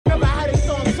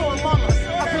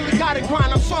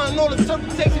Showing all the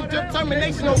interpretation,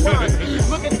 determination of rhymes.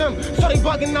 Look at them, so they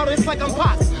bugging out, it's like I'm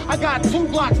pops. I got 2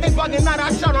 blocks, they bugging out,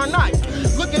 I shot on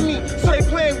knives. Look at me, so they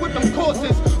playing with them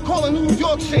courses. Calling New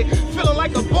York shit, feeling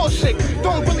like a bullshit.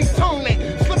 Don't really tone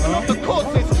it, slipping off the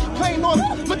courses. Playing off,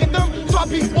 look at them, so I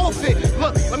be off it.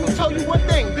 Look, let me tell you one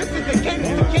thing, this is the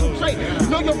cadence to King Drake.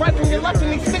 Know your right from your left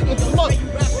and these statements, look.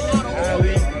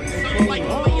 Like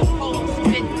all your poems,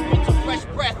 spit with a fresh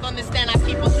breath. Understand I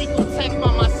keep a lethal tech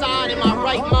by my side in my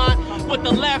right mind. But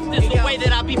the left is the way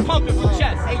that I be pumping for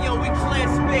chest. Hey yo, we clear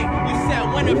spit. You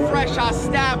said when it's fresh, I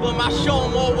stab them. I show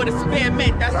them all what a spare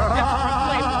meant. That's a different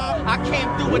flavor. I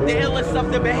came through with the illest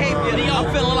of the behavior. They all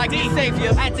feeling like the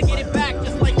savior. Had to get it back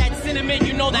just like that cinnamon.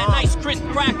 You know that nice crisp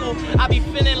crackle. I be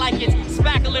feeling like it's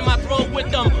spackle in my throat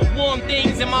with them warm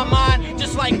things in my mind.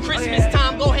 Just like Christmas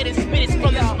time, go ahead and spit it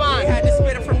from the spine. Had to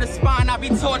spit it from the spine. I be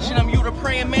torturing them. You the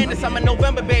praying mantis. I'm a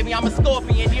November baby. I'm a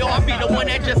scorpion. Yo, I be the one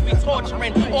that just be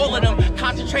torturing all of them.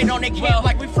 Concentrate on their kids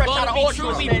like we fresh out of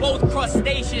orchards. We both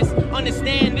crustaceous.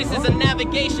 Understand this is a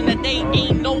navigation that they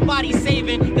ain't nobody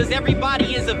saving. Cause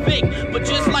everybody is a Vic. But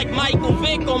just like Michael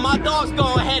Vick, on my dogs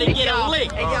go ahead and get a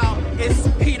lick. Hey yo, it's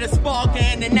Peter Sparker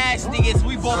and the nastiest.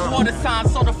 We both water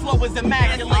signs, so the flow is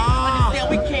immaculate. Understand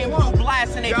we came through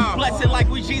blasting it. Blessed like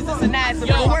we Jesus and Nazareth.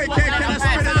 Yo, wait,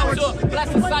 bless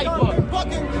the Cypher.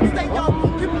 Fucking stay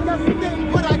up, give me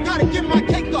everything, but I gotta get my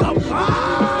cake up.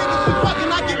 Niggas be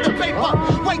fucking, I get the paper.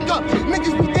 Wake up,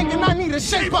 niggas be thinking I need a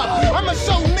shape up. I'ma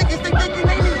show niggas they thinking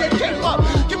they need their cape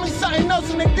up. Give me something else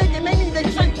and they thinking they need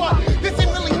their shape up. This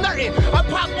ain't really nothing, I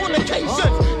pop on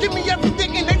occasions. Give me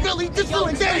everything and they really just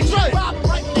feeling damn right.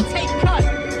 Right when the tape cut,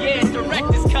 yeah,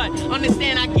 director's cut.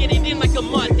 Understand I get it in like a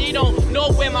month. They don't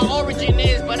know where my origin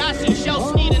is, but I see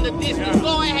Shell Sneed in the distance.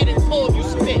 Go ahead and pull if you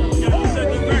spit.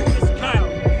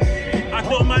 I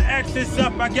throw my X's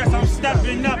up, I guess I'm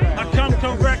stepping up. I come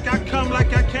correct, I come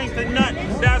like I came to nut.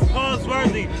 That's pause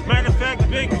worthy. Matter of fact,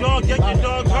 big dog, get your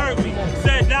dog hurt me.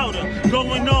 Said louder,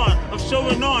 going on, I'm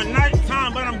showing on.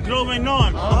 Nighttime, but I'm glowing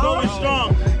on. I'm going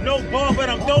strong, no bomb, but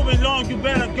I'm throwing long. You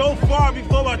better go far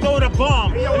before I throw the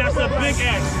bomb. And that's a big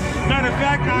X. Matter of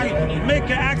fact, I make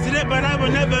an accident, but I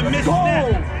will never miss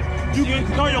that. You can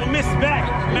call your miss back.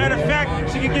 Matter of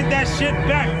fact, she can get that shit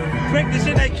back. Break the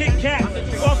shit like Kit Kat.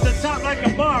 Off the top like a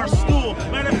bar stool.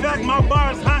 Matter of fact, my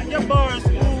bar is hot, your bar is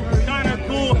cool. Kinda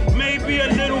cool, maybe a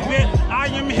little bit. I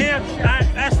am here,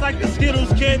 that's like the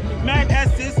Skittles kid. Mad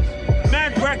S's,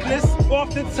 mad reckless.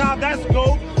 Off the top, that's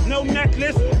gold. No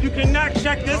necklace, you cannot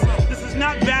check this. This is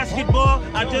not basketball.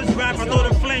 I just rap, I throw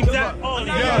the flames out. Oh,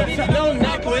 yeah. No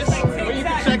necklace, but you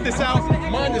can check this out.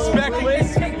 Mine is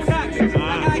speckless.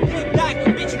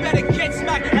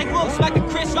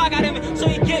 So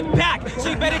you get back, so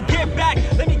you better get back.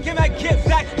 Let me get my get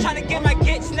back, trying to get my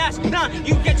get snatched. Nah,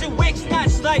 you get your wig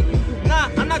snatched. Like, nah,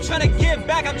 I'm not trying to get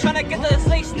back, I'm trying to get the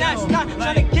slate snatched. Nah,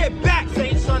 trying to get back.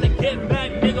 Say you trying to get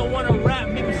back, nigga wanna rap,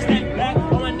 make him snap back.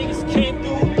 All my niggas came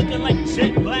through looking like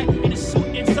jet black. In a suit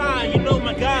and tie, you know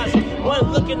my guys.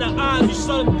 One look in the eyes, you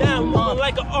shut them down, moving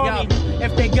like an army. Yo,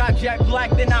 if they got jet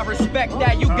black, then I respect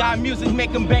that. You got music,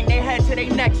 make them bang their head to their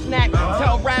neck snack.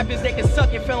 Tell rappers they can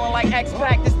suck it, feeling like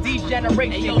X-Pac. This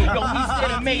D-generation, yo, he's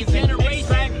shit amazing.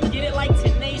 Get it like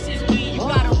tenacious weed, you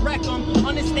gotta wreck them.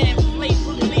 Understand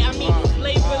flavorfully, I mean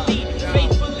flavorfully,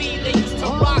 faithfully. They used to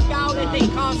rock out at they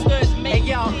concerts. Hey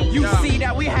yo, you see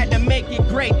that we had to make it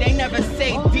great. They never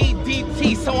say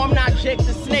DDT, so I'm not Jake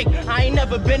the Snake. I ain't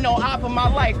never been no op in my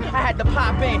life. I had to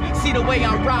pop in, see the way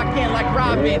I'm rocking like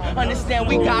Robin. Understand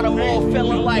we got them all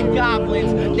feeling like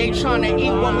goblins. They tryna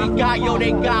eat what we got, yo,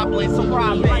 they goblins. So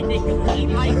Robin, like they could eat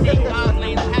like they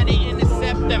goblins. Had to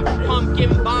intercept them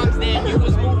pumpkin bombs there. You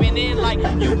was moving in like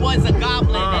you was a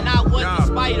goblin and I was the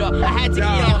spider. I had to get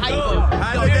hyper.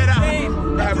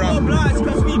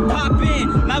 Cause we pop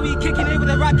in. Now we kicking in with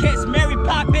the Rockets, Mary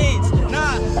Poppins.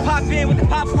 Nah, pop in with the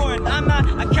popcorn. I'm not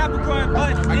a Capricorn,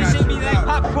 but this should be like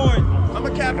popcorn. I'm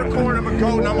a Capricorn, I'm a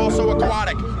goat, and I'm also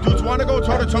aquatic. Dudes want to go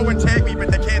toe-to-toe and tag me,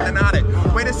 but they can't deny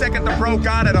it. Wait a second, the pro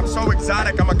got it, I'm so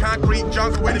exotic. I'm a concrete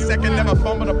jungle, wait a second, never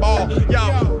fumble the ball.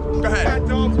 Yo, go ahead. We got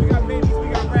dogs, we got babies, we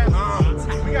got raps.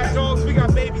 We got dogs, we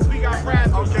got babies, we got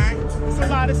raps. Okay. It's a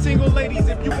lot of single ladies,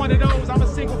 if you one of those, I'm a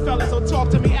single fella, so talk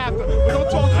to me after. But don't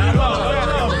talk to me while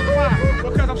why?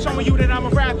 Because I'm showing you that I'm a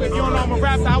rapper. If you don't know I'm a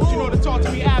rapper, how would you know to talk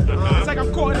to me after? It's like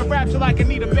I'm caught in a rapture like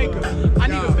Anita Baker. I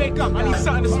need to bake up, I need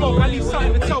something to smoke, I need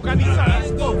something to toke, I need something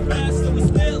to smoke. So we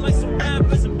spit like some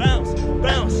rappers and bounce,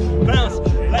 bounce, bounce.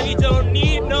 Like you don't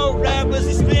need no rappers,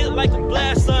 he spit like a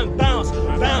blast, son, bounce,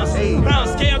 bounce,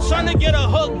 bounce. Okay, I'm trying to get a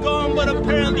hook going, but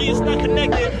apparently it's not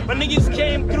connected. My niggas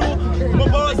came through, my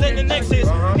bars ain't the nexus.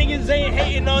 Niggas ain't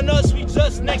hating on us, we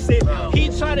just next it. He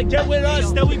tried to to get with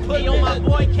us, then we put on. My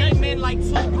boy came in like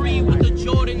 2-3 with the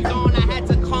Jordans on. I had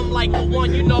to come like the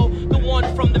one, you know, the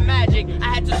one from the Magic. I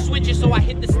had to switch it so I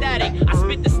hit the static. I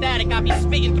spit the static, I be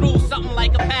spitting through something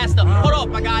like a pastor. Hold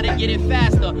up, I gotta get it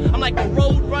faster. I'm like a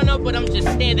road runner, but I'm just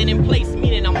standing in place,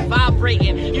 meaning I'm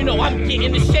vibrating. You know, I'm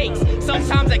getting the shakes.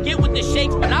 Sometimes I get with the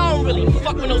shakes, but I don't really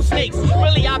fuck with no snakes.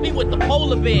 Really, I be with the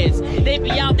polar bears. They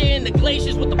be out there in the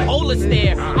glaciers with the polar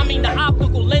stare. I mean, the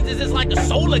optical lenses is like a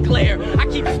solar glare. I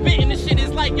keep spitting the shit,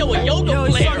 it's like, yo, a yoga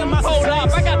flare. Hold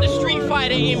up, I got the Street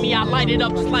Fighter in me. I light it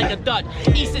up just like a Dutch.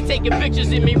 Easter taking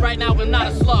pictures in me right now, but not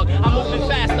a slug. I'm moving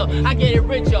faster, I get it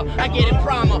richer, I get it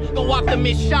primer. Go walk the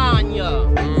Miss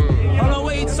Shania. Hold on,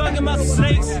 wait, you talking about the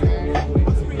snakes?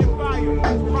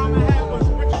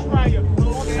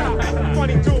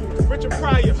 Funny dude, Richard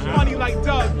Pryor, funny like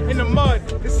Doug in the mud.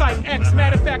 It's like X.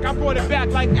 Matter of fact, I brought it back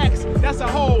like X. That's a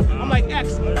hole. I'm like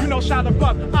X. You know, shot a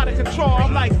buck out of control.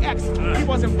 I'm like X. He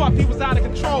wasn't bucked, he was out of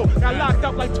control. Got locked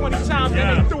up like 20 times,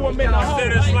 then they threw him in the hole.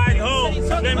 It's like, oh,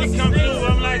 let me come through.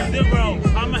 I'm like zero.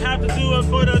 I'ma have to do it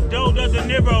for the dough, the De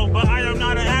Niro. But I am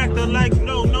not an actor like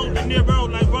no De Niro,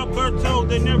 like Roberto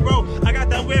De Niro. I got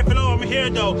that weird flow, I'm here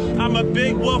though. I'm a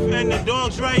big wolf and the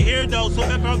dog's right here though. So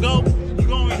if I go, you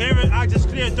gonna hear it, I just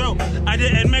clear throat. I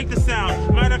didn't make the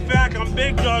sound. Matter of fact, I'm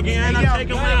big doggy and I take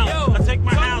them down. I take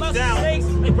my house down. Snakes,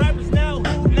 like rappers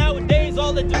nowadays,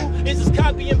 all they do is just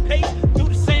copy and paste. Do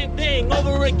the same thing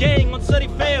over again until they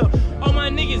fail. All my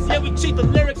niggas, yeah, we treat the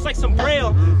lyrics like some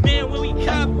braille. Man, when we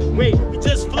cop, wait, we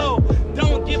just flow.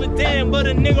 Don't give a damn, but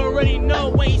a nigga already know.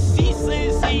 When he sees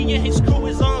Slizzy and his crew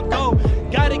is on go.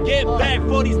 Gotta get back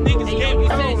for these niggas get me.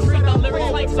 Treat the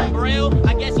lyrics like some braille.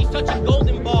 I guess he's touching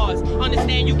golden bars.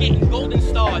 Understand you getting golden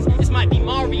stars. This might be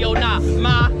Mario, nah,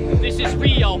 this is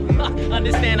Rio.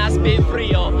 Understand I spit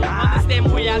frio. Understand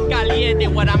muy al caliente,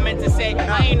 what I meant to say.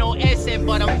 I ain't no ese,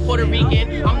 but I'm Puerto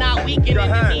Rican. I'm not weak in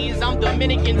the knees, I'm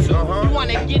Dominican too. You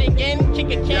wanna get again, kick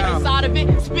a can inside of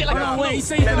it, spit like a way.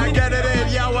 Can I get it in?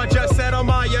 Yo, I just settle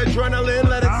my adrenaline,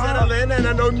 let it settle in. And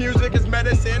I know music is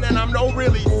medicine, and I'm no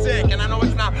really sick. And I know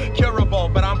it's not curable,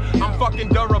 but I'm fucking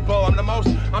durable.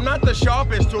 I'm not the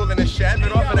sharpest tool in the shed,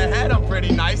 but off of the head I'm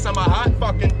pretty nice. I'm a hot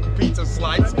fucking pizza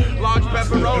slice, large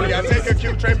pepperoni. I take a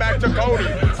Q train back to Cody.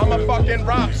 I'm a fucking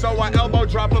rock, so I elbow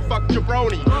drop a fuck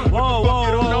jabroni. Whoa,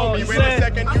 You don't know me. Wait a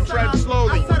second, you tread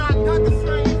slowly. I said I got the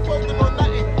same folding on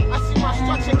nothing. I see my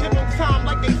structure, give them time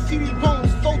like they see these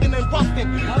bones folding and busting.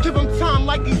 Give them time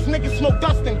like these niggas smoke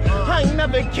dusting. I ain't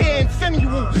never can send you.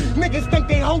 Niggas think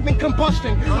they holding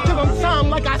combustion. Give them time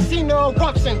like I seen the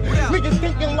eruption. Niggas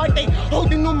thinking like they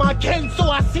holding on my cage, so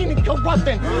I seen it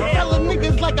corrupting. Telling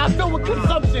niggas like I feel with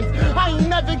consumption. I ain't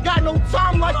never got no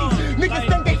time like these niggas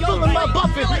think they feeling my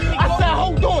buffing. I said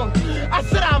hold on. I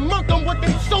said I murked them with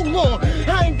them so long.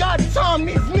 I ain't got time,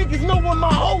 these niggas know what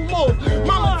my whole loaf.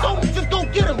 Mama told me just go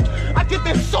get them. I get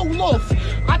them so lost.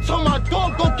 I told my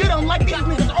dog go get them like these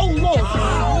niggas old lost.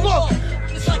 Look,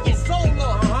 it's like it's so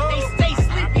long. They stay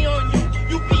sleepy on you.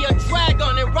 You be a drag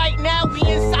on it. Right now we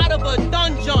inside of a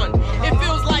dungeon. It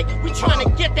feels like we trying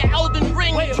to get the Elden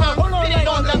Ring. We trying to fit it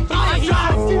on the I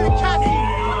try to see the cassie.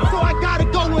 So I gotta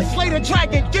go and slay the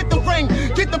dragon. Get the ring,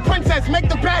 get the princess, make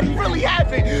the baddie really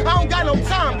happen. I don't got no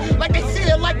time. Like they see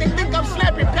it, like they think I'm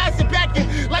snapping, pass it back in.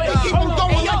 Like they keep them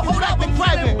going, like you got the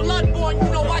grabbing. Bloodborne, you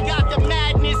know I got the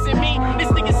madness in me. This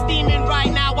nigga steaming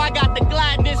right now. I got the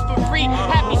gladness for free.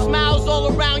 Happy smiles all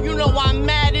around. You know I'm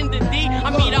mad in the D. I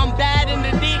mean I'm bad in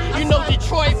the D. You know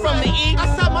Detroit from the E. I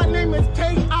said my name is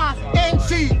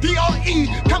K-I-N-G-D-R-E.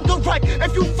 Come correct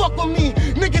if you fuck with me.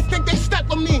 Niggas think they step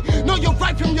with me. Know you're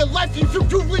right from your life. If you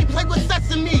replay with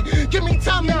sesame. Give me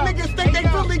time and niggas think they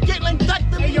really get linked back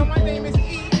to me. Hey yo, my name is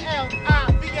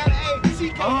E-L-I-V-L-A-C-K.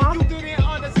 You didn't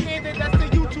understand it, that's the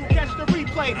YouTube, catch the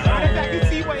replay. Matter of fact, you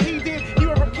see what he did, he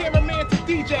was from cameraman to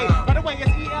DJ. By the way, it's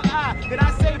E-L-I, did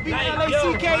I say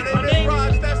V-L-A-C-K? My name is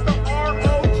Raj, that's the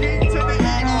R-O-G to the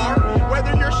E-R.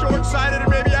 Whether you're short-sighted or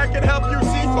maybe I can help you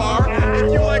see far.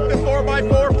 If you like the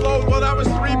 4x4 flow, well that was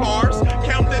 3 bars.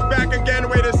 Count it back again,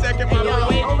 wait a second.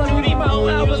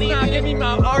 Give me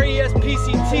my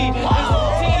R-E-S-P-C-T.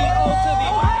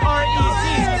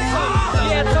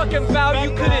 Yeah, talking about you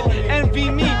couldn't envy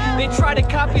me. They try to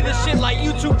copy the shit like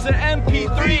YouTube to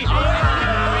MP3.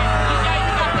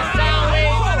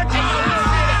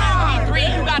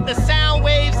 You got the sound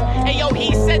waves. Hey yo,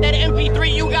 he said that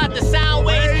MP3, you got the sound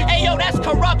waves. Hey yo, that's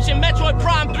corruption. Metroid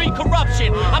Prime 3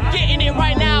 corruption. I'm getting it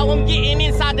right now. I'm getting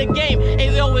inside the game.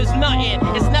 Hey yo, it's nothing.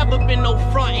 It's never been no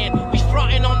frontin'. We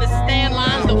frontin' on the stand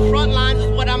lines. The front lines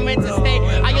is what I meant to say.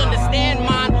 I understand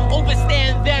mine,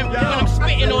 overstand them when I'm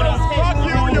spitting on them. Fuck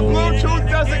you, your Bluetooth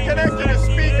doesn't connect to the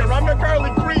speaker. I'm the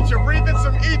girly creature, breathing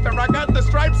some ether.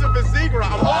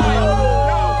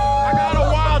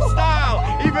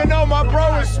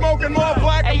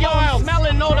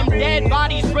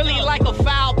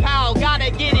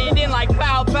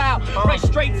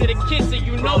 straight to the kisser.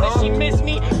 You know that she miss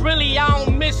me? Really, I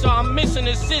don't miss her. I'm missing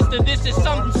her sister. This is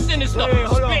something sinister.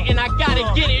 Spitting, I gotta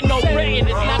get it, no written.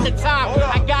 It's not the time.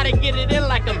 I gotta get it in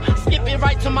like I'm skipping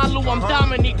right to my Lou. I'm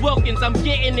Dominique Wilkins. I'm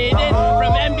getting it in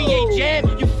from NBA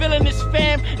Jam. You feeling this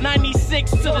fam?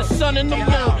 96 to the sun and the moon.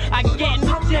 I get in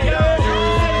the jam.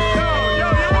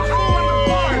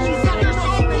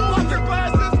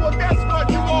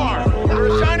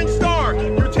 Shining star,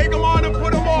 you take them on and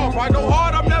put them off. I go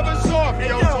hard, I'm never soft.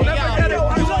 Yo, so never get it.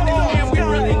 And we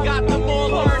really got them all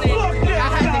learning. I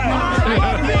had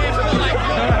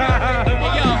to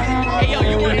hey yo,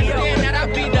 you understand that I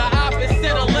be the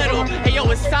opposite a little. Hey yo,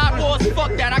 it's sidewalls,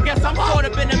 fuck that. I guess I'm caught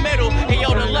up in the middle. Hey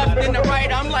yo, the left and the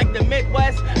right, I'm like the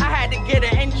Midwest. I had to get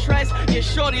an interest. Your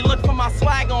shorty look for my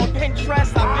swag on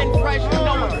Pinterest. I've been fresh, you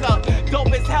know what's up.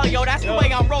 Dope as hell, yo, that's the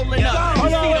way I'm rolling up. You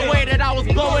see the way that I was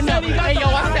blowing up. Hey yo,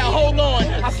 I said hold on,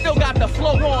 I still got the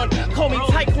flow on. Call me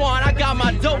Taekwon, I got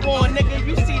my dope on, nigga.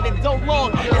 You see the dope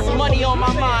long, it's money on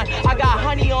my mind. I got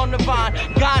honey on the vine,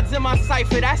 God's in my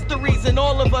cipher. That's the reason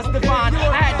all of us divine.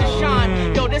 I had to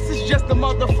shine, yo, this is just a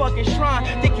motherfucking shrine.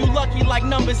 Think you lucky like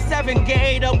number 7, get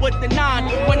 8 up with the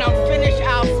 9. When I'm finished,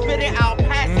 I'll spit it, I'll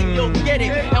pass it, you'll get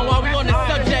it. And while we on the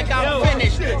subject, I'm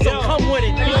finished, so come with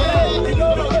it.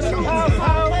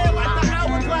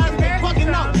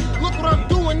 Look what I'm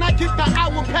doing, I get the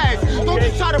hour pass. Don't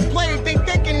you try to play, they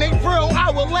thinking they real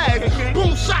hour last.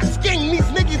 Boom shot sking, these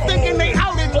niggas thinking they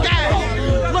out in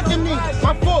gas. Look at me,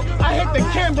 my fault, I hit the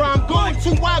camera, I'm going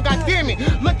too wild, goddamn it.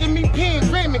 Look at me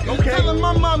peeing, ramming, telling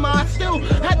my mama I still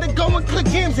had to go and click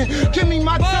games and give me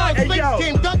my time. Space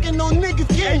game, dunking on niggas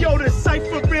game. Hey yo, the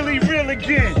Cypher really real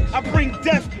again. I bring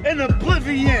death and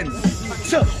oblivion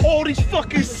to all these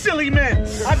fucking silly men.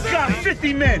 I got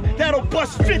 50 men that'll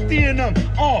bust 50 in them.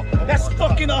 Oh, that's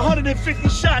fucking 150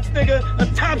 shots, nigga.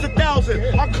 Times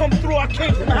 1,000. I come through, I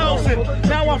came from housing.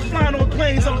 Now I'm flying on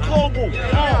planes, I'm global.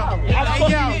 I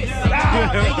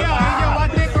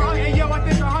think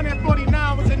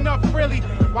 149 was enough, really.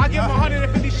 Why give him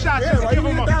 150 shots? Just give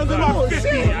him a 50.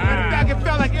 In fact, it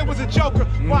felt like it was a joker.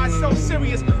 Why so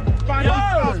serious? Find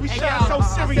out we shot so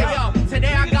serious.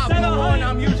 Today I got blue on,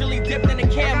 I'm usually dipped in the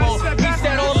camo. He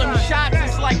said all them shots,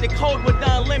 it's like the code with the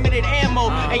unlimited ammo.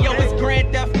 Hey yo, it's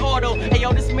Grand Theft Auto. Hey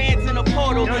yo, this man's in a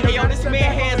portal. Hey yo, this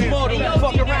man has mortal.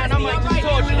 Fuck around, I might just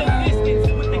torture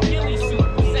him. With the ghillie suit,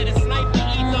 said a sniper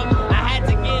ether. I had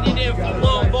to get it in from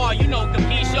long bar, you know,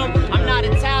 capisce. I'm not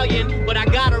Italian, but I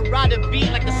gotta ride a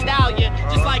beat like a stallion.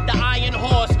 Just like the iron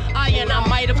horse, iron I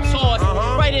might have tossed.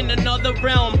 Right in another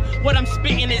realm, what I'm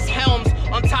spitting is helms.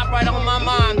 On top right on my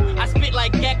mind, I spit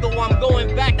like Gecko, I'm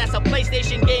going back. That's a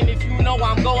PlayStation game if you know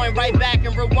I'm going right back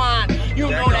and rewind. You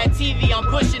know that TV, I'm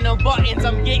pushing the buttons,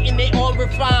 I'm getting it all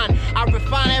refined. I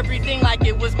refine everything like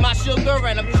it was my sugar,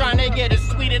 and I'm trying to get it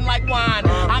sweetened like wine.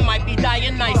 I might be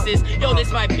Dionysus, yo,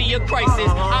 this might be a crisis.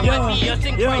 I might be a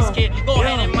St. Christ kid, go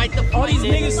ahead and might the all these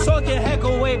niggas talking heck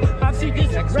away. I see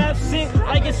this rap sing,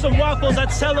 I get some waffles, I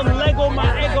tell them Lego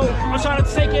my ego. I'm trying to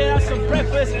take it out some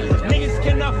breakfast. Niggas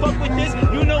cannot fuck with this.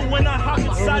 You know when I hop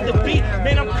inside the beat,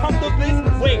 man, I'm comfortably.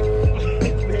 Wait.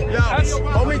 Yo,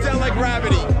 hold me down like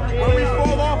gravity. When we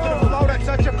fall off of the flow, that's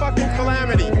such a fucking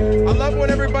calamity. I love when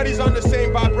everybody's on the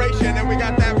same vibration and we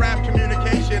got that rap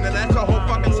communication, and that's a whole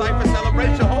fucking Cypher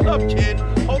celebration. Hold up, kid.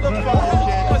 Hold up, fucking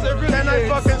kid. Can I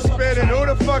fucking spit it? Who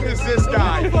the fuck is this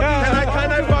guy? Can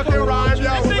I fucking rhyme?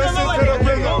 Yo, listen to the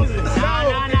rhythm.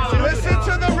 Yo, listen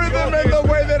to the rhythm and the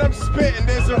way that I'm spitting.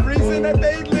 There's a reason that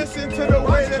they listen to the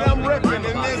way that I'm ripping,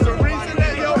 and there's a reason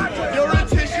that, yo, you're a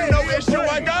tissue, no issue.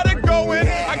 I gotta go in,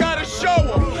 I gotta show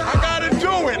them, I gotta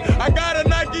do it. I got a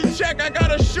Nike check, I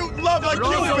gotta shoot love like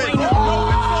Cupid. No, it's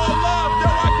all love, yo,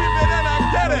 I give it and I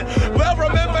get it. Well,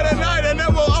 remember the night and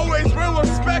then we'll always real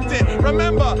respect it.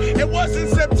 Remember, it wasn't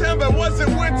September, it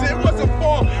wasn't winter, it wasn't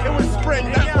fall, it was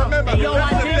spring. That's remember, yo,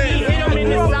 that's the thing.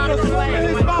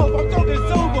 I'm talking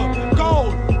silver,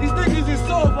 gold. These niggas is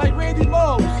soft like Randy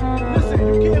Moss. Listen,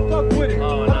 you can't fuck with it.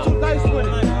 I'm too nice with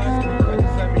it.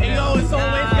 Hey yo, it's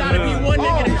always gotta be one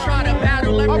nigga to try to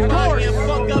battle everybody and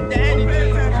fuck up the energy.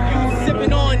 You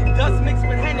sipping on dust mixed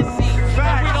with Hennessy.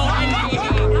 We don't envy you.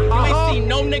 You ain't seen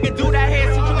no nigga do that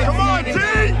here since you Come on, T!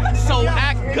 So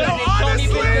act good, Yo, they don't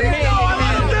even honestly, demand. yo, I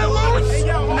let him get loose,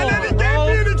 and then he gave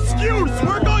me an excuse.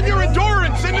 Work on your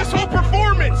endurance in this whole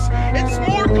performance. It's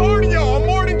more cardio. I'm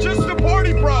more than just a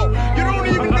party bro. You don't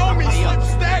even know me.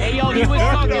 Stack. Hey yo, he was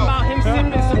talking about him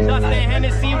sipping some dust and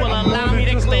Hennessy will allow me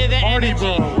to clear the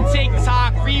energy.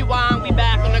 TikTok, rewind, we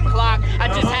back on the clock. I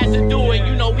just had to do it,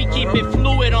 you know we keep it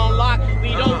fluid on lock. We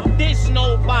don't diss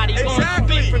nobody.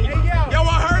 Exactly. Yo,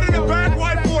 I heard in the back,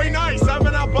 white boy nice. I'm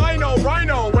an albino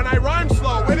rhino when I rhyme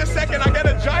slow. Wait a second, I gotta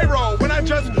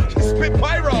spit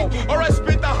pyro, or I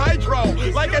spit the hydro.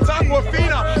 Like it's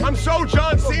Aquafina, I'm so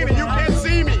John Cena, you can't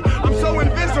see me. I'm so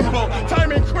invisible,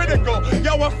 timing critical.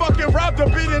 Yo, I fucking rob the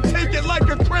beat and take it like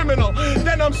a criminal.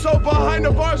 Then I'm so behind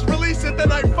the bars, release it,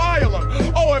 then I file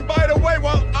them. Oh, and by the way,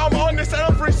 while I'm on this and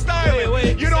I'm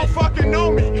freestyling, you don't fucking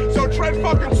know me, so tread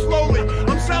fucking slowly.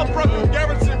 I'm South Brooklyn,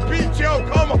 Garrison Beach, yo,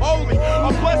 come holy.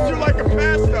 I'll bless you like a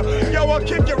pastor. Yo, I'll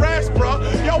kick your ass, bro.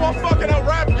 Yo, I'll fucking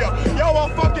rap you. Yo, I'll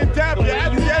fucking dap you.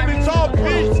 At the end, it's all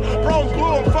peace. Bro, I'm blue,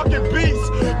 I'm fucking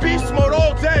beast. Beast mode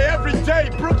all day, every day.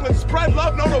 Brooklyn, spread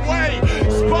love, know the way.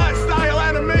 Spot style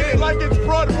animated like it's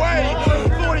Broadway.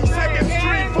 42nd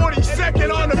Street,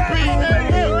 42nd on the beat.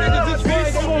 Niggas just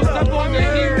beast. They won't step on your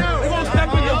ear. They won't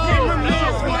step in your game.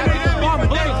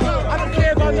 I don't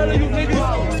care about none of you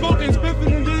niggas smoking,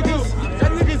 spiffing, and niggas.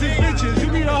 That niggas is bitches.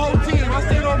 You need a whole team. I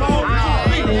stayed on my own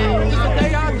feet. Just the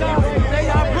day I die, the day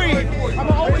I breathe.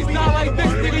 I'ma always die like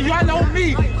this, nigga. You know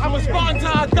me. I'm a spawn till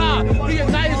I die. Be a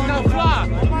night is not fly.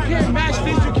 You can't match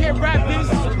this. You can't rap this.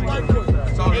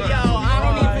 Hey yo, I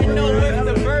don't even know if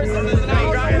the verse is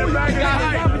nice.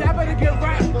 I better get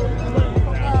rap.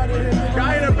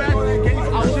 Guy in the back. I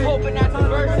was hoping that the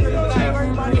verse is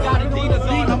nice. You got Adidas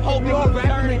on, I'm hoping you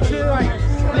return it right.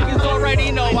 Niggas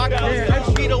already know I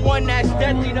can be the one that's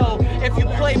deadly though. If you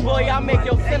play boy, I make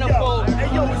your centerfold.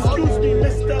 Hey yo, excuse me,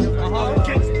 mister.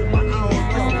 Gangsta, my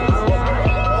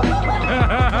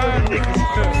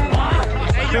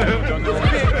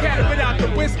Cat without the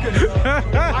whiskers.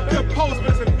 I could pose, but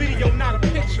it's a video, not a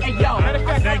picture. Hey yo, matter of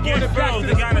fact, They get froze,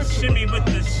 they gotta shimmy with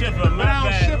the shiver. When I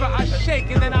don't shiver, I shake,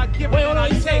 and then I give it, and I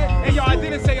take. Hey yo, I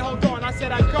didn't say hold on, I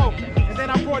said I go. And then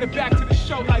I brought it back to the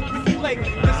show like Ricky Lake.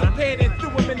 Disappeared and threw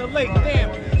him in the lake.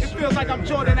 Damn, it feels like I'm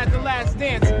Jordan at the last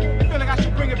dance. I feel like I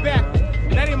should bring it back.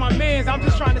 That ain't my man's, I'm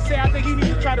just trying to say I think he needs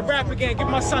to try to rap again. Give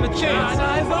my son a chance.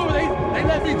 Nah, it's over. They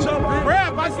let me jump in.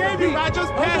 Rap, I gave you, I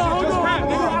just passed it, just rap,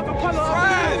 nigga.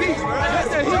 I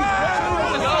said he.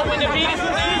 yo, when the beat is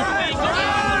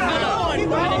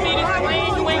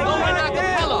playing, you ain't going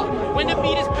acapella. When the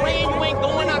beat is playing, you ain't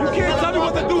going acapella. You can't tell me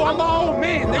what to do, I'm my own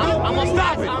man, nigga. I'm gonna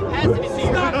stop it. I'm passing it to you.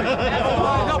 Stop it.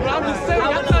 No, but I'm just saying,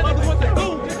 I'm telling you what to do.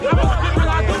 I'm gonna spit what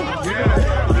I do.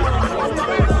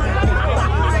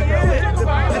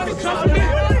 Trust me.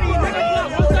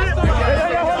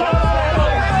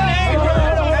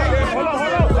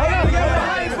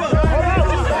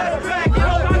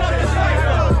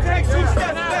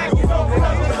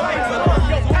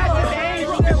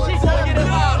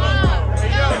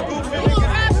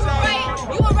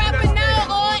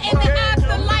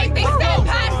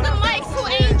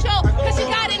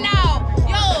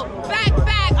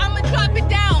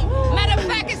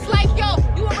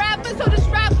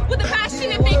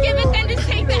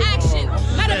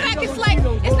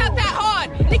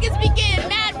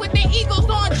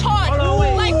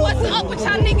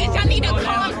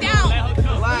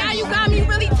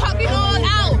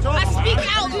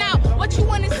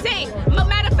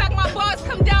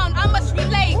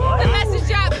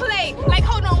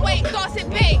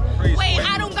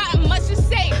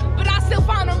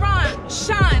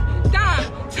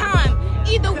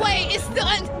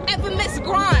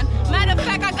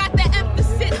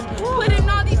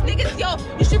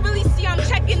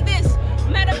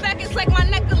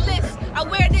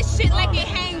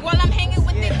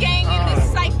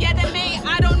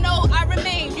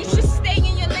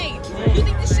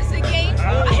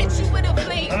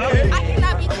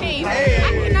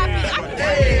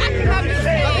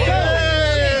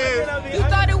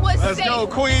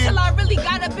 Queen. Till I really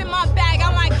got up in my bag,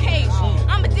 out my cage.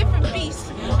 I'm a different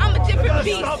beast. I'm a different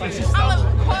beast. I'ma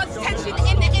cause tension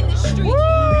in the industry.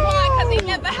 Why? Cause he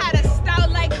never had a style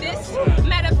like this.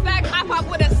 Matter of fact, I pop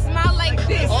with a smile like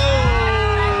this.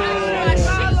 I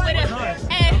shit with it.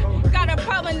 And got a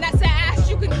problem that's an ass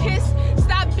you can kiss.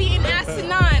 Stop being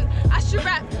asinine. I should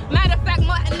rap. Matter of fact,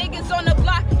 my niggas on the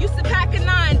block used to pack a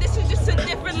 9. This is just a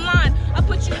different line. I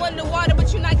put you underwater,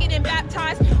 but you're not getting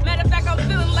baptized. Matter of fact, I'm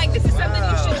feeling like this is something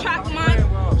you should track mine.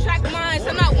 Track minds.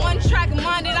 I'm not one track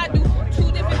minded. I do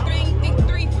 2 different things,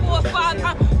 3, 4, 5.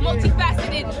 I'm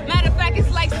multifaceted. Matter of fact,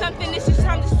 it's like something. It's just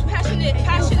I'm just passionate,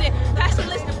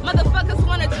 passionless. Motherfuckers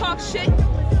wanna talk shit.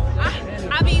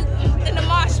 I be in the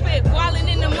mosh pit, wildin'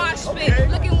 in the mosh pit.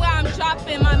 Looking where I'm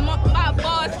dropping. My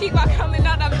bars keep on coming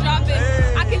out. I'm dropping.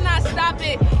 I cannot stop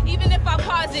it, even if I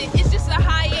pause it. It's just a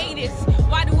hiatus.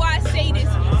 Why do I say this?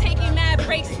 Taking mad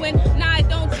breaks when I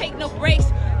don't take no breaks.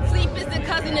 Sleep is the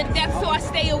cousin of death, so I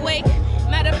stay awake.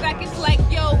 Matter of fact, it's like,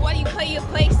 yo, why do you play your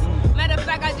place? Matter of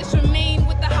fact, I just remain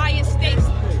with the highest stakes.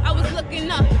 I was looking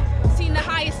up, seen the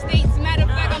highest states. Matter of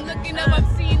fact, I'm looking up, I'm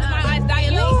seeing my eyes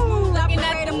dilate. Looking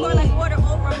at the moon. Like water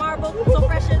over marble.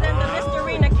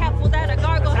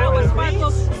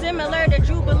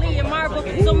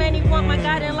 marvel. So many want my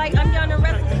guiding light. I'm young and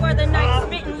restless for the night.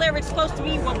 Spitting lyrics close to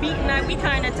me while beating night. We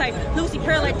kinda tight. Lucy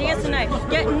Pearl like dance tonight.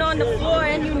 Getting on the floor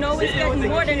and you know it's getting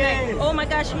more than that. Oh my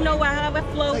gosh, you know how I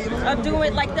flow. I do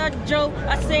it like Dr. Joe.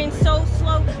 I sing so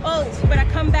slow. Oh, but I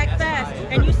come back fast.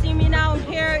 And you see me now, I'm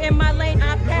here in my lane.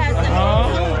 I pass.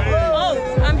 Oh,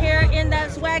 I'm here in that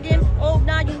swaggin'. Oh,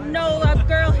 now you know a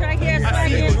girl right here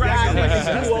swaggin'.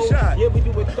 Yeah, we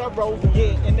do it thorough,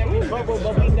 yeah, and every borough,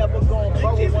 but we never gon'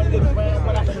 borrow underground.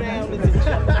 What I found is a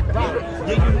gem of rock.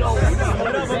 Yeah, you know,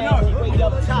 way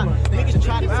up top. Niggas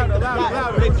try to take the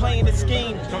block, but they playing the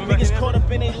scheme. Niggas caught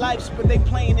up in their lives, but they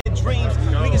playing their dreams.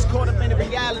 Niggas caught up in the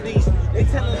realities. They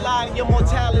telling lie in your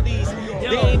mortalities.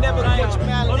 They ain't never caught your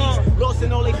maladies. Lost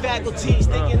in all their faculties,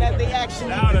 thinking that they actually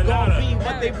gonna be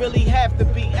what they really have to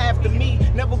be. After me,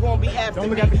 never gonna be after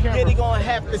me. Yeah, they gonna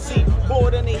have to see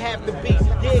more than they have to be.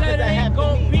 Yeah, cause I have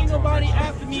to be nobody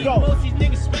after me. Most these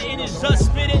niggas spitting is just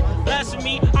spitting.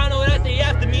 Blasphemy, I know that they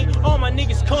after me. All my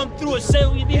niggas come through and say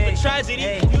we leave a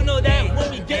tragedy. You know that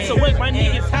when we get to work, my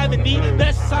niggas having the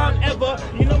best time ever.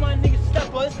 You know my niggas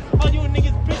steppers. All you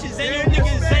niggas bitches and you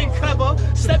niggas ain't clever.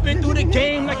 Stepping through the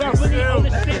game like I really own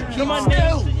the shit. You know my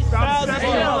niggas.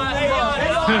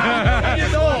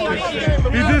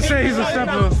 He did say he's a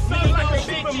stepper.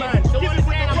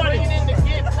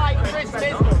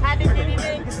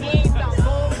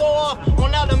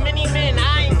 On other mini men,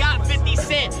 I ain't got 50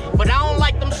 cents, but I don't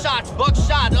like them shots,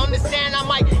 buckshot. Understand, I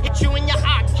might hit you in your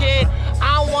eye, kid.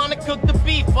 I don't wanna cook the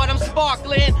beef, but I'm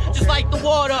sparkling, just like the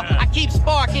water. I keep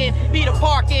sparking, beat a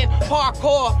parking,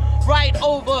 parkour. Right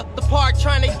over the park,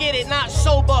 trying to get it, not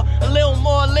sober, a little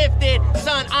more lifted.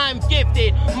 Son, I'm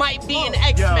gifted, might be an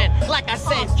X-Men. Like I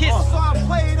said, kiss. So I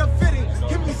played a fitting.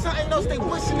 Give me something else they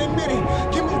wishing and admitting.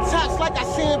 Give me taps like I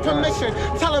see in permission.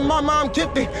 Telling mama I'm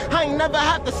gifted. I ain't never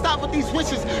have to stop with these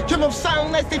wishes. Give them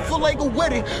something less, they feel like a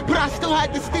with it. But I still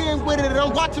had to stand with it.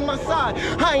 I'm watching my side.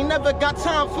 I ain't never got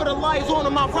time for the lies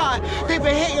on my ride. They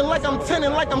been hating like I'm 10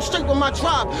 and like I'm straight with my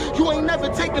tribe. You ain't never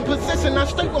taking position, I'm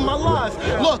straight with my lies.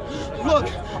 Look,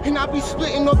 and I be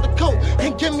splitting off the coat.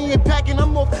 And give me it back and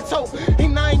I'm off the tote.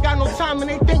 And I ain't got no time and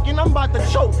they thinking I'm about to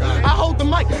choke. I hold the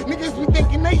mic, niggas be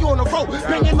thinking they on the rope.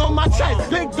 Banging on my chest,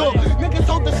 big dog, niggas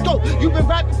hold the scope. You been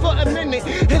rapping for a minute,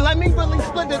 and let me really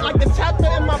split it like the chapter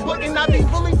in my book. And I be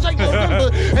really Jake November.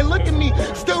 And look at me,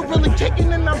 still really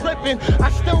kicking and I'm ripping.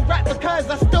 I still rap because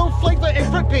I still flavor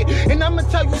and rip it. And I'ma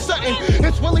tell you something,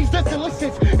 it's really this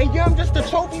illicit. And yeah, I'm just a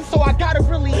trophy, so I gotta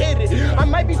really hit it. I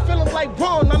might be feeling like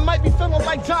Braun, I might be feeling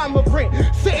like John Brent,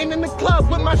 sitting in the club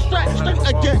with my strap straight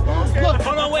again. Look,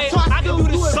 hold on, wait, I can do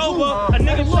this sober. A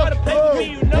nigga try to play with me,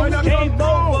 you know it's game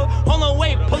over. Hold on,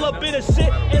 wait, pull up in a shit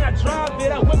and I drive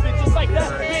it, I whip it just like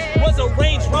that. Bitch was a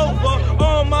Range Rover.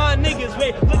 All my niggas,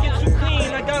 wait, looking too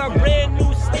clean. I got a brand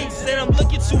new skates and I'm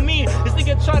looking too mean. This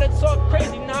nigga try to talk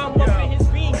crazy, now I'm up in his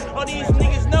beam. All these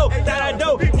niggas know that I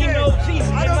know, he knows G.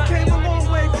 I done came a long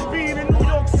way from being a New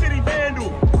York City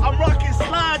vandal. I'm rocking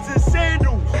slides and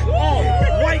sandals.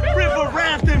 White River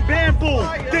rafting bamboo.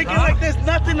 Thinking like there's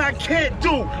nothing I can't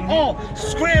do.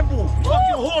 Scramble,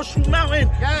 fucking Horseshoe Mountain,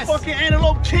 fucking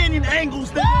Antelope Canyon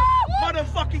angles.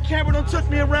 Motherfucking camera done took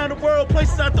me around the world,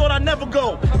 places I thought I'd never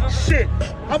go. Shit,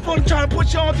 I'm trying to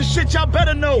put y'all on to shit y'all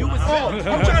better know.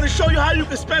 I'm trying to show you how you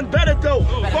can spend better dough.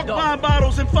 Fuck buying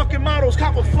bottles and fucking models,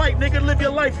 cop a flight, nigga, live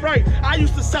your life right. I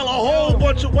used to sell a whole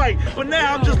bunch of white, but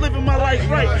now I'm just living my life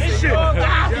right. Shit.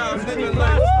 I'm living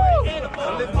my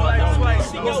life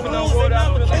twice. Open up water,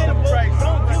 I feel like I'm price.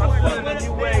 I'm feeling a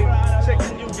new way,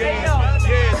 checking new games.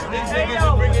 Yes, these niggas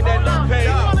are bringing that new pay.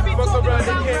 Fuck around,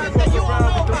 they can't fuck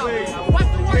around with the way. What's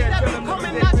the word that be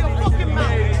coming out your fucking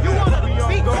mouth? You wanna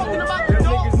be talking about the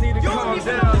dog? You don't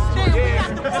even understand. We got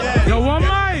the fucking yo, one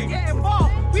mic. Get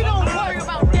involved. We don't worry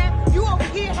about that. You over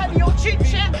here having your chit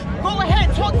chat. Go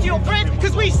ahead, talk to your friends,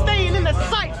 cause we staying in the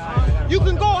Cypher. You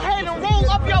can go ahead and roll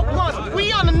up your blunts.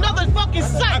 We on another fucking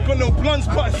Cypher. I got no blunts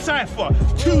but a Cypher.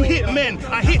 2 hit men.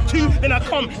 I hit 2, then I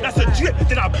come. That's a drip,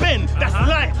 then I bend. That's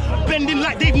life. Bending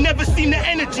like they've never seen the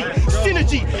energy.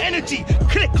 Synergy, energy,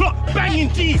 click, clock, banging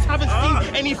G's. Haven't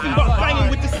seen anything but banging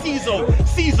with the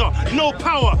Caesar, no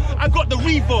power. I got the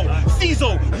Revo,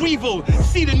 Caesar, Revo.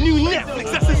 See the new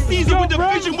Netflix. That's a Caesar with the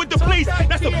vision, with the place.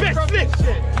 That's the best flick.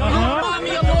 Remind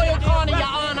me of Loyal Corner, Your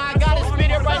Honor. I gotta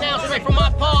spit it right now, straight from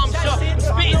my palm. So I'm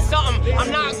spitting something.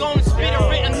 I'm not gonna spit it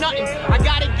written nothing. I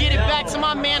gotta get it back to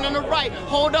my man on the right.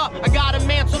 Hold up, I got a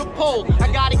man to the pole.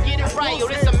 I gotta get it right. Yo,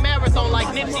 this a marathon, like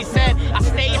Nipsey said. I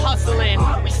stay hustling.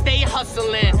 We stay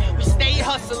hustling. We stay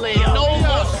hustling. No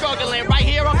more struggling. Right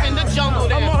here up in the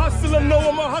jungle. I'm a hustler, no,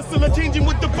 I'm a hustler. hustler, changing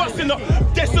with the busting up.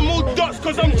 Decimal dots,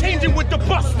 cause I'm changing with the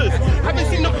busters. Haven't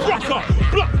seen the blocker,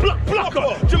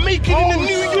 blocker. Jamaican in the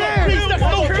New York place, that's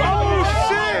no problem. Oh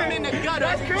shit!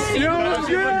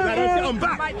 I'm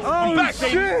back. I'm back,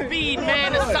 baby. Speed,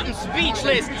 man, is something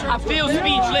speechless. I feel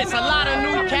speechless. A lot of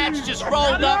new cats just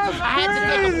rolled up. I had to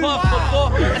take a puff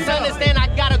before. Let's understand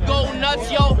I gotta go nuts,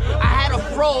 yo. I had a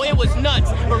fro, it was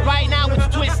nuts. But right now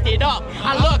it's twisted up.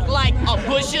 I look like a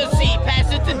Pusha Z.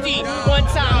 Pass it to D. One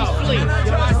time he's fleet.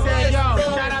 Yo, I said, yo,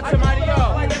 shout out to my,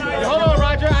 hold on,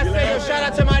 Roger. I said, yo, shout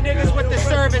out to my niggas with the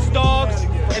service dogs.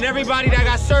 And everybody that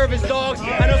got service dogs.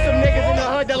 I know some niggas in the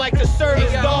hood that like the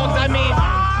service dogs. I mean,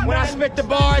 when I spit the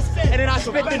bars and then I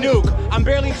spit the nuke. I'm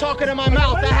barely talking in my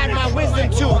mouth. I had my wisdom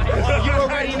tooth. You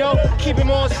already know, keep them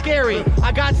all scary.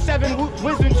 I got 7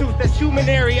 wisdom tooth, that's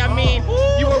humanary. I mean,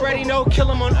 you already know, kill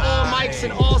them on all mics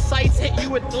and all sites. Hit you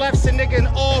with lefts and nigga in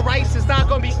all rights. It's not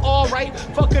gonna be all right.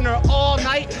 Fucking her all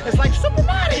night. It's like Super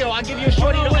Mario. I give you a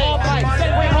shorty to all bites.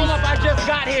 Wait, hold up, I just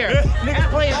got here. Niggas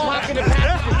playing pocket the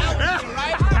passenger.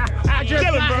 I just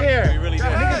got here.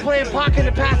 Niggas playing pocket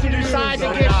the passenger side,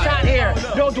 they get shot here.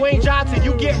 No Dwayne Johnson,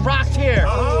 you get rocked here.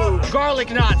 Garlic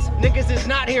knots, niggas is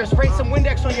not here. Spray some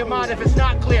Windex on your mind if it's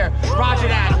not clear. Roger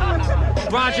that.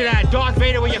 Roger that. Darth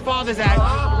Vader where your father's at.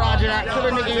 Roger that. Kill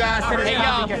a nigga your ass. Hey,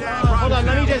 yo. Hold on,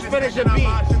 let me just finish the beat.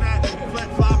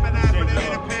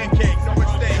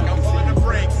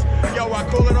 Yo, I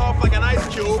cool it off like an ice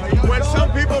cube. When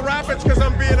some people rap, it's cause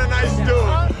I'm being a nice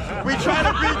dude. We try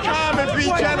to be calm and be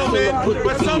gentlemen,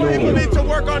 but some people need to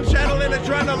work on channeling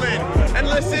adrenaline and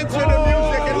listen to the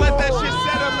music and let that shit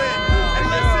settle in. And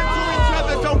listen to each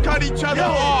other, don't cut each other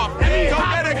off. Don't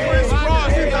get a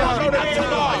crisscross and don't show that to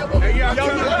off. Yo,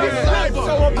 you look live,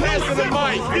 so I'm passing the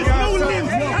mic. There's no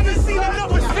limbs, I haven't seen enough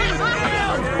of shit.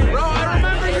 Bro, I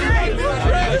remember you.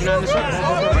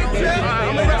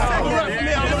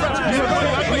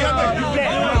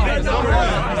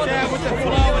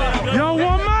 Yo,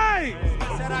 one mic!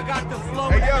 Said I got the flow.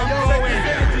 Hey, yo,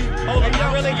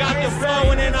 I really got the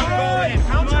flow and then I'm going.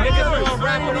 Niggas gonna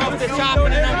rap it off the top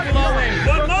and then I'm flowing.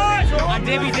 I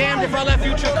did be damned if I let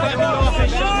Future cut me off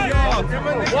and shut me off.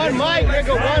 One mic,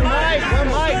 nigga, one mic,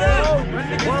 bro.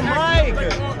 One mic.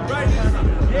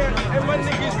 Yeah, and my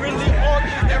niggas really on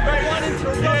this, they're right on into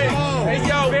yeah. Hey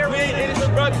yo, we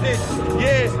instructed.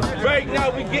 Yeah, right now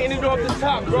we getting it off the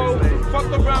top, bro.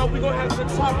 Fuck around, we gon' have to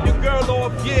top your girl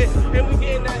off, yeah. And we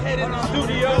getting that head in the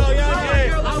studio.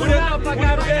 Yeah, with a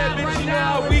bad bitch, you know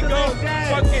how we go.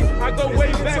 Fuck it, I go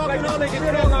way back like this nigga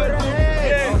tell I do.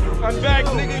 Yeah, I'm back,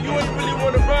 nigga, you ain't really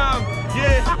wanna rhyme.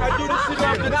 Yeah, I do this shit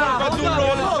off the top, I do it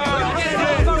all the time.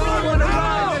 Yeah,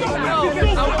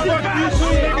 I'm fuck you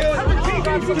too, nigga.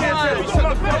 Shut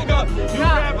the fuck up. You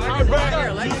rap, I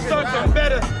rap. You suck, I'm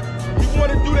better. You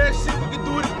wanna do that shit, we can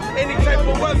do it any type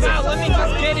of weather. Now let me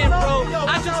just get in, bro.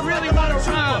 I just really wanna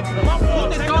rhyme. Put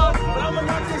this off, but I'ma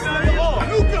knock this nigga off.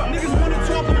 Niggas wanna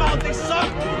talk about they suck,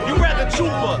 you rather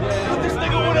chupa. But this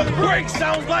nigga with a break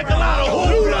sounds like a lot of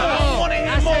hoopla. I don't wanna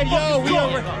hear motherfuckers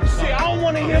talk. Shit, I don't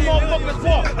wanna hear motherfuckers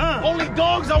walk. Only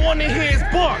dogs I wanna hear is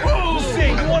bark.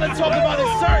 Shit, you wanna talk about it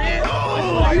certain?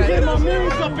 You get my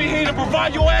moves up in here to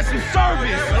provide your ass some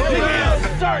service.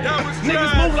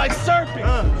 Niggas move like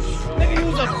serpents. Nigga,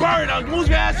 use a bird, I'll move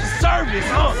your ass for service,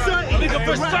 nigga,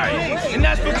 for certain, and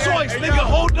that's for choice, nigga,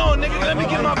 hold on, nigga, let me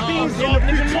get my beans off,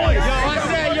 nigga, moist. Yo, I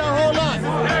said, yo, hold on.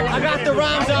 I got the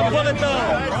rhymes, I'll pull it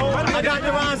though. I got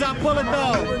the rhymes, I'll pull it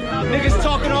though. Niggas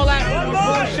talking all that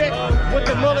bullshit with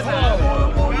the mullet though.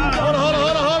 Hold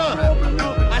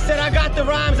on. I said, I got the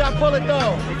rhymes, I'll pull it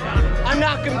though. I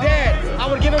knock him dead. I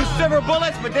would give him silver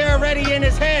bullets, but they're already in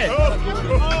his head.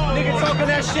 Nigga talking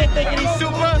that shit, thinking he's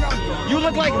super. You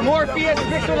look like Morpheus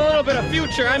mixed with a little bit of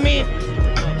Future. I mean,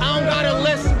 I don't got a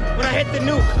list when I hit the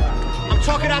nuke. I'm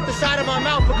talking out the side of my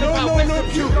mouth because my wisdom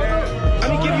tooth. Let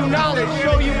me give you knowledge,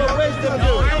 show you what wisdom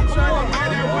do.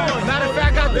 Matter of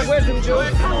fact, I got the wisdom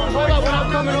juice. Hold up when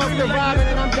I'm coming off the robin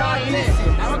and I'm dying in.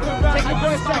 Take it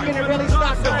for a second and really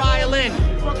stop the violin.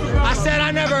 I said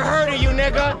I never heard of you,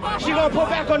 nigga. She gonna put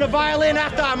back on the violin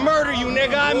after I murder you,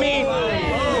 nigga. I mean,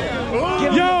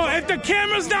 yo, if the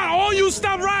camera's not on you,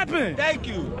 stop rapping. Thank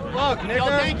you. Look, nigga. Yo,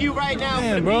 thank you right now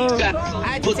for the bro. beat. I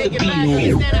had to take it back.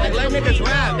 Let niggas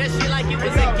rap. That shit like it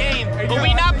was a game. But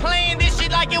we not playing this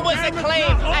shit like it was a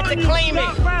claim. I had to claim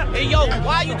it. Hey, yo,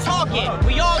 why you talking?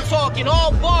 We all talking,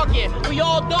 all barking. We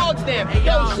all dogs them.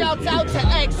 Yo, shouts out to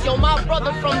X. Yo, my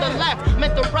brother from the left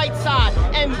meant the right side.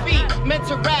 MV meant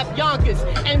to rap Yonkers.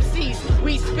 MCs,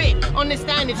 we spit.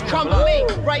 Understand it's crumbling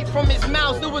right from his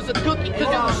mouth. It was a cookie because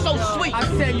it was so sweet. I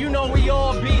said, you know we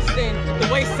all beastin'.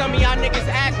 The way some of y'all niggas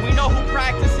act, we know who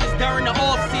practices during the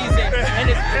off season. And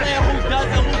it's clear who does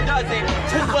it, who doesn't.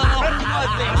 Who will or who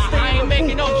doesn't. I ain't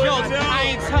making no jokes, I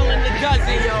ain't telling the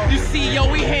dozen. You see, yo,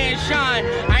 we hand shine.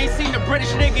 I ain't seen the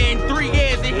British nigga in 3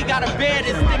 years and he got a beard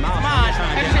as thick as mine.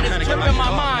 That shit is tripping my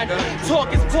mind.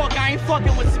 Talk is talk, I ain't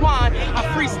fucking with swine. I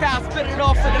freestyle, spit it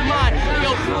off of the mind.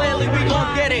 Yo, clearly we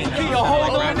gon' get it. Yo,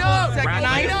 hold on for a second,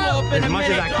 I ain't slow up in a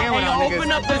minute. And yo,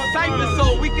 open up the Cypher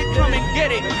so we can come and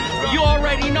get it. You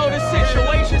already know the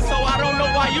situation, so I don't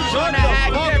know why you trying to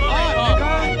act different.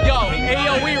 Yo, hey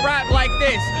yo, we rap like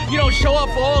this. You don't show up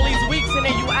for all these weeks and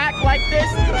then you act like this.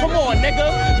 Come on,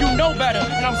 nigga, you know better.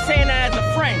 And I'm saying that as a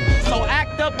friend. So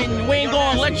act up and we ain't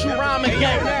gonna let you rhyme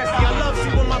again. I love see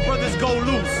when my brothers go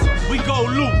loose. We go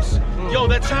loose. Yo,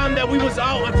 that time that we was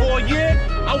out and for a year,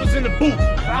 I was in the booth.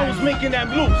 I was making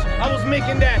that loose. I was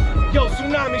making that, yo,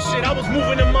 tsunami shit. I was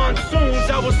moving in monsoons.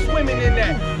 I was swimming in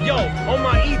that. Yo, on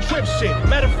my E-Trip shit.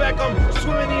 Matter of fact, I'm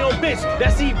swimming in your bitch.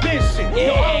 That's E-Bitch shit.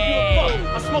 Yo, I don't give a fuck.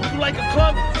 I smoke you like a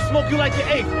club, smoke you like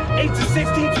an 8. 8 to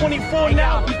 16, 24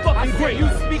 now. We fucking great. You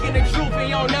speaking the truth and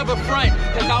yo, never front.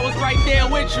 Cause I was right there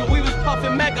with you. We was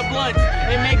puffing mega blunts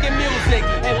and making music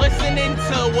and listening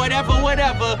to whatever.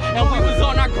 And we was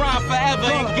on our grind forever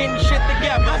and getting shit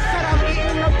together. I said I'm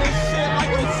eating up this shit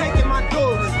like I'm taking my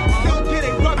doors. Still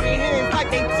getting rubbing hands like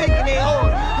they taking it on.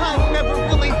 I ain't never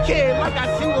really cared like I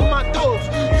sing with my doors.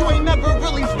 You ain't never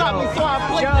really stopped me, so I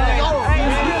blinked it on. You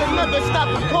will never stop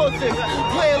the courses.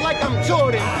 Play it like I'm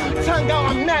Jordan. Turned out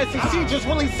I'm nasty. She just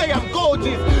really say I'm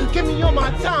gorgeous. Give me all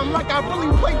my time like I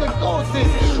really play the courses.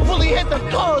 Really hit the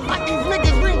cause like these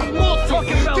niggas really more.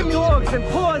 Talking about dogs and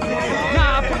pauses.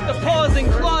 Nah, I put the pause in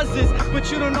clauses, but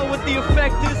you don't know what the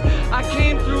effect is. I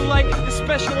came through like the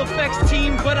special effects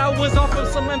team, but I was off of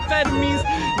some amphetamines.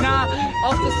 Nah,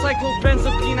 off the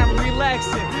cyclobenzapine, I'm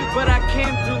relaxing. But I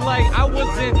came through like I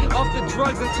wasn't off the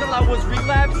drugs until I was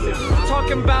relapsing.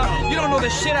 Talking about, you don't know the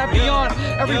shit I be on.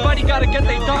 Everybody gotta get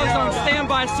their dogs on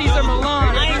standby, Caesar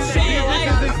Milan. I ain't saying like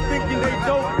niggas thinking they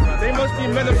dope. They must be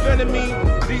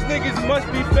methamphetamine. These niggas must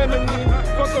be feminine.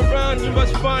 Fuck around, you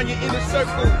must find your inner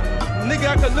circle. Nigga,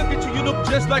 I can look at you, you look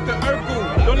just like an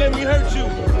Urkel. Don't let me hurt you.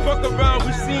 Fuck around,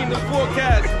 we seen the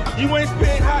forecast. You ain't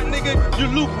spitting hot, nigga, you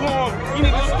lukewarm. You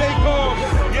need to stay calm.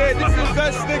 Yeah, this is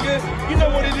us, nigga. You know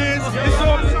what it is. It's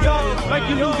off the top, like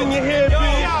you losing your hair,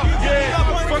 bitch. Yeah,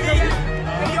 fuck up.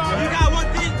 You got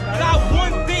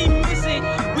one thing missing.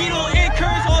 We don't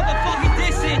encourage all the fucking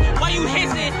dissing. Why you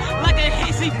hissing like a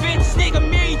hissy bitch? Nigga,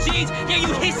 Mary Jeans. Yeah,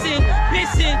 you hissing,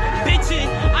 pissing, bitching.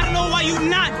 I don't know why you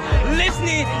not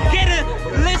listening. Get a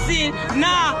listen.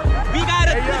 Nah, we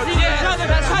gotta listen to each other.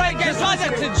 That's right, get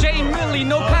other to J Millie,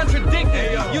 no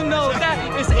contradicting. You know that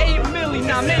it's 8 milli,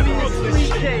 now maybe it's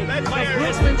 3K. But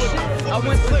Brooklyn shit, I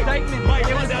went to Dykeman.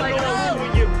 It was like,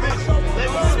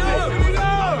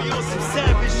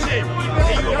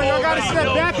 Y'all gotta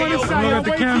step back on this side. Look at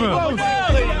the camera.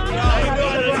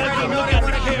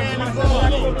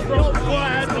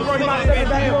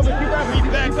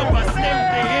 Back up, I stamped the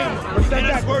hammer. And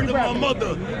that's word of my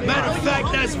mother. Matter of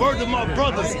fact, that's word of my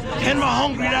brothers. And my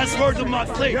hungry, that's word of my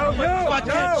clique. If I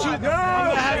can't shoot, I'm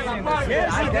gonna have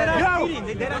yo,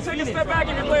 take a step back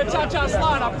and you play a cha-cha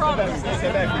slide, I promise.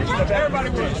 Everybody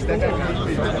will.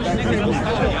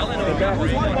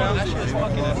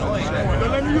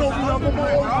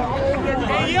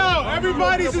 Hey yo,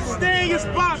 everybody should stay in your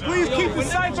spot. Please keep the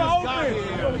Cypher open.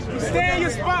 Stay in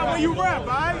your spot when you rap,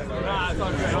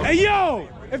 alright? Hey yo,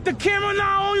 if the camera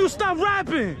not on you, stop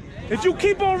rapping. If you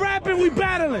keep on rapping, we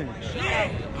battling.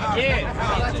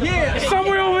 Yeah.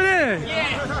 Somewhere over there.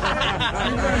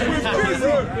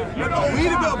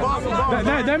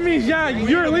 That means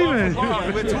you're leaving.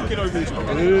 We're talking over each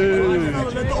other.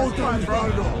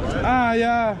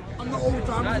 Yeah.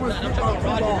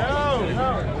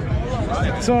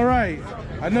 It's all right.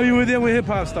 I know you were there when hip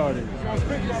hop started.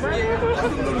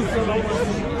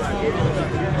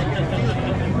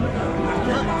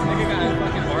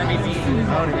 I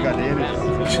don't even got the energy.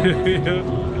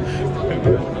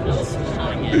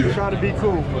 Try to be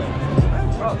cool.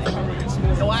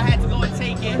 So I had to go and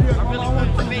take it. I really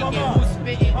wanted to make it. Who's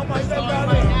spitting? Who's starting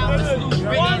right now? Let's lose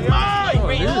Why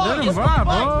we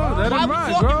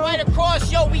talking right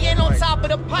across? Yo, we ain't on top of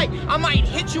the pipe. I might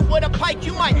hit you with a pike.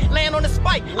 You might land on a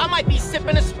spike. I might be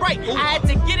sipping a Sprite. I had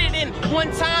to get it in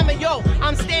one time, and yo,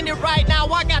 I'm standing right now.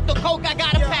 I got the Coke. I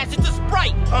gotta pass it to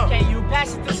Sprite. Okay, you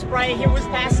pass it to Sprite. Here was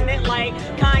passing it like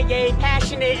Kanye,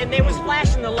 passionate, and they was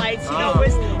flashing the lights. You know,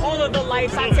 it's all of the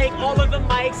lights. I take all of the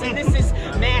mics, and this is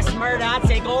mass murder. I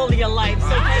take all of your lives.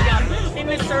 Okay, I'm in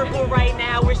the circle right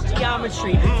now. It's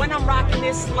geometry. When I'm rocking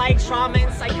this like trauma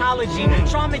and psychology.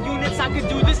 Trauma units, I could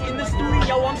do this in the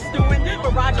studio. I'm stewing,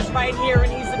 but Roger's right here,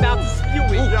 and he's about to spew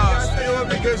it.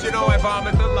 because you know I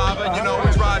vomit the lava. You know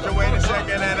it's Roger, wait a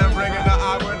second, and I'm bringing the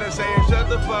agua to say shut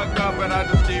the fuck up, and I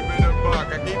just keep it a buck.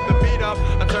 I keep the beat up,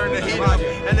 I turn the heat up,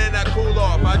 and then I cool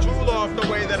off. I drool off the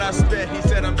way that I spit. He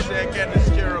said I'm sick and it's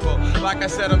curable. Like I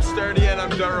said, I'm sturdy and I'm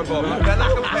durable. Then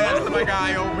I compare to my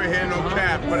guy over here, no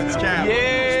cap, but it's cap.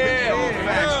 Yeah. All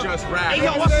facts, just rap. Hey,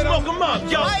 yo, I smoke him up,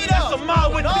 yo. That's a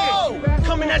mile with this.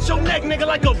 Coming at your neck, nigga,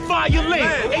 like a violin.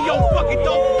 Hey, yo, fuck it,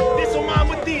 though. This on mine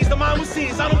with these, the mine with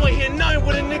C's. I don't want to hear nothing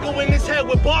with a nigga in his head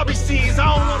with Barbie C's.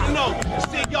 I don't want to know.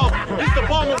 See, yo, this the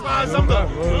barber rhymes. I'm the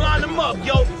line them up,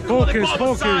 yo. Focus,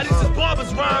 focus. This is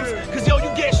barber's rhymes. Cause, yo,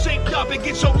 you get shaped up and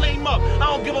get your lame up. I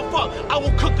don't give a fuck. I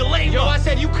will cook a lame Yo, up. I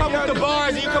said you come with the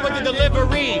bars and you come with the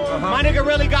delivery. My nigga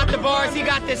really got the bars, he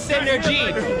got the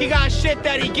synergy. He got shit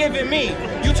that he giving me.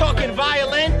 You talking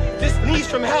violin? This knee's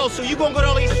from hell, so you gonna go to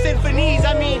all these symphonies.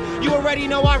 I mean, you already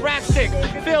know I rap sick.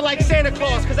 Feel like Santa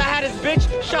Claus, cause I had his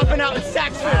bitch shopping out in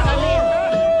Saks Fifth. I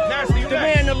mean,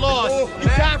 demand the loss. You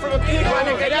die from a pig, my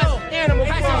nigga, that's animal.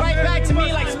 Pass it right back to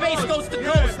me like space coast to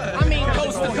coast. I mean,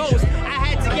 coast to coast. I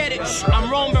had to get it. I'm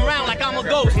roaming around like I'm a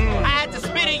ghost. I had to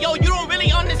spit it. Yo, you don't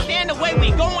really understand the way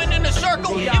we going in a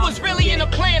circle. It was really in a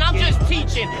plan. I'm just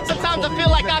teaching. Sometimes I feel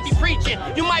like I be preaching.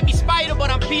 You might be Spider, but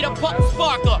I'm Peter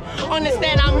Sparker.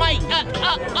 Understand I might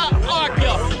arc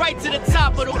ya right to the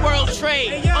top of the world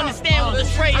trade. Understand what the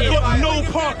trade is. I got no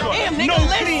Parker, damn, nigga, no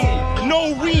clean,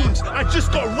 no reams. I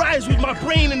just got rise with my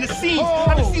brain in the seams.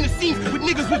 I done seen the scenes with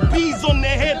niggas with bees on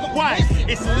their head. Why?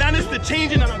 It's Lannister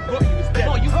changing and I'm got you as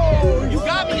deadly. No, you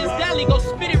got me as deadly. Go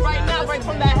spit it right now, right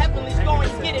from that heavenly. Go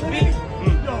and get it, B.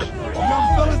 Young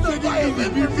fellas, take it easy,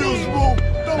 be real smooth.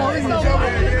 Don't hurt each other.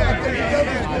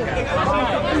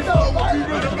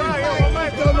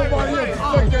 Tell nobody else to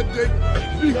suck that dick.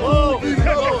 Be cool, be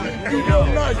mellow, be real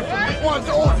nice. Watch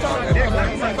the old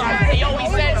time. He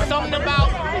always said something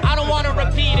about, I don't want to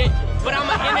repeat it, but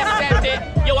I'ma intercept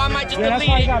it. Yo, I might just delete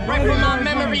it. Right from my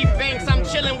memory banks, I'm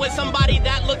chilling with somebody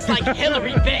that looks like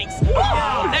Hillary Banks.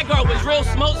 That girl was real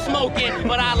smoking,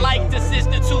 but I liked the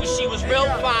sister too. She was real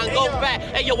fine. Go back.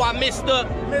 Hey, yo, I missed the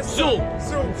zoo.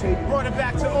 Brought it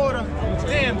back to order.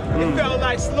 Damn, it felt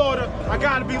like slaughter. I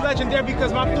gotta be legendary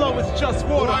because my flow is just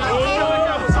water. I feel like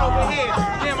I was over here.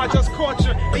 Damn, I just caught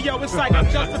you. Hey, yo, it's like I'm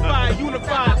justified,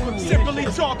 unified, simply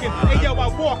talking. Hey, yo, I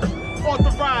walk.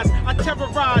 Authorized, I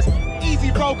terrorize,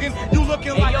 easy broken, you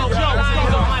looking like a joke.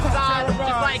 On my side, just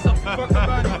like a fuck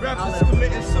about these rappers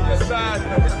committing suicide.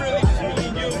 It's really just me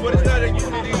and you, but it's not a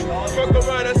unity. Fuck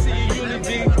around, I see you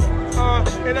unity.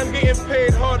 And I'm getting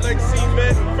paid hard like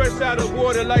cement, fresh out of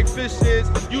water like fish is.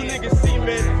 You niggas see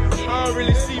men, I don't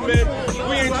really see men.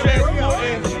 We ain't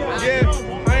transporting, yeah,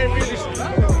 I ain't really.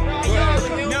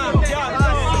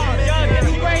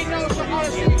 You ain't know some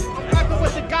other shit. I'm rapping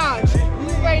with the gods.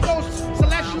 You ain't no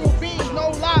celestial beings, no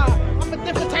lie. I'm a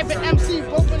different type of MC,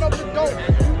 roping up the dope.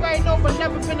 You ain't know, but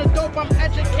never been a dope. I'm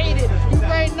educated. You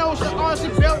ain't know, so honestly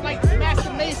built like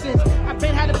Master Masons. I've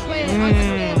been had a plan,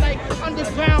 understand like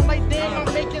underground, like damn,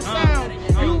 I'm making sound.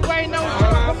 You ain't know,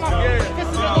 but my fist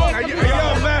in the air.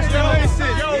 Yo, Master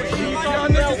Masons, y'all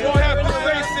niggas gonna have to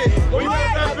face it. We been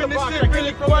rapping this shit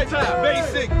really quite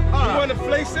basic. You wanna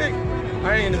face it?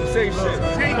 I ain't gonna say shit.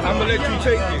 I'ma let you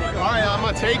take it. Alright,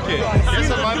 I'ma take it. Yes,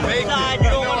 I'ma make it.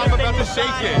 No, I'm about to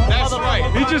shake it. That's right.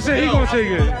 He just said he gonna take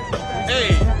it.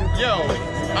 Hey, yo,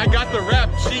 I got the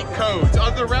rap cheat codes.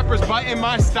 Other rappers biting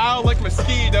my style like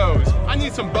mosquitoes. I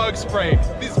need some bug spray.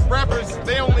 These rappers,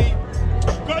 they only...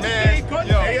 Man,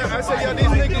 yo. Hey, I say, yo, these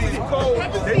niggas is cold.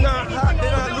 They're not hot, they're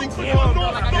not lukewarm.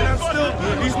 And I'm still,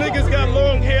 these niggas got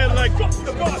long hair like the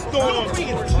storm.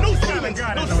 No semen,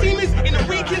 no semen in the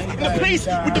weekends, in the place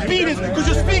with the beatings, cause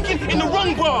you're speaking in the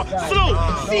wrong bar. Slow,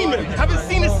 semen, haven't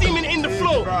seen a semen in the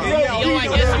flow. Yo, I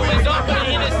guess it was up in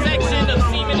the intersection of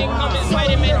semen and coming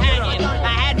right in Manhattan. I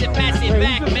had to pass it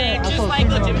back, man, just like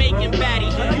a Jamaican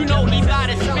baddie. You know he got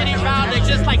a spinning rounder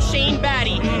just like Shane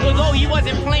Batty. Although he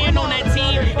wasn't playing on that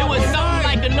team, it was something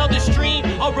like another stream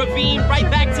or ravine right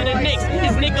back to the Knicks.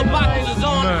 His knickerbockers was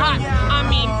on hot. I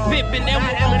mean, pippin', they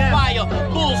were on fire.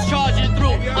 Bulls charging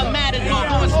through. A matador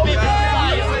on spit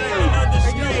fire.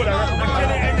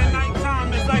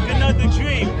 Another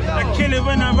dream. I kill it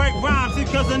when I write rhymes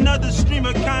because another stream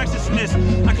of consciousness.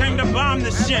 I came to bomb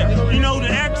the shit. You know the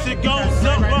exit goes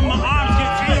up when my arms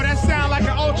get Yo, that sound like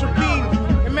an ultra beam.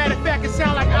 As a matter of fact, it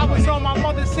sound like I was on my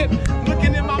mother's hip,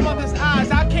 looking in my mother's eyes.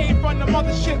 I came from the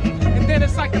mothership, and then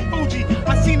it's like a Fuji.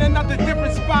 I seen another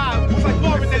different spot. It was like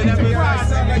Laura that he took pride.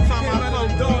 Like time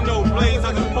I don't know, blaze,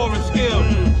 I just pour a skill.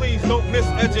 Please don't miss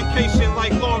education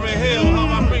like Lauryn Hill.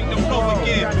 How I bring the flow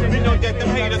again. You know that them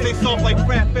haters, they soft like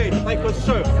frappe, like for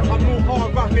sure. I move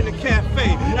hard rock in the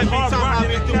cafe. Every time I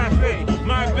be through.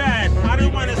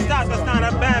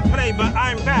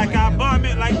 I'm back. I bomb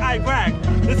it like Iraq.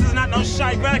 This is not no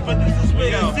Chirac, but this is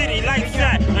where the city lights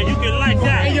at, and you can like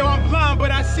that. Hey yo, I'm blind,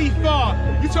 but I see far.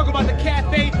 You talk about the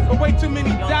cafe, but way too many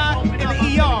die in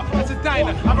the ER. That's a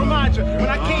diner. I remind you, when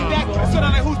I came back, I saw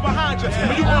like who's behind you.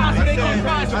 When you asked, they gon'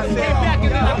 find you. Came back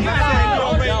and then I got you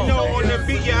already know on the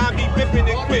beat, yeah, I be ripping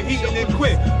and quit, heating and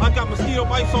quit. I got mosquito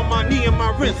bites on my knee and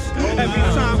my wrist. Every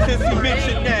time since he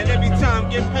mentioned that, every time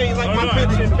get paid like my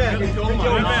pension back.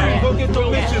 Go get the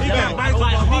bitches back. Bites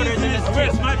harder than his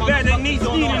wrist. My bad, they need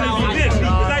eating his bitch. It's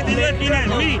like they looking at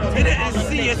me, they didn't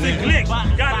see it's a glitch.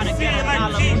 Gotta see it like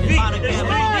TV, it's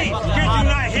 3D. Can't you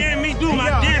not hear me do my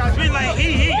dance spin like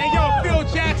he? Hey yo,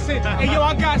 Phil Jackson. Hey yo,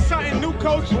 I got something new,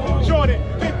 coach. Jordan,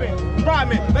 Pippen,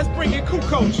 Rodman. Let's bring in Cool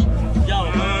Coach. Yo,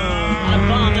 I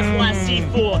bomb, that's what I see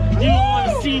for. You don't want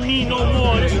to see me no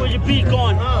more. That's where your beat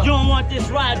gone. You don't want this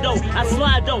ride though. I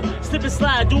slide though, slip and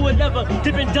slide, do whatever,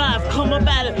 dip and dive. Come up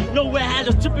at it, nowhere had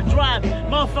a trip and drive.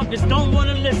 Motherfuckers don't want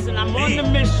to listen. I'm on the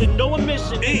mission, no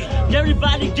omission.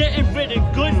 Everybody getting written,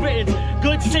 good written,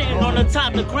 good sitting on the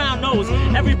top. The ground knows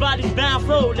everybody's bound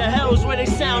flow. The hell's where they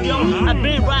sound, yo. I've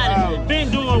been riding,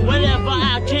 been doing whatever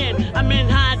I can. I'm in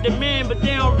high demand, but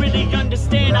they don't really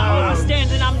understand. I understand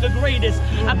that I'm the greatest.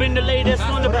 I've been the latest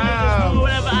on the greatest.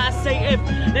 Whatever I say,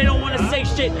 if they don't want to say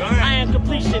shit, I am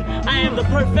completion. I am the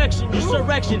perfection,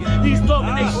 insurrection. He's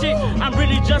talking they shit. I'm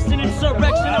really just an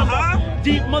insurrection. I'm a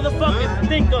deep motherfucking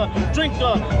thinker,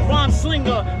 drinker, rhyme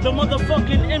slinger, the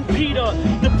motherfucking impeder,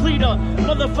 depleter,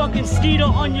 motherfucking skeeter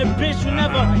on your bitch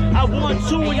whenever I want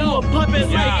to, and you a puppet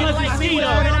like Cousin Skeeter.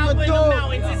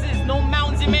 This is no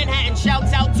mountains in Manhattan.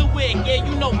 Shouts out to Wick. Yeah,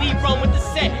 you know we run with the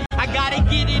set. I gotta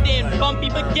get it in. Bumpy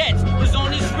Baguettes was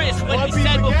on his wrist. What he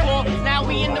said before. Now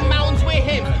we in the mountains with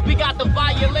him. We got the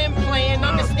violin playing.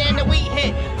 Understand that we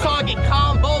hit target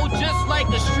combo just like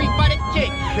a Street Fighter kick.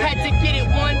 Had to get it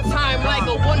one time like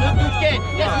a one Hadouken.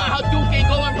 That's my Hadouken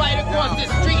going right across the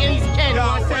street and he's Ken.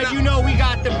 I said, you know we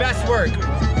got the best work.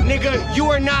 Nigga, you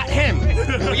are not him.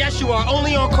 Well, yes, you are.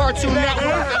 Only on Cartoon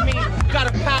Network. I mean,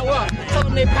 gotta power up. Tell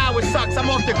them their power sucks. I'm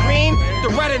off the green, the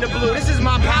red, and the blue. This is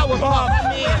my power pop.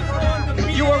 I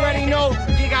mean, you already know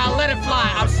you gotta let it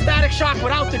fly. I'm Static Shock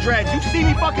without the dreads. You see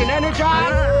me fucking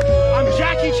energized? I'm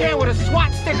Jackie Chan with a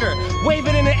SWAT sticker,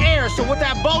 waving in the air. So with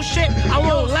that bullshit, I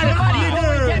won't let it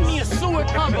fly. Get me a sewer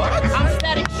cover. I'm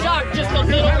Static Shock, just a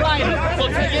little lighter. So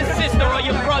to your sister or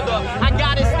your brother, I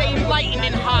gotta stay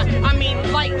lightning hot. I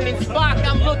mean lightning spark.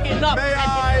 I'm looking up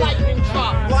at the lightning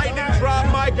drop. Lightning drop,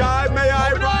 my guy. May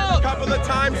I rhyme a couple of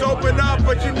times, open up,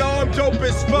 but you know I'm dope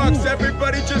as fuck. So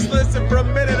everybody just listen for a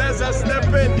minute as I step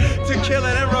in to kill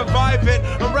it and revive it.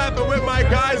 I'm rapping with my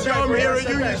guys, yo, I'm here at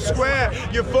Union Square.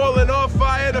 You're falling off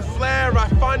fire to flare. I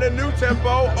find a new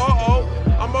tempo,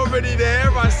 I'm already there.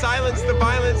 I silence the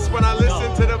violence when I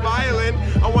listen to the violin.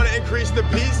 I want to increase the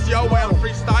peace, yo, while I'm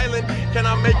freestyling. Can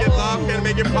I make it love? Can I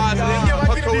make it positive?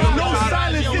 No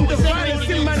silence in the violence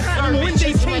in Manhattan. When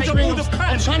they change up all the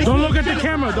patch. Don't look at the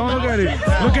camera. Don't look at it.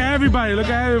 Look at everybody. Look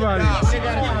at everybody. I'm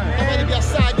ready to be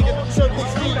outside, nigga. Serve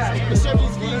these fees. Serve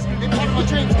these fees. They pay my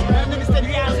drinks. That nigga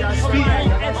steady speed.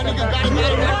 My nigga got it.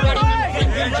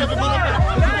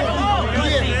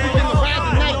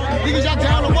 Niggas, y'all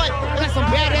down or what? I got some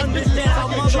badass bitches inside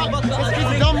the truck.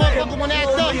 This dumb motherfucker wanna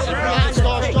act up.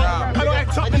 I don't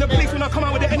act up in the place when I come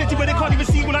out with the energy where they can't even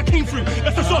see when I came through.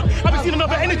 That's the song. I haven't seen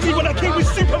another energy when I came with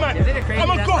Superman. I'm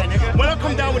a god. When I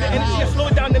come down with the energy, I slow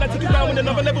it down, then I take it down with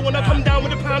another level. When I come down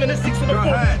with a pound and a 6 and a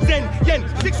 4. Then, yen,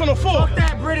 6 on a 4. Fuck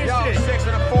that British shit. 6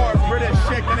 and a 4, British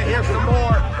shit. Gonna hear some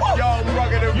more. Yo,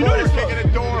 rugged and raw, kicking the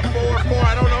door, 4-4.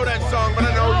 I don't know that song, but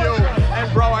I know you.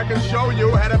 And bro, I can show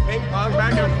you. Had a ping pong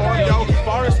back and forth. Yo,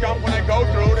 Forrest Gump when I go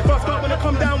through. Fuck up when I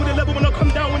come down with a level, when I come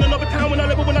down with another town, when I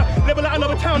level at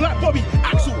another town like Bobby,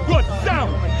 Axel, Rod,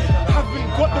 down. Haven't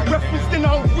got the reference, then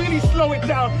I'll really slow it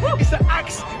down. It's an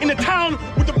axe in the town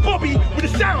with the Bobby with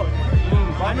the sound.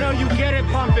 I know you get it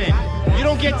pumping. You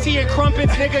don't get tea and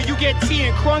crumpets, nigga, you get tea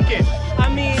and crunkin'. I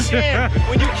mean, damn,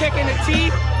 when you kicking the tea,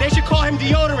 they should call him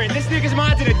deodorant. This nigga's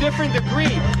mine's at a different degree.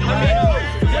 I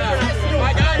mean,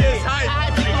 my guy is hype.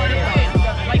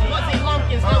 Like Fuzzy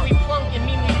Lumpkins, now we plunkin',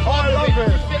 me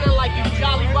plunkin'. Feeling like you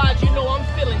jolly rides, you know I'm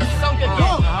feeling sunk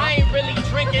again. I ain't really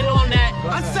drinking on that.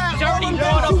 Dirty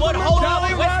water, but hold on,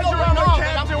 what's going on?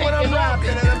 I'm rapping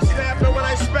and I'm snapping when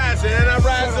I spazzing and I'm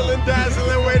razzling,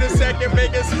 dazzling. Wait a second,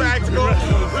 make it spectacle.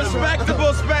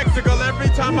 Respectable spectacle. Every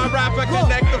time I rap, I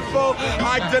connect the full.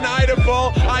 I deny the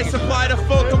bull. I supply the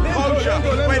full composure.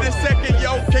 Wait a second,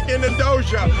 yo, kicking the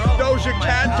Doja. Doja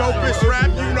Cat, dopest rap,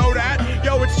 you know that.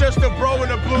 Yo, it's just a bro in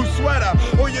a blue sweater.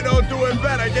 Who you know doing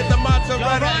better? Get the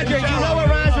mozzarella. Roger, you know what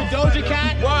rhymes with Doja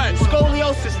Cat? What?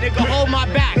 Scoliosis, nigga, hold my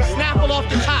back. Snapple off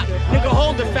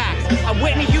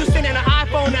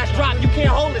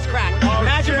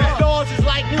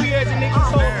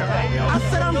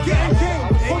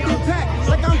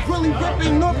up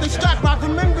in North the Strap, I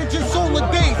remember just all the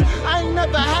days. I ain't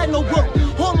never had no work.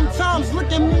 All them times,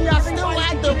 look at me, I still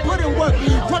had to put in work.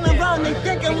 Running around, they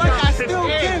thinking like I still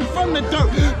came from the dirt.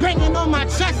 Banging on my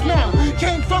chest now,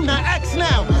 came from the X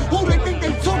now. Who they think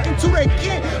they talking to, they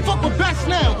can't fuck with best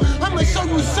now. I'ma show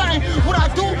you something, what I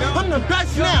do, I'm the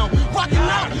best now. Rocking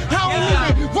out, I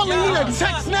don't even really need a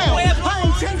text now. I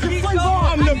ain't changing flavor,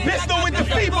 I'm the best with the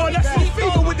fever, that's the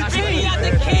fever with the Get me out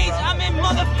the cage, I'm in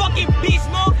motherfucking beast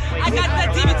mode. I got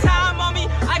that demon time on me,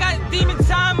 I got demon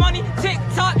time on me.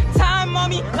 Tick-tock time on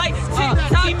me, like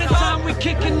tick-tock. Demon time, we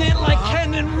kicking it like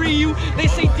Ken and Ryu. They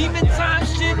say demon time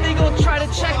shit, they gon' try to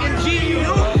check and G you.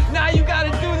 Now you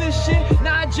gotta do this shit.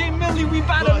 Nah, J Millie, we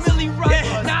bout to Millie rock.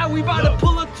 Nah, we bout to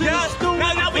pull up to the stool.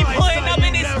 Now we pulling up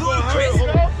in this school, Chris.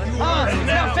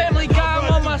 Now Family Guy,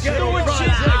 I'm on my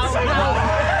stewardship.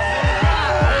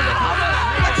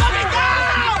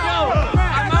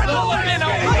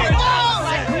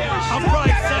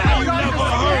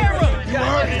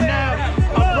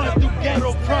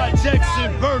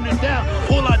 Burning down,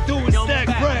 all I do is stack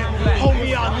bread.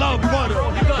 Homie, I love butter.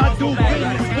 I do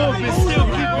business, moving, still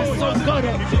keep it so gutter.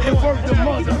 And work the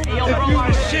mother. If you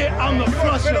the shit, I'm the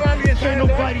flusher. Can't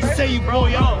nobody say you,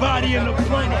 boy. I'm body in the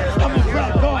plane. I'm a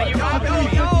rap guard. I'm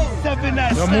 357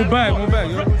 at Yo, move back, yo.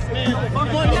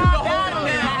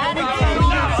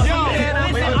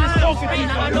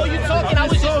 I know you talking, I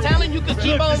was just telling you could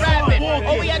keep on rapping.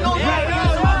 Oh, we had no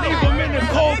rapping. Leave them in the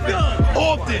coffin.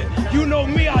 Often, you know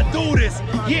me, I do this.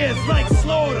 Yeah, it's like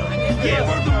slaughter. Yeah,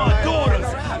 word to my daughters.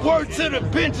 Word to the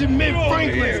Benjamin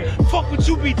Franklins. Fuck what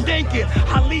you be thinking.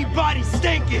 I leave bodies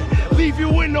stinking. Leave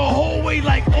you in the hallway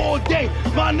like all day.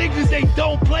 My niggas, they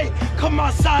don't play. Come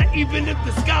outside even if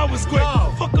the sky was gray.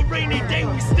 Fuck a rainy day,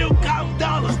 we still count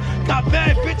dollars. Got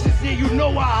bad bitches here, you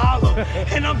know I holler.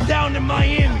 And I'm down in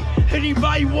Miami.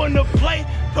 Anybody wanna play?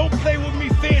 Don't play with me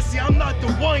fancy. I'm not the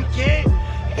one, kid.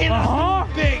 And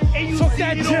I'm big. And you see,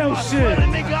 that you jail know, I shit. swear the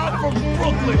nigga, I'm from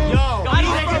Brooklyn. I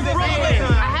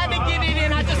had to get it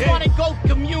in, I just want to go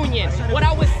communion. What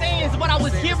I was saying is what I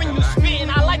was hearing you spitting.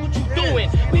 I like what you doing.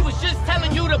 We was just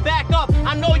telling you to back up.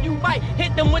 I know you might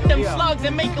hit them with them slugs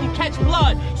and make them catch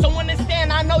blood. So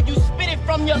understand, I know you spit it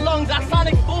from your lungs. I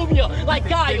sonic boom you like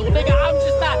Guile. Nigga, I'm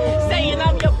just not saying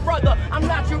I'm your brother. I'm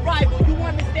not your rival. You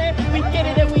understand? We get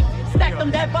it and we stack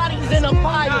them dead bodies in a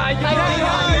pile.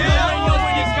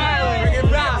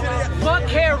 Fuck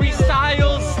Harry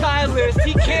Styles, stylist.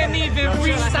 He can't even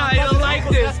freestyle like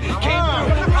this. Came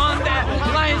through on that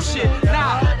line shit.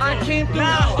 Nah, I came through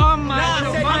on my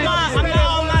I'm not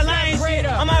on my line shit.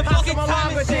 I'm my fucking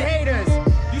time with the haters.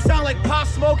 You sound like Pop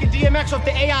Smoke and DMX off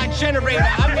the AI generator.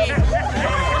 I mean,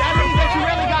 that means that you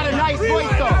really got a nice voice,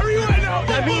 though.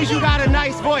 That means you got a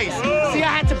nice voice. See,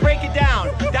 I had to break it down.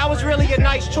 That was really a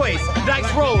nice choice.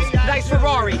 Nice Rolls, nice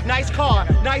Ferrari, nice car,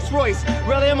 nice Royce.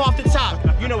 Really, I'm off the top.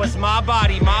 You know, it's my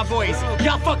body, my voice.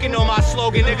 Y'all fucking know my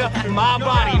slogan, nigga. My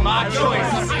body, my choice.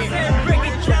 Break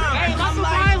it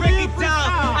down. Break it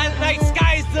down. I like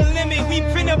sky's the limit. We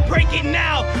finna break it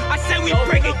now. I said we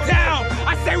break it down.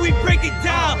 I said we break it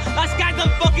down. Our sky's the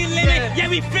fucking limit. Yeah,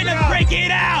 we finna break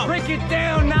it out. Break it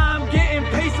down. Now I'm getting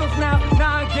pesos now.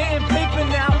 Now I'm getting paper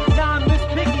now. Now I'm Miss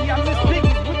Piggy. I'm Miss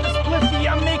Piggy with the spliffy.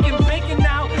 I'm making bacon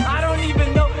now. I don't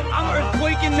even know. I'm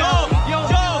earthquaking now. Yo,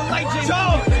 like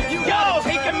Joe. You gotta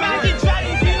take a magic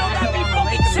dragon. You know that we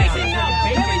fucking chasing now.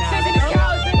 Then we chasing the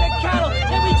cows and the cattle.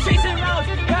 Then we chasing rounds.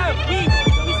 Yeah,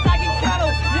 we stacking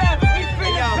cattle. Yeah, we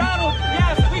finna battle.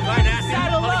 Yeah, we finna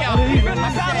saddle up. We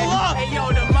finna saddle up. Hey yo,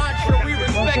 the mantra, we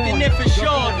respecting it for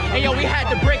sure. Hey yo, we had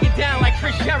to break it down like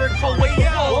Chris Jericho with the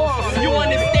balls. You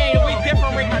understand, we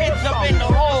different kids up in the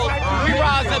halls. We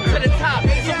rise up to the top, so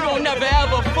we don't never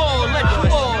ever fall. Let you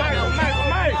fall.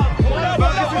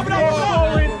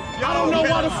 I don't know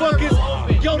why the fuck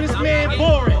is, yo, this man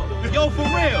boring. Yo, for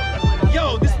real.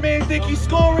 Yo, this man think he's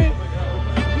scoring?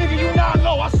 Nigga, you not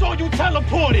low. I saw you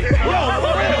teleported. Yo,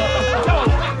 for real. Yo,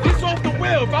 this off the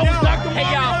wheel. If I was Dr.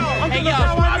 Mario, I'm gonna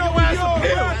ride your ass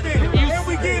uphill. And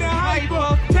we get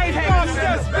hyper. Take 5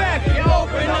 steps back and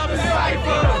open up the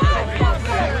Cypher.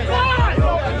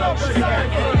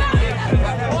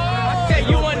 I said,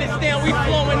 you understand, we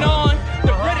flowing on.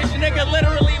 The British nigga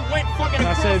literally went fucking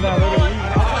across the board.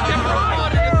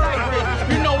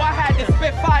 You know I had to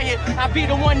spit fire. I be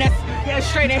the one that's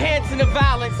straight enhancing the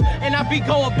violence. And I be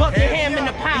going Buckingham in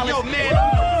the palace. Yo, man,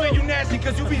 I'm feeling you nasty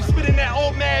because you be spitting that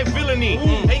old man villainy.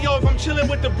 Hey, yo, if I'm chilling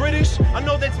with the British, I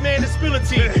know that's man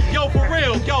disability. Yo, for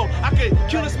real, yo, I could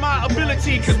kill us my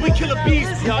ability because we kill a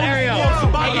beast. Yo, Ariel,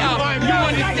 hey, yo, you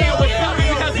understand what's up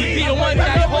because we be the ones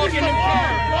that's walking them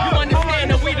down. You understand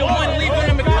that we the one leaving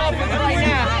them in coffins right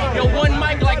now. Yo, one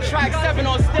mic like track 7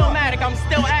 on Stillmatic. I'm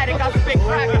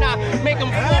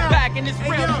it's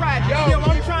real tragic. Yo,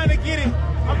 I'm trying to get it.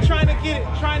 I'm trying to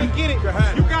get it.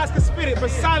 You guys can spit it, but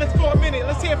silence for a minute.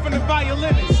 Let's hear it from the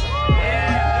violinists.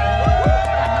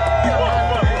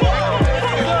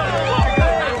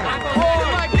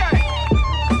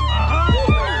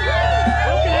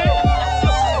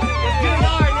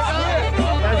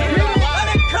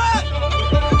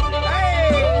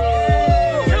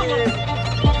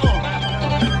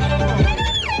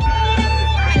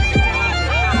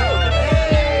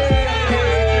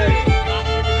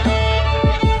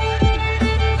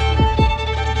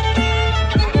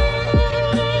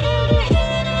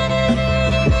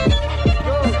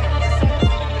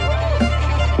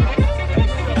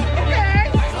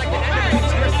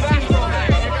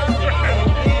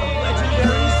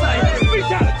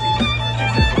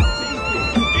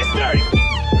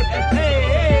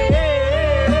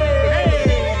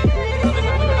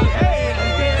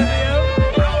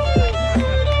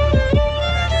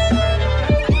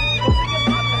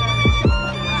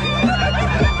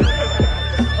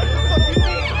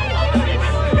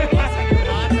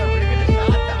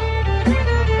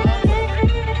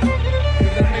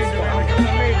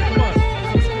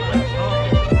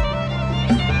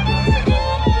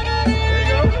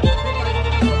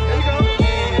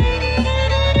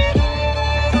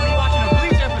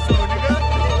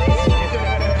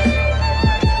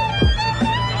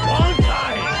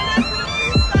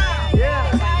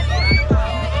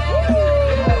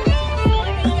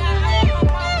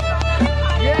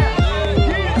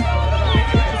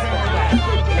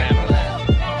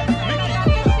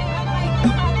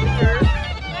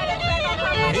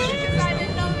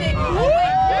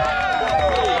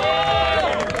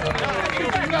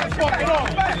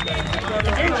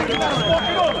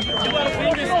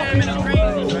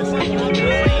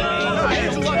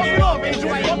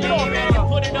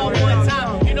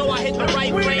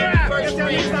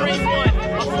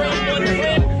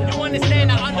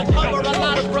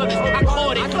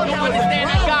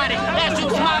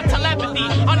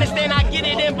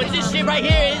 Right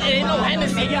here, it ain't no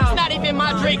Hennessy. It's not even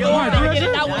my drink. I get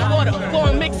it out with water. Pour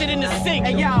and mix it in the sink.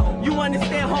 Hey, y'all, you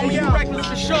understand, homie? You reckless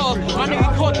for sure. My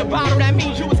nigga caught the bottle. That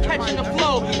means you was catching the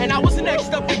flow. And I was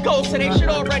next up to go, so they should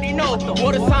already know.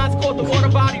 Water signs caught the water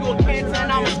body or cancer,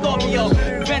 and I'm a Scorpio.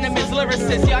 Venomous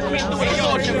lyricist. Y'all can't do it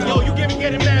torture. Yo, you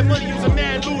getting mad money. You was a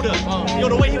mad looter. Yo,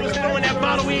 the way he was throwing that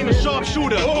bottle, he ain't a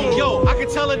sharpshooter. Yo, I can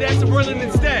tell her that's a Berlin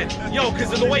instead. Yo,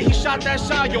 cause of the way he shot that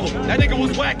shot, yo, that nigga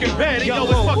was whacking bad. Yo,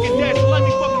 it's fucking dead. So let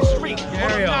me fucking streak.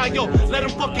 Yo, let him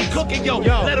fucking cook it, yo.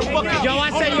 Let him fucking. Yo,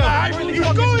 I say, yo, I really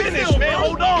fucking finished, man.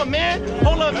 Hold on, man.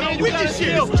 Hold up, man. You gotta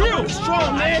chill.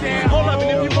 Strong, man. Hold up, and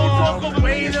if you gon' talk over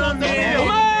me, it's on the hill.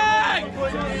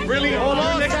 Really? Hold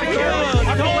on. Next to kill.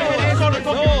 I go ahead and call the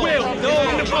fucking wheel.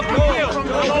 In the fucking wheel.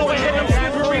 I go ahead and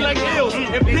slippery like pills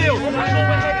and pills. I go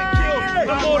ahead and kill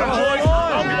the motor boys. I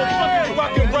don't give a fuck if you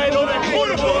rockin' right on that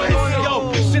corner, boys. Yo,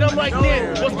 shit, I'm like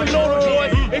that. What's the note, boy?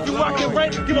 If you rockin'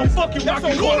 right, give a fuck you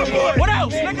rockin' corner, boy. What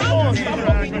else, nigga? Come on, stop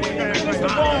fucking it's the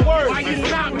wrong word. Why you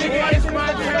stop, nigga? It's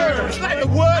my turn. It's like the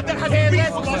word that has a beat.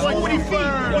 It's 40 feet.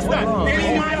 What's that?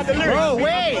 Bro,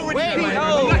 wait.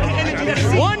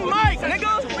 One mic, nigga.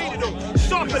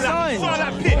 Sharpen that. Saw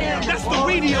that pit. That's the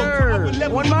radio.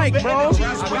 One mic, bro.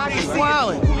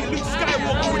 Smiling.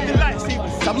 Skywalker with the lights.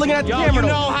 Stop looking at the camera. You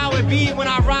know how it be when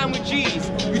I rhyme with G's.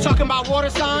 You talking about water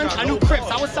signs? I knew Crips.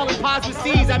 I was selling pods with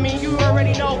C's. I mean, you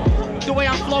already know the way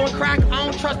I'm flowing crack. I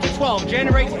don't trust the 12.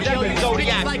 Generate the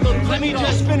Zodiac. Let me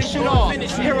just finish it off.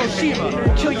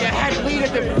 Hiroshima. Kill your head leader,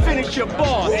 then finish your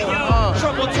boss.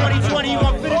 Trouble 2020. You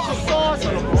want to finish your sauce?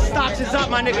 Stocks is up,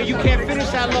 my nigga. You can't finish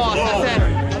that loss. I said,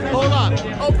 hold up.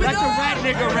 Let the rat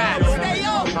nigga rap.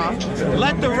 Huh?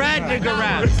 Let the rat nigga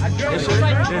rap.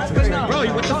 Bro,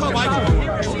 what the fuck? Why you?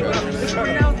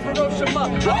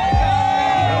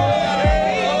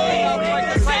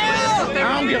 I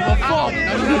don't give a fuck.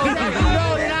 No,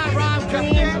 not rhyme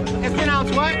cream. It's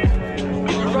pronounced what?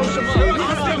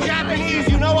 I'm Japanese.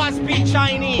 You know I speak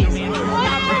Chinese.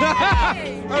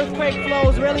 Earthquake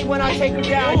flows really when I take them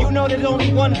down. You know there's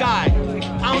only one guy.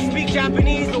 I don't speak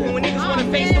Japanese, but when niggas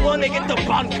wanna face the one, they get the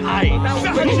bankai.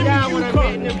 That break it down when I'm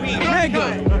hitting the beat.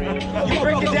 Nigga, you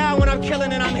break it down when I'm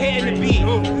killing and I'm hitting the beat.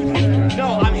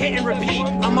 No, I'm hitting repeat.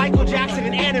 I'm Michael Jackson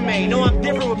in anime. No, I'm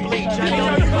different with Bleach. I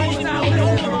know you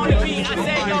golem on the beat. I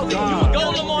said, yo, you a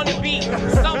golem on the beat.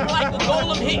 Something like a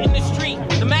golem hitting the street.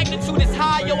 The magnitude is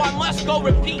high, yo, I must go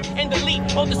repeat and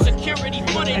delete all the security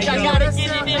footage. I gotta get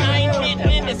it in, I ain't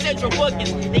getting in the central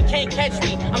bookings. They can't catch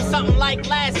me. I'm something like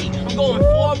Lassie. I'm going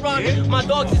for a run. My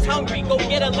dogs is hungry. Go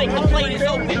get a lick. The plate is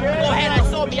open. Go ahead, I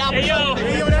saw me. I was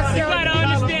you gotta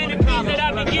understand the piece that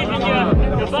I've been giving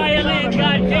you. The violin,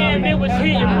 goddamn, it was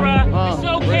hitting, bruh. It's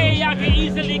okay, I can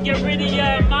easily get rid of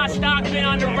ya. My stock been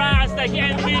on the rise like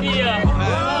Nvidia.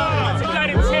 You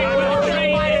gotta take with the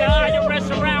trade and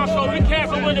IRS around, so be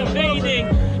careful with evading.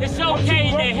 It's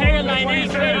okay, the hairline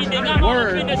ain't fading. I'm all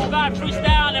up in the spot,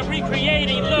 freestyle and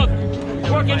recreating. Look,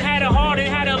 working had a hard and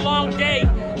had a long day.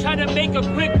 Trying to make a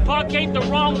quick buck ain't the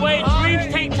wrong way.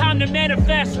 Dreams take time to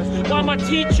manifest. While my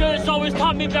teachers always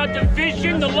taught me about the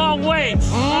vision the long way. You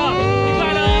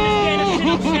gotta understand the shit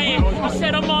I'm saying. I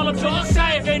said I'm all up in the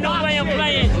side, ain't no way I'm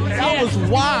playing. That was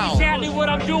wild. Exactly what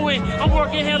I'm doing. I'm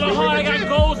working hella hard, I got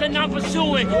goals and I'm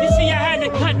pursuing. You see, I had to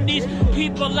cut these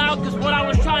people out, cause what I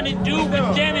was trying to do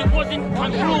with them, it wasn't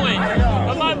congruent.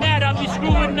 But my bad, I'll be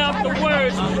screwing up the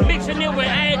words, mixing it with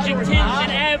adjectives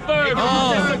and adverbs.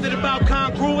 Something about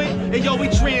congruent, and yo, we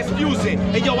transfusing.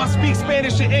 And yo, I speak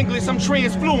Spanish and English, I'm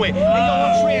transfluent. And yo,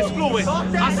 I'm transfluent.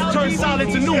 I can turn solid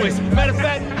to newest. Matter of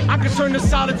fact, I can turn the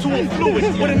solid to a fluid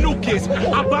with a new kiss.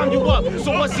 I bomb you up,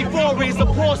 so what's C4 is the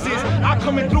forces. I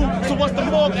coming through, so what's the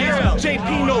mortgage?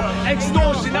 JP no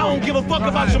extortion, I don't give a fuck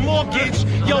about your mortgage.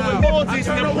 Yo, with mortgage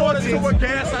and importance. With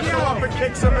gas, I show up and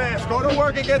kick some ass. Go to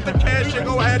work and get the cash and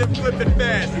go ahead and flip it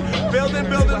fast. Build and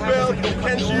build and build.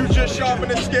 Can't you just sharpen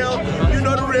the skill? You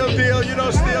know the real deal. You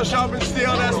know steel, sharpen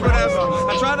steel, that's whatever.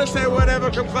 I try to say whatever,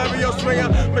 come clever, yo, swinger,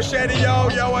 machete, yo,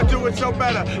 I do it so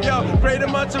better. Yo, greater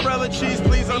mozzarella cheese,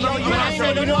 please, on the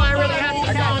You know I really have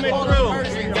to come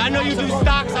through. I know you do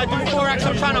stocks, I do Forex,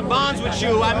 I'm trying to bonds with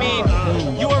you. I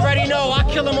mean, you already know, I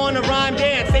kill them on the rhyme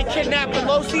dance. They kidnapped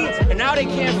Pelosi, and now they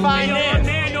can't find Nance.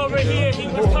 Man over here, he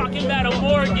was talking about a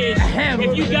mortgage.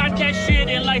 If you got that shit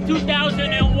in like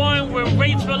 2001, where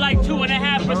rates were like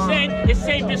 2.5%, it's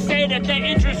safe to say that that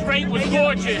interest rate was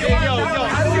gorgeous.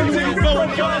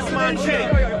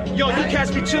 Yo, you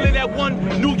catch me chilling at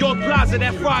one New York Plaza,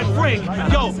 that fried frank.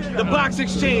 Yo, the box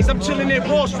exchange, I'm chilling at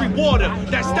Wall Street Water,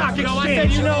 that stock exchange. I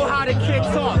said you know how the kids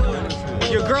talk.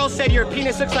 Your girl said your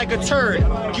penis looks like a turd.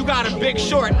 You got a big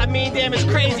short. I mean, damn, it's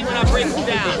crazy when I break it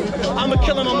down. I'ma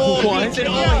kill him on all beats and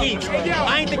all heats.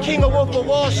 I ain't the king of Wolf of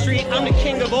Wall Street, I'm the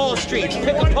king of all streets.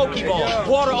 Pick a Pokeball.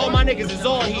 Water all my niggas is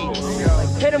all heat.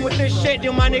 Hit him with this shit,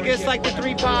 do my niggas like the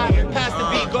 3-5. Pass the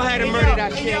beat, go ahead and murder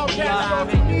that shit.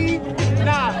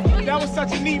 Nah, that was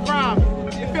such a neat rhyme.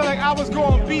 It feel like I was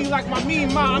going to be like my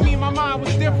mean mind. I mean, my mind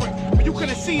was different, but you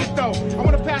couldn't see it though. I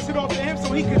want to pass it off to him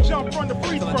so he can jump from the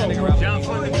free throw. Jump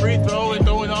from the free throw and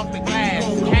throw it off the glass.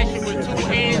 Catch it with 2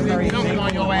 hands and jump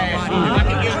on your ass. I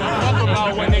can give a fuck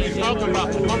about what niggas talking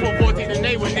about. I'm for 14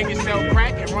 today when niggas sell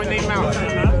crack and run their mouth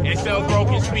and sell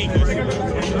broken speakers.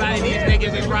 A lot of these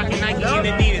niggas is rocking Nike and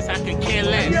Adidas. I could care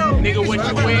less. Nigga, what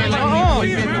you wear like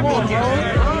you been walking.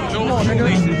 No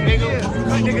shoelaces, nigga.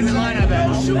 My niggas in line up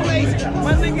at. Shoelaces,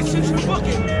 my niggas since you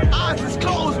fucking. Eyes is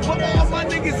closed, but all my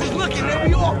niggas is looking and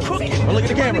we all cooking. Oh, look at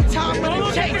the camera. Don't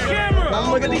look at the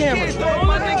camera. Look at the camera. Don't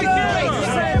my niggas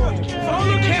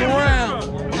around.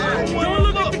 Don't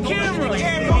look at the camera.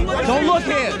 Don't look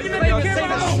here.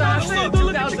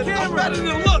 I'm better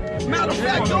than look. Matter of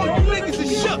fact, dog, you niggas is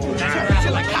shook.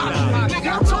 Shit like cops. Nigga,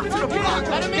 I'm talking to the block.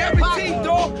 Guaranteed,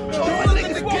 dog. All the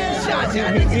niggas getting shots.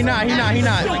 He not.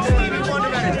 Like Stevie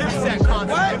Wonder at a Dipset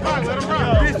concert.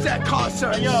 Dipset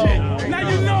concert. Now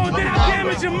you know that I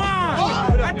damage your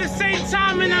mind. At the same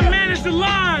time, and I manage the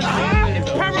lines.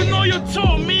 Paranoia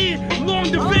taught me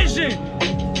long division.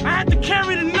 I had to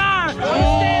carry the 9.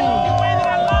 Understand the way that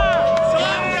I lie.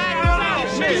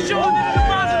 Make sure that the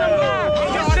bars in the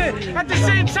mind. Listen, at the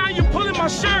same time, you're pulling my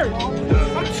shirt.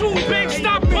 I'm too big,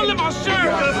 stop pulling my shirt.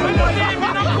 Understand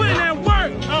when I'm putting that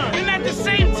work. And at the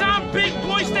same time, big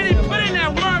boy steady putting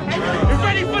that work. And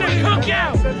ready for the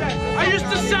cookout. I used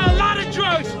to sell a lot of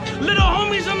drugs. Little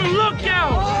homies on the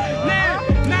lookout.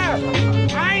 Now,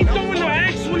 I ain't throwing no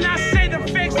X when I say the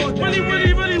facts.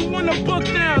 Really want to book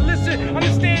now. Listen,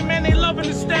 understand, man, they loving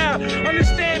the style.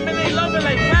 Understand, man, they love it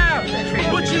like wow.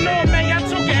 But you know, man, y'all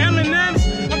talking M&M's.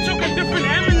 I'm talking different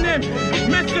Eminem.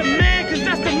 Method man, cause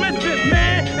that's the method,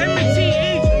 man.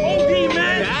 M-E-T-H, O-D,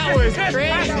 man. That was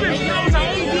crazy. I spit flows, I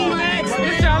O-D, man.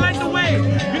 Listen, I like the way,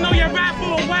 you know, you rap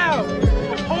for a while.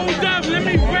 Hold up, let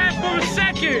me rap for a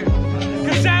second.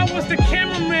 Cause I was the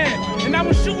cameraman, and I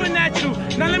was shooting at you.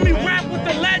 Now let me rap with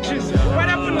the legends, right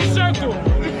up in the circle.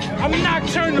 I'm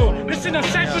nocturnal, this ain't a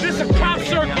cypher, this a crop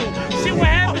circle. See what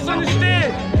happens,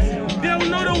 understand? They don't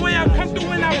know the way I come through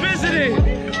when I visited.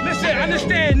 Listen,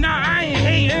 understand, nah, I ain't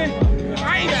hating.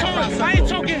 I ain't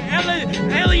talking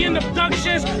alien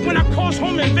abductions when I cause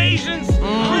home invasions.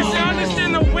 Listen,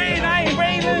 understand the way that I ain't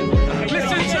raiding.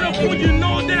 Listen to the pool, you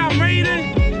know that I'm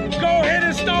raiding. Go ahead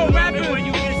and start rapping. When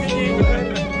you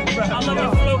I love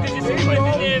the flow cause it's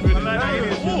inquisitive.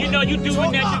 You know you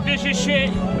doing that division shit.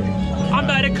 I'm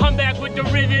about to come back with the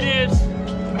derivatives.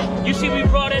 You see, we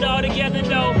brought it all together,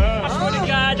 though. I swear to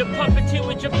God, the puppeteer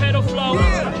with your pedal flow.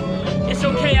 It's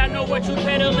okay, I know what you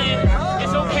peddling.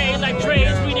 It's okay, like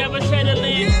Dre's, we never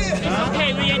settling. It's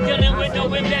okay, we ain't dealing with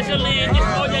no embezzling.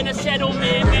 It's more than a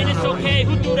settlement, man. It's okay.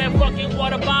 Who threw that fucking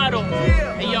water bottle?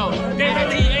 Hey, yo, they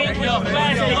really ain't with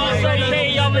plastic. It's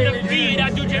okay, I'm in the beat. I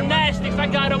do gymnastics. I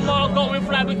got them all going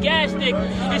flabbergastic.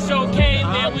 It's okay,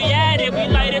 man. We at it. We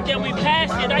light it, then we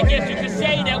pass it. I guess you could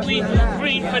say that we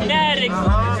green fanatics.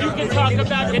 You can talk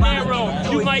about De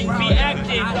Niro. You might be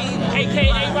acting,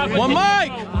 aka Robert One De Niro.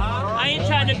 mic. I ain't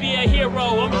trying to be a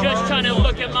hero. I'm just trying to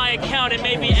look at my account and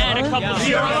maybe add a couple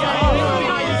zeros.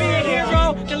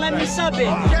 Then let me sub it.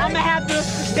 I'ma have to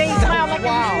stay smile like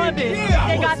I'm clubbing.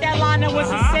 They got that line that was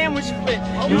a sandwich flip.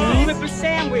 Used to flip a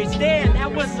sandwich. Damn,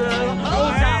 that was a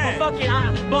old job. But fucking,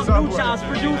 I bump new jobs,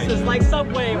 producers like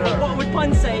Subway. What would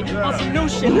Pun say on some new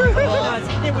shit?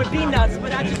 It would be nuts,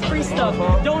 but I just free stuff.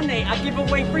 Donate, I give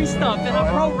away free stuff, and I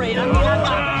prorate. I mean, I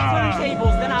got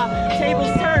turntables, then I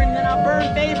tables turn, then I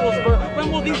burn fables. But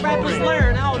when will these rappers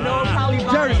learn? I don't know. Probably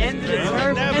by the end of the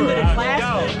term, end of the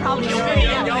class. Probably straight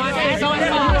out of the class.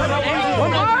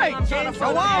 One mic.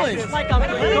 It's like I'm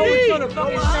going to the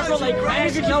fucking Chevrolet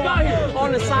crash, you know,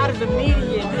 on the side of the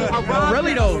median. I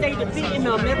really though. Stay defeating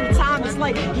them every time. It's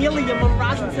like helium. I'm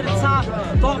rising to the top.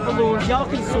 Thought balloons, y'all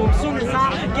consume. Soon as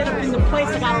I get up in the place,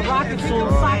 I got a rocket to them,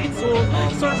 socket to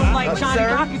them. Sort of like Johnny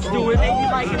Rockets do it. Maybe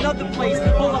like another place,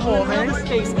 full of another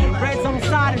space. Red's on the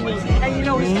side of me, and you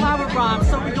know it's power rhyme.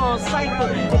 So we gon' Cypher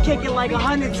and kick it like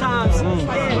 100 times.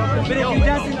 Yeah, but if he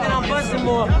doesn't, then I'm buzzing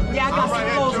more. Yeah, I got some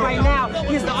flows right now.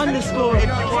 Here's the underscore. The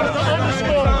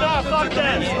underscore. Nah, fuck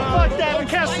that. Fuck that. We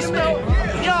cast the spell.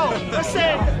 Yo, I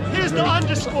said, here's the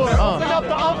underscore. Open up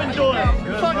the oven door.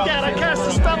 Fuck that. I cast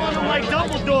the spell on him like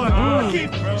Dumbledore. I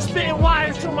keep spitting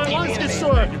wires till my lungs get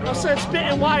sore. I said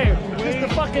spitting wire. Cause the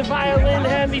fucking violin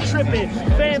had me tripping.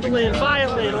 Vandalin,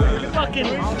 violin, fucking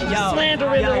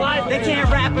slandering the life. They can't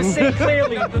rap or sing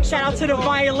clearly. Shout out to the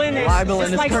violinists.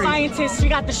 It's like scientists, you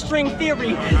got the string theory.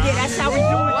 Yeah, that's how we do it.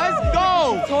 Let's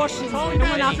go. Torsions. And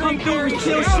when I come through, we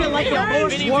kill shit like a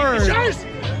horse. Word.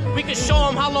 We can show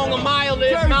him how long a mile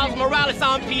is. Miles Morales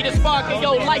on Peter Sparker.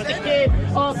 Yo, like the kid.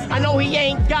 I know he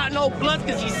ain't got no blood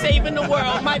cause he's saving the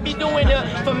world. Might be doing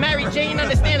it for Mary Jane.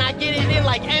 Understand, I get it in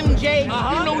like MJ.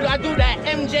 You know I do that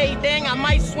MJ thing. I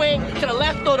might swing to the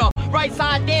left or the right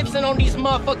side dancing on these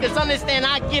motherfuckers. Understand,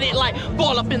 I get it like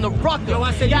ball up in the rucker. Yo,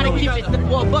 I said, you gotta keep it the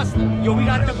ball buster. Yo, we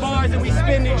got the bars and we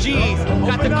spin the G's.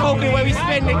 Got the coke and where we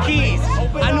spin the keys.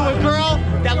 I knew a girl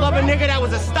that loved a nigga that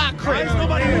was a stock crib.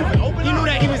 You knew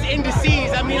that he was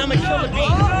indices. I mean, I'm a killer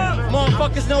beat.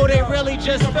 Motherfuckers know they really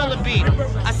just fell a beat.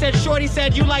 I said, shorty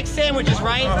said, you like sandwiches,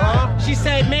 right? She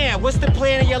said, man, what's the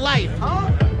plan of your life?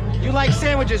 You like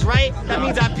sandwiches, right? That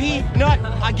means I pee, nut,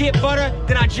 I get butter,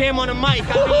 then I jam on the mic.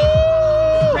 I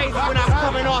mean, crazy when I'm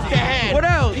coming off the head. What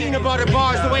else? Peanut butter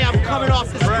bars, the way I'm coming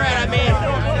off the spread, I mean.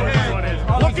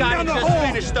 We got it just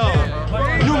finished though.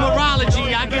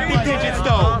 Numerology, I get the digits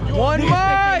though. One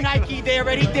mic. Nike, they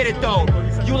already did it though.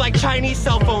 You like Chinese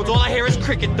cell phones, all I hear is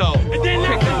cricket though. And then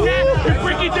after that, we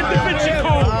break it to Da Vinci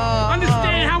Code.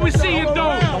 Understand how we see it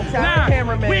though.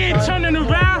 Nah, we ain't turning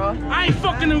around. I ain't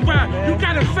fucking around. You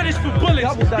got a fetish for bullets.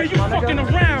 Yeah, you fucking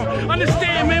around.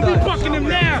 Understand, man, we fucking them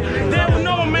now. They don't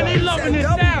know, man, they loving it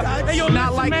now. Hey, yo,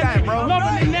 not listen, like man, that, bro.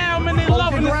 Loving it now, man, they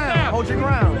loving it now. Hold your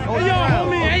ground. Hey, yo,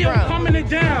 homie, hey, yo, coming it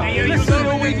down. Hey, yo, Listen,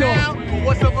 what we doing?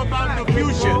 What's up about the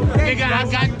future? Nigga,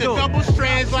 I got the double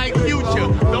strands like Future.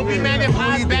 Don't be mad if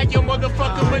I back your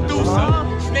motherfucking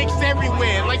Medusa. Snakes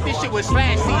everywhere, like this shit was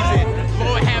last season.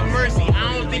 Lord have mercy,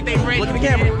 I don't think they ready. Look at the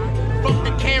camera. Fuck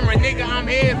the camera, nigga, I'm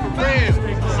here for real.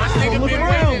 My nigga been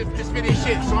waiting to spit his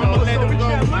shit, so I'ma let him go.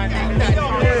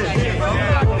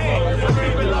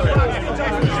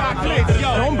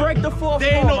 Don't break the fourth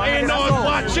They ain't no wall, man. A&Rs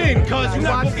watching, cause you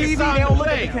not gonna get signed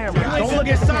today. Don't look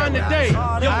at signed today.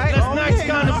 Yo, that's next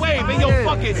on the wave. And yo,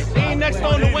 fuck it. They ain't next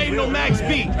on the wave, no Max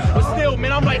B. But still,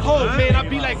 man, I'm like, hold, man, I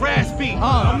be like Raspy.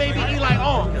 Or maybe Eli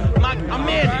I'm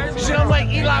Mandy. Shit, I'm like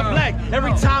Eli Black.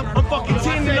 Every time I'm fucking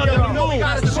tending under the moon.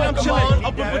 Shit, I'm chilling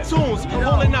up in platoons,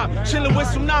 holding up, chilling with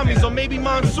tsunamis or maybe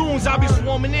monsoons. I'll be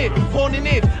swarming in, holding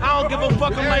in. I don't give a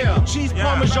fuck. I'm like cheese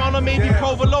parmesan or maybe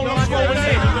provolone. I'm swollen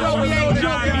in. We ain't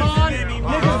joking, man.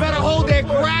 Niggas better hold their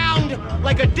ground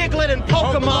like a Diglett and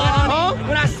Pokemon.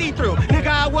 When I see through, nigga,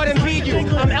 I wouldn't beat you.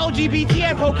 I'm LGBT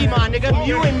and Pokemon, nigga.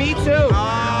 You and me too.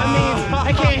 I mean,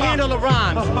 they can't handle the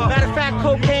rhymes. Matter of fact,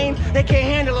 cocaine, they can't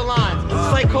handle the lines.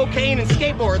 It's like cocaine and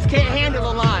skateboards, can't handle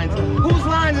the lines. Whose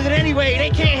lines is it anyway? They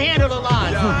can't handle the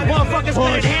lines. Motherfuckers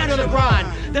can't handle the grind.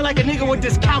 They're like a nigga with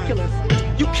dyscalculus.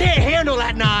 You can't handle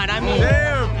that 9. I mean,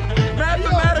 damn.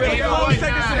 Mathematically, you always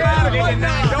take a sabbatical. Yo,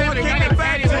 I'm kicking it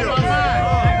back to you.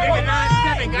 Nigga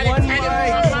 9-7, got his head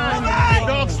in my mind.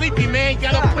 Dog sleepy, man.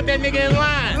 Gotta put that nigga in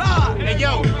line. Hey,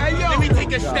 yo, let me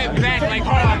take a step back like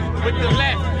hard with the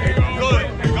left. Good.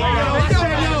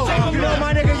 You know,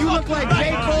 my nigga, you look like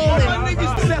J. Cole and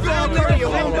Steph Curry,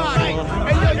 your whole body.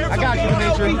 I got you,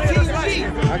 Major.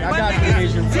 I got you,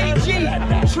 Major. TG,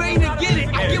 train to get it.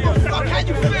 I give a fuck how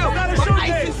you feel. My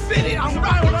ice is fitted. I'm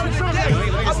riding to the death.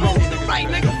 I move to the right,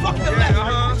 nigga. Fuck the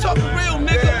left. Talk real,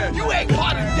 nigga. You ain't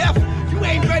part of death. You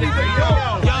ain't ready to go.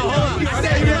 Yo, hold on. I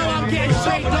said, you know I'm getting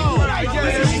straight gold.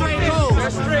 This is straight gold. All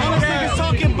this niggas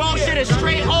talking bullshit is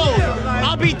straight gold.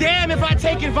 I'll be damned if I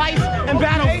take advice and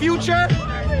battle Future,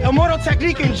 Immortal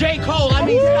Technique, and J. Cole. I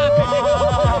mean, stop it.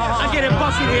 I'm getting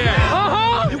busted here.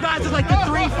 You guys are like the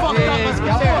 3 fucked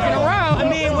up around. I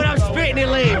mean, when I'm spitting it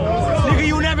lame. Nigga,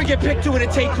 you never get picked to in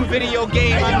a Take-Two video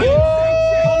game. I mean,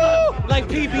 like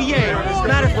PBA.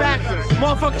 Matter of fact,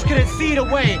 motherfuckers couldn't see the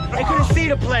way. They couldn't see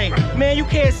the play. Man, you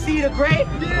can't see the gray?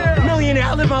 Millionaire,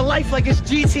 I live my life like it's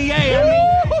GTA. I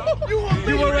mean,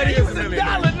 you already is a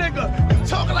dollar, nigga. You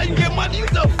talking like you get money,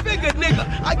 you's a figure, nigga.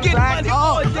 I get money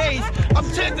all days. I'm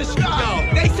 10 to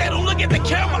start. They said don't look at the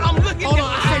camera, I'm looking at the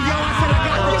I said, yo, I said I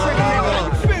got this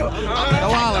nigga.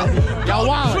 Y'all wildin'. Y'all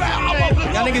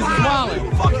wildin'. Y'all niggas is wildin'.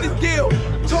 Fuck this deal.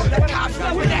 Talk to cops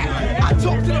over that. I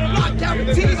talk to the block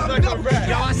guarantees. I'm done.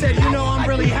 Yo, I said, you know I'm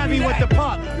really heavy with the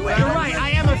pup. You're right,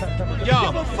 I am a...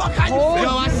 Yo.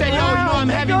 Yo, I said, yo, you know I'm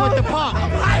heavy with the pup.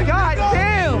 God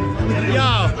damn. Yo.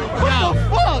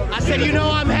 I said, you know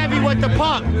I'm heavy with the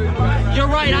pup. You're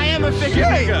right, I am a figure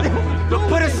nigga. But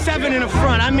put a 7 in the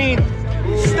front. I mean,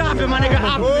 stop it, my nigga.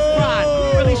 Optimus Prime.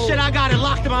 Really shit, I got it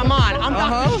locked in my mind. I'm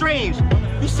Dr. Strange.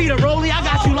 You see the rollie, I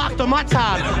got you locked on my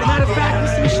time. Matter of fact, you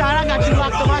see the shot, I got you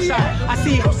locked on my shot. I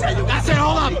said,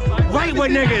 hold up, right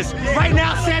with niggas. Right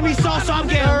now, Sammy Sosa, I'm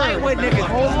getting light with niggas.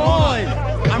 Hold on.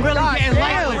 I'm really getting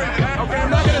light with niggas. Okay, I'm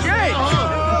not gonna say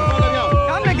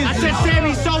I said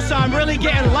Sammy Sosa, I'm really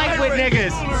getting light with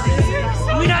niggas.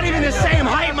 We not even the same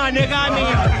height, my nigga. I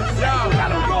mean,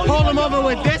 hold him over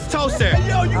with this toaster.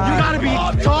 You gotta be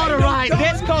tall to ride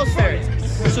this coaster.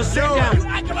 So sit down.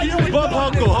 Bump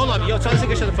Uncle, hold up. Yo, tell this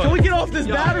nigga shut the fuck up. Can we get off this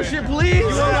battle shit, please?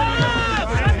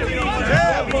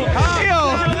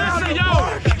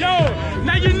 Yo,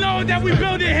 now you know that we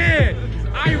built it here.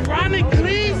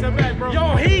 Ironically,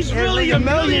 yo, he's really a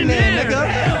millionaire.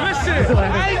 Listen,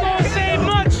 I ain't gonna say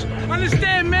much.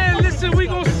 Understand, man? Listen, we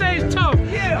gonna say it's tough.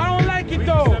 I don't like it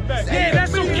though. Yeah,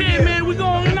 that's okay, man. We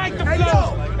gonna like the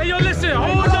flow. Hey, yo, listen,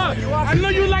 hold up. I know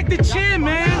you like the cheer,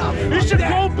 man. You should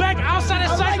go back outside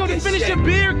of Psycho to finish your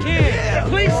beer can.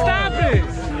 Please stop it.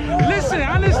 Listen,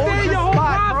 I understand your whole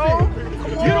profit.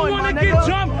 You don't want to get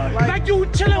jumped like you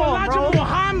chilling with Elijah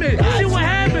Muhammad. See what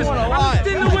happens. I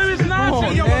understand the way it's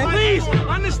nonsense. Yo, please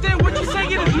understand what you're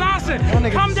saying is nonsense.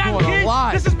 Calm down, kid.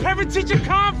 This is parent teacher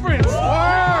conference.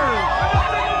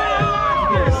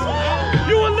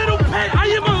 You a little pet. I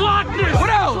am a Loch Ness. What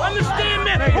else? Understand,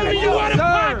 man? Homie, you out of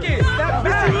pocket.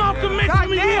 This is Malcolm X.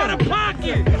 Homie, you out of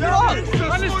pocket.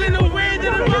 Understand the way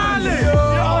that I'm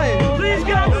violent. Please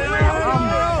get out the way.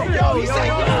 Yo, he said,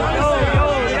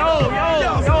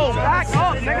 back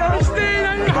up, nigga. Understand? I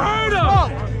ain't heard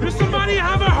of. You're somebody I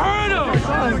haven't heard of.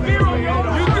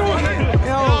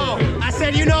 Yo, I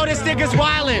said, you know this nigga's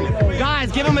wildin'.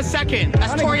 Guys, give him a second.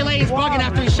 That's Tory Lanez bugging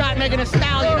after he shot Megan Thee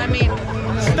Stallion. I mean,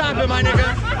 stop it, my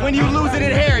nigga. When you losing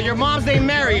it here, your mom's named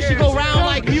Mary. She go round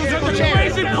like musical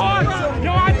chairs. Crazy part.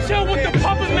 Yo, I chill with the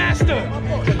puppet master.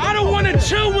 I don't want to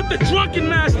chill with the drunken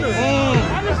master.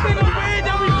 I understand the way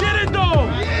that we did it, though.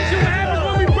 See what happens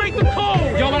when we break the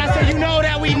code. Yo, when I said you know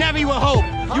that we never will hope,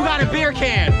 you got a beer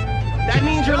can. That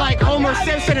means you're like Homer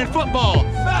Simpson in football.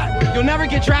 You'll never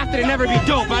get drafted and never be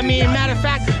dope. I mean, matter of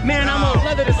fact, man, I'm gonna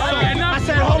leather this song. I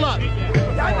said, hold up.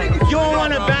 You don't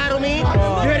want to battle me.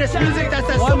 You hear this music? That's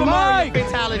that Super Mario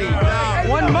fatality.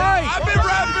 One mic. I've been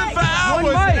rapping for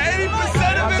hours.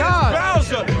 80% of it is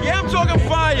Bowser. Yeah, I'm talking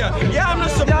fire. Yeah, I'm the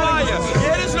supplier.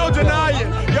 Yeah, there's no denying.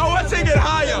 Yo, I take it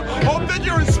higher. Hope that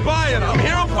you're inspired. I'm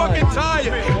here, I'm fucking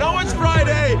tired. No, it's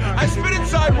Friday. I spit it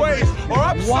sideways or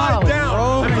upside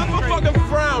down. I flip a fucking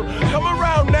frown. Come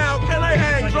around now. Can I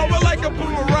hang? Throw it like a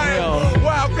boomerang.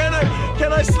 Wow, can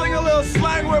I sling a little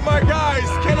slang with my guys?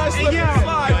 Can I slip and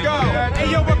slide? Go.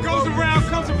 Hey, yo, what goes around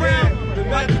comes around.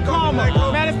 Like karma.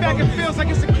 Matter of fact, it feels like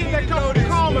it's a kid that comes from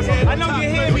karma. I know you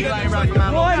hear me.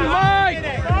 One mic.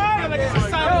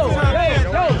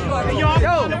 Yo,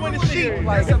 I'm with the sheep.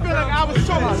 I feel like I was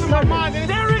talking to my mind.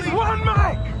 There is one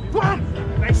mic. One.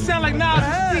 sound like Nas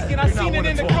was speaking. I seen it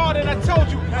in the car that I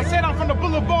told you. I said I'm from the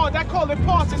boulevard, I call it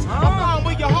Parsons. I find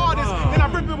where your heart is, then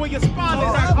I rip it where your spine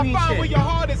is. I find where your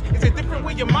heart is it different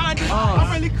where your mind is?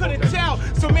 I really couldn't tell,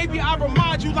 so maybe I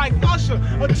remind you like Usher.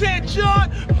 Attention,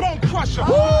 bone crusher.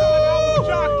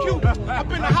 John Q,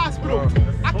 up in the hospital.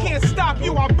 I can't stop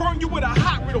you, I'll burn you with a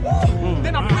hot riddle.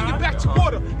 Then I bring it back to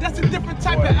water, that's a different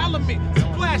type of element.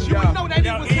 Splash, you would know that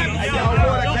it was heavy.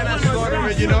 Water cannot slaughter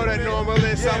it, you know that normal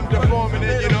is I'm deforming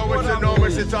it, you know it's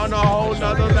enormous, it's on a whole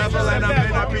nother level, and I may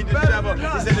not be the devil.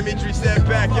 He said Dimitri, step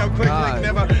back, yo, click,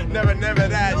 never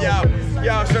that,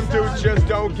 yo, some dudes just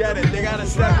don't get it, they gotta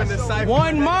step in the Cypher.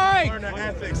 One mic!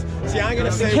 See, I ain't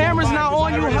gonna say the camera's not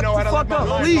on you, hut the fuck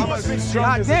up, please.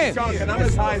 God damn. And I'm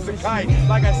as high as a kite,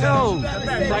 like I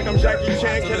said, like I'm Jackie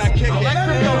Chan, can I kick it? Let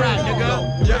crypto rap,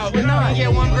 nigga. Yo, you're not.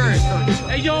 Get one verse.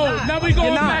 Hey, yo, now we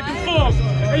going back and forth.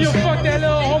 Hey, yo, fuck that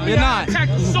little homie. You're not. Attack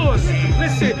the source.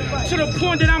 Listen, to the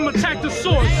point that I'm attack the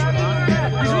source.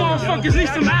 These motherfuckers need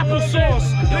some applesauce.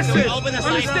 Listen,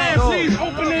 understand, please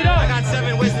open it up. I got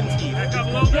 7 wisdom teeth.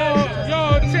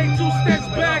 Yo, take 2 steps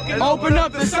back and open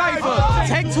up the Cypher.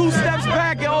 Take 2 steps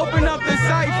back and open up the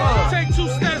Cypher. Take 2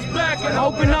 steps back and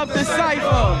open up the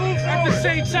Cypher. At the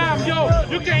same time, yo,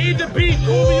 you can either be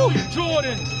Kobe or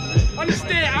Jordan.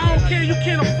 Understand, I don't care, you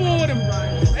can't afford him.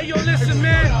 Hey, yo, listen,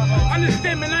 man.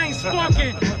 Understand, man, I ain't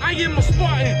sparking. I am a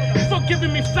Spartan. Fuck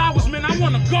giving me flowers, man, I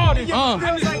want a garden. I'm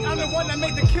the one that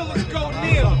made the killers go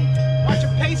kneel. Watch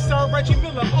your pace, sir, Reggie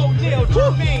Miller, O'Neal,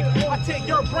 Jermaine. I take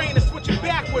your brain and switch it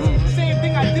backwards. Same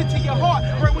thing I did to your heart,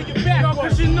 right where your back was.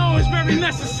 Because you know it's very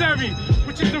necessary,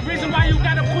 which is the reason why you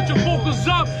gotta put your vocals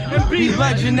up and be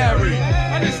legendary.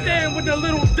 Understand with the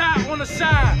little dot on the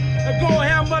side. And go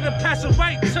ahead, mother, pass it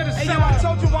right to the side. Hey, yo, I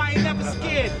told you I ain't never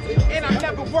scared, and I'm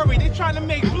never worried. They trying to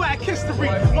make Black History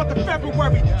month of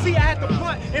February. See, I had the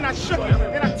blunt, and I shook it,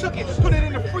 and I took it, put it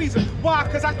in the freezer. Why?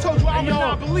 Because I told you I'm a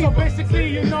non-believer. So basically,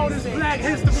 you know this Black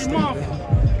History Month.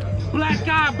 Black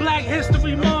Guy, Black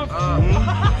History Month.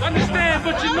 Understand,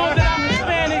 but you know that I'm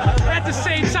Hispanic. At the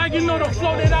same time, you know the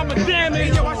flow that I'm a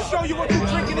damage. Hey, yo, I show you what you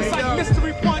drinking. It's like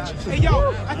mystery punch. Hey,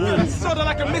 yo, I feel it's sort of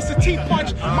like a Mr. T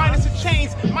punch. Minus a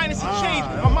change, minus a change.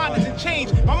 My mind isn't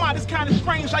changed. My mind is kind of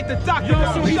strange, like the doctor.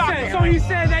 Yo, so he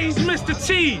said that he's Mr.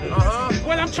 T.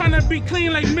 Well, I'm trying to be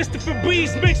clean like Mr.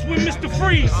 Febreze mixed with Mr.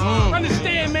 Freeze.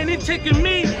 Understand, man? They taking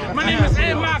me. My name is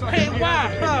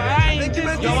M.I.K.Y. I ain't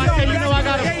just. Yo, I said, you know I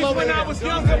got a flow. When I was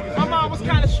younger, my mind was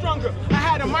kind of stronger. I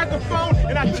had a microphone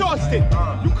and I tossed it.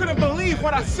 You couldn't believe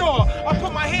what I saw. I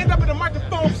put my hand up in the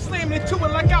microphone, slammed into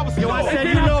it like I was. Yo, I said,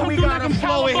 you know we got a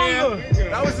flow in here.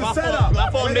 That was the setup. My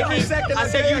fault, Mickey. I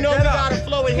said, you know we got a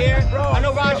flow in here. I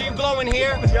know, Roger, you glowing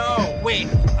here. Yo. Wait,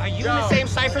 are you in the same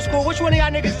Cypher school? Which one of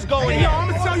y'all niggas is going here? Yo, I'm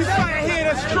gonna tell you something here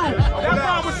that's true. That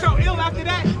rhyme was so ill after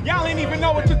that, y'all ain't even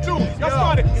know what to do. Y'all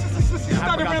started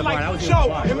stuttering like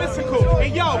Joe and Mystical. Hey,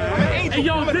 yo, I'm an angel. Hey,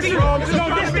 yo, this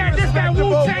that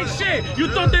Wu-Tang shit. You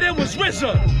thought that it was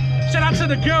RZA. Shout out to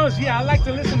the girls. Yeah, I like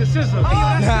to listen to SZA.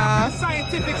 Hey, yo, that's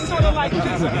scientific, sort of like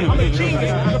SZA. I'm a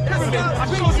genius. The pyramid. I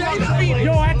show you how to beat it.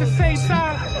 Yo, at the same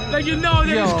time, like you know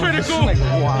that it's critical.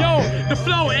 Yo, the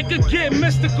flow, it could get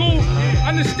mystical.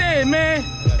 Understand, man?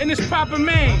 In this proper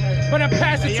man. But I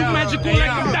pass it too magical like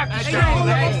I'm Dr. Strange.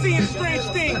 I'm seeing strange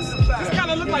things. This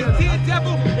kind of look like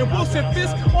Daredevil and Wilson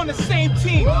Fisk on the same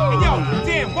team. And yo,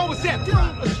 damn, what was that?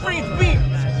 A strange beam.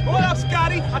 What up,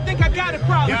 Scotty? I think I got it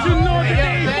probably. But you know that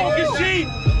they ain't focused, G.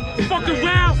 Fuck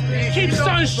around, keep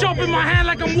something sharp in my hand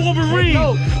like I'm Wolverine.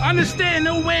 Understand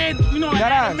no way, you know,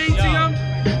 adamantium,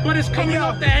 but it's coming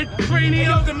off that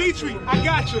cranium. Yo, Dimitri, I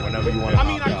got you. I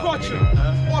mean, I caught you.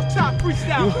 Off top,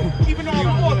 freestyle, even though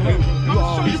I'm off it. I'm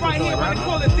gonna show you right here why they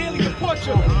call it daily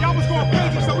departure. Y'all was going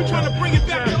crazy, so we trying to bring it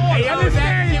back to order. Hey,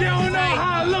 understand, they don't know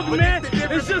how I look, man.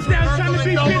 It's just that I'm trying to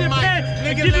be Peter Pan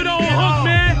and give it all a hook,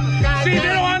 man. See, they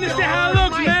don't understand how it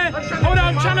looks, man. Hold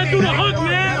on, I'm trying to do the hook,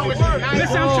 man.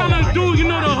 Listen, I'm trying to do, you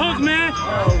know, the hook, man.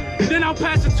 Then I'll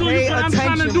pass it to you, but I'm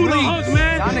trying to do the hook,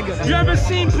 man. You ever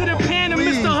seen Peter Pan and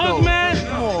Mr. Hook, man?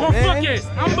 Well, fuck it.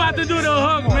 I'm about to do the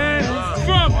hook, man.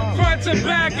 From front to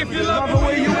back, if you love it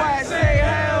where you at, say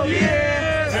hell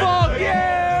yeah. Fuck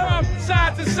yeah. From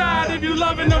side to side, if you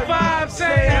loving the vibe,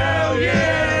 say hell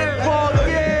yeah. Fuck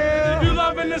yeah. If you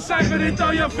loving the Cypher, then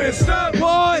throw your fist up.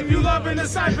 Boy. If you loving the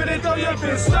Cypher, then throw your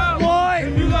fist up. Boy.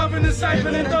 If you loving the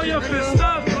Cypher, then throw your fist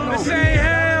up. And say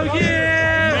hell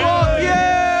yeah. Fuck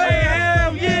yeah. Say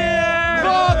hell yeah.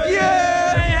 Fuck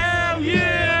yeah. Say hell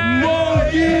yeah.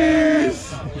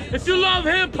 Monkeys. If you love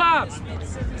hip hop,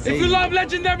 if you love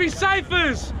legendary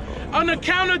ciphers, on the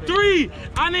count of 3,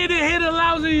 I need to hit the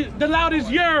loudest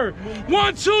year.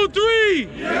 1, 2, 3.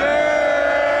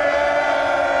 Yeah.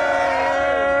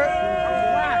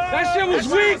 That shit was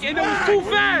weak and it was too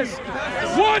fast.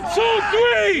 1, 2,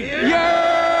 3.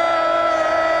 Yeah.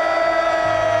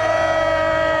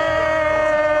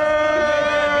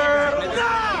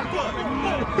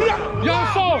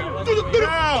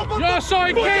 So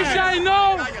in case y'all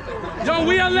know, yo,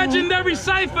 we are legendary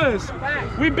Cyphers.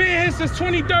 We been here since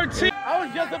 2013. I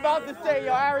was just about to say,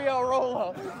 yo, Ariel, roll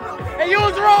up. And you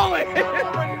was rolling.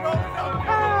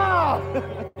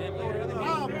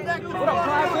 What up,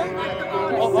 Classic?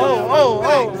 Oh.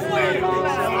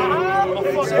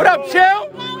 What up, Chill?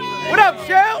 What up,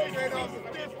 Chill?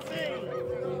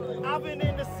 I've been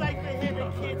in the Cypher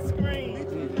hearing kids scream.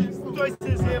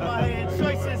 Choices in my head,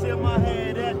 choices in my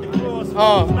head at the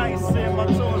crossroads. Nice in my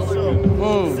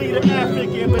torso. See the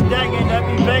African medallion that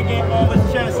be banging on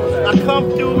his chest. I come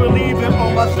through relieving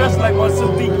all my stress like once a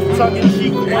week. Tongue in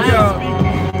cheek, once I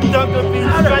speak. Dunker be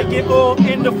striking all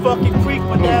in the fucking creek,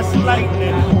 but that's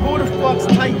lightning. Who the fuck's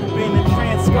typing and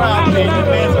transcribing? You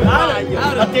man's a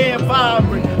liar, a damn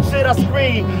vibrant. Shit, I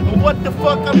scream. And what the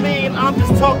fuck I mean? I'm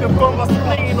just talking from my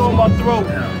spleen on my throat.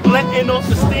 Letting off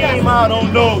the steam, I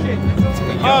don't know.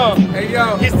 Hey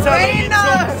yo, he's telling me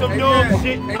some dumb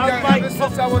shit. I'm like,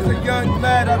 since I was a young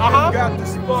lad, I got the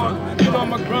spark. Been on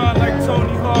my grind like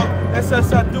Tony Hawk. That's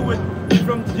us, I do it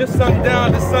from just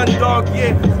sundown to sundog.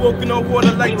 Yeah, walking on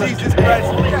water like Jesus Christ.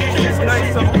 It's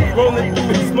nice, I'm rolling through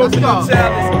and smoking on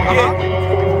chalice.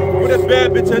 Yeah, with a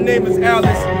bad bitch, her name is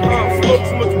Alice. Smoke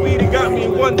so much weed, it got me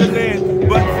in Wonderland.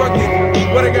 But fuck it,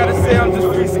 what I gotta say, I'm just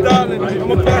freestyling.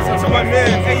 I'ma pass it to my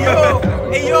man.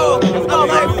 Hey yo, I'm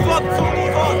like fuck Tony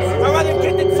Hawk. I'd rather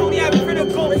get the Tony out for the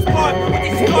gold spot with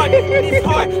this card in his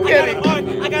heart. I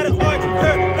got an arch,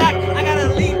 her back. I gotta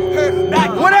leave her back.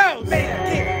 What else?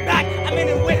 Get back. I'm in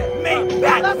it with me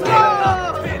back. Let's go.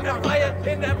 Spin the fire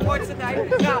in that part tonight.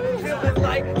 Now feeling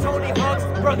like Tony Hawk's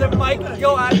brother Mike.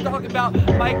 Yo, I'm talking about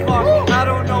Mike Hawk. I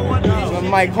don't know what Some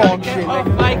Mike Hawk shit.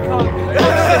 Mike Hawk.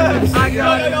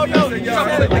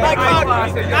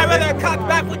 I'd rather cock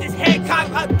back with his head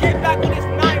cocked, get back with his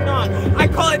 9 on. I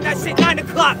call it that shit 9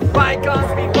 o'clock.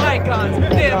 Bygones be bygones.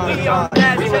 Then we on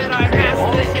that shit. I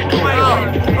asked this shit quite hard.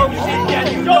 Oh shit, yeah,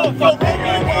 you know,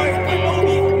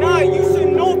 Obi-Wan, nah, you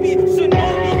should know me.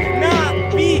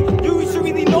 Nah, B, you should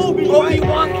really know me.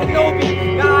 Obi-Wan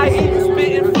Kenobi. Nah, he was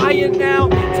spitting fire now.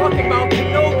 Talking about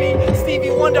Kenobi.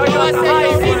 Stevie Wonder got the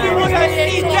highest. Stevie Wonder, I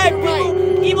see dead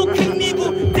people. Evil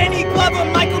Knievel, Danny Glover,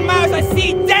 Michael Myers, I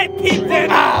see dead people.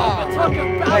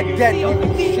 Talking about like dead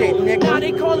shit, nigga. Nah,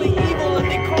 they call it evil and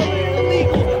they call it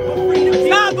illegal.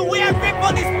 Nah, the way I rip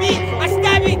on this beat, I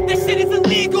stab it, this shit is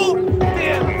illegal.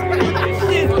 Damn,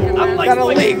 shit, I'm like, got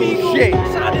illegal shit.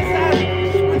 Shot his ass.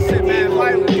 Shit, man,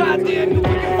 violent. Goddamn, you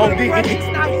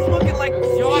now he's looking like,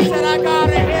 yo, I said I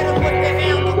gotta hit him with the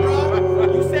handle, bro.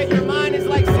 You said your mind is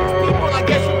like 6 people. I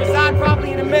guess you reside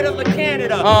probably in the middle of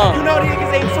Canada. You know the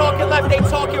niggas ain't talking left, they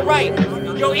talking right.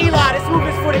 Yo, Eli, this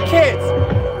movement's for the kids.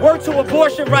 Word to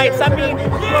abortion rights. I mean, yo,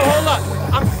 hold up.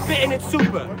 I'm spitting it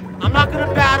super. I'm not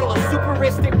gonna battle a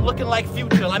superistic looking like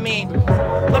Future. I mean,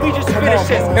 let me just finish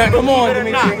this. Come on, believe it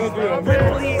or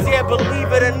not. Please, yeah,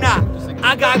 believe it or not.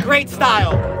 I got great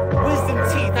style. Wisdom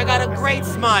teeth, I got a great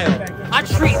smile. I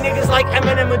treat niggas like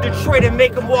Eminem in Detroit and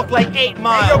make them walk like 8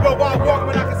 miles. Hey, yo, but why walk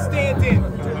when I can stand in?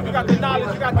 You got the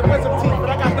knowledge, you got the wisdom teeth, but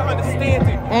I got the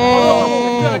understanding.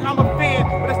 I'm a fan,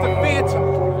 but it's the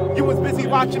phantom. You was busy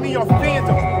watching me on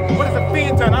Phantom. What is a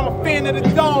phantom? I'm a fan of the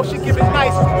dome. She give it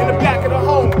nice in the back of the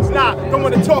home. Nah, don't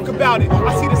want to talk about it.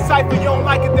 I see the Cypher, you don't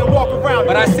like it, then walk around.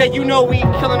 But I said, you know we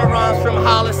killing the rhymes from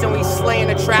Hollis and we slaying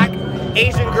the track.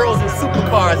 Asian girls in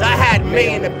supercars, I had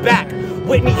May in the back.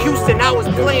 Whitney Houston, I was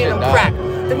playing them crack.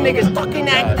 Them niggas talking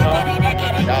that.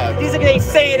 These niggas ain't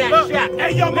saying that shit.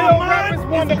 Hey, yo, my mind is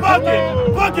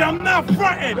bugging, I'm not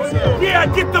fronting. Yeah, I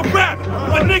get the rap,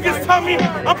 but niggas tell me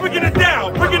I'm bringing it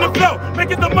down, bringing the flow,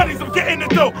 making the money, so I'm getting the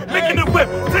dough, making the whip,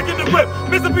 taking the whip.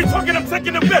 Mr. B talking, I'm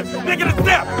taking the whip, making the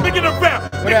snap, making the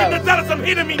rap, making the dollars, I'm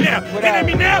hitting me now, hitting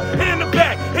the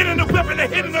back, hitting the whip, and then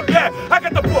hitting the back. I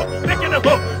got the book, making the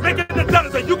hook, making the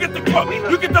dollars, and you get the crook,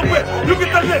 you get the whip, you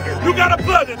get the lip, you got a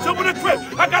blood, and chill with a grip.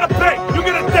 I got a pay, you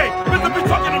get a day. Mr. B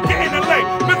talking, I'm getting the lane.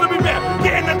 Mr. B back,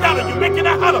 getting the dollar, you making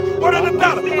a holler, what on the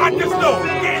dollar? I just know,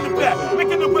 getting the back,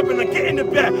 making the whip, and I'm getting the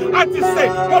back. I just say,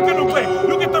 walking away,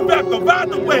 you get the rap, go ride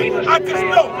the way. I just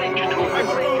know.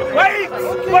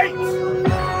 Wait,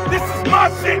 this is my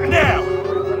shit now.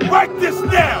 Write this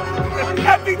down.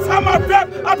 Every time I rap,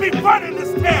 I be running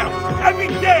this town. Every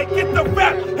day get the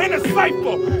rap in a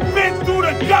cypher. Been through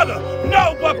the gutter,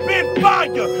 no, but been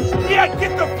fire. Yeah,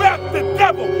 get the rap, the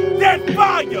devil, then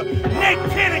fire. Nick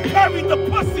Cannon carry the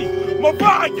pussy,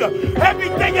 Mariah. Every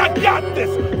day I got this,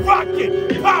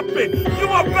 rockin', poppin'. You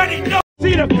already know.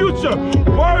 See the future,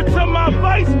 word to my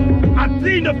vice, I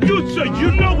see the future. You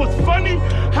know what's funny?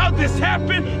 How this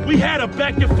happened? We had a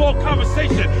back and forth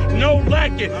conversation, no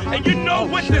lacking. And you know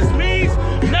what this means?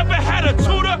 Never had a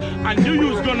tutor, I knew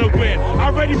you was gonna win. I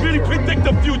already really predict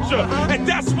the future. And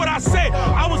that's what I said,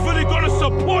 I was really gonna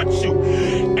support you.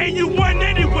 And you won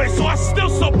anyway, so I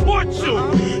still support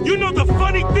you. You know the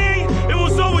funny thing? It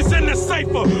was always in the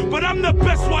cypher, but I'm the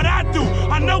best what I do.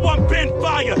 I know I'm been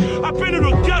fire, I've been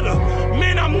together.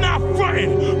 Man, I'm not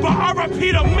frontin', but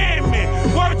R.I.P. the man.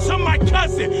 Word to my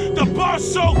cousin, the bar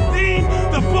so clean,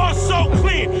 the bar so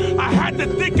clean. I had to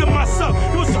think of myself,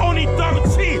 it was only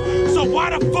 13. So why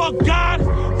the fuck God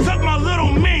took my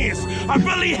little mans? I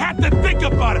really had to think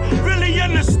about it, really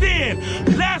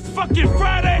understand. Last fucking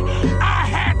Friday, I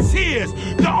had tears.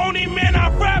 The only man I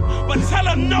rap, but tell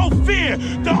him no fear.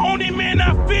 The only man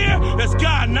I fear is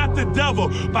God, not the devil.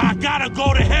 But I gotta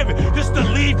go to heaven just to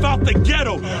leave out the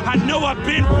ghetto. I know I've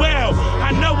been well,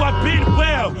 I know I've been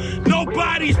well.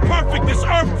 Nobody's perfect, this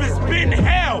earth has been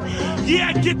hell. Yeah,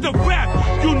 I get the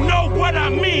rap, you know what I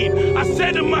mean. I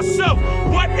said to myself,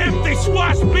 what if they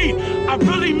squash beat? I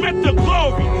really meant the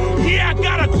glory. Yeah, I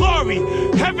got a glory.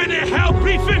 Heaven and hell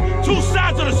beefing, two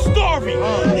sides of the story.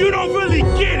 You don't really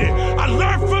get it. I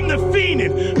learned from the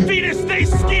fiending. Fiending stay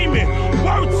scheming.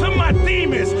 Word to my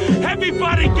demons.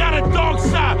 Everybody got a dark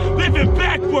side, living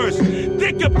backwards.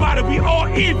 Think about it, we all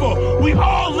evil. We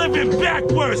all living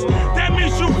backwards. That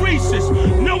means you Reese's.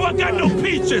 No, I got no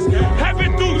peaches.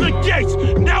 Heaven through the gates.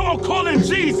 Now I'm calling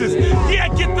Jesus. Yeah,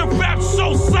 I get the rap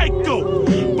so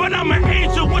psycho. But I'm an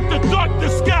angel with the dark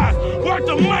disguise. Word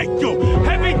to Michael.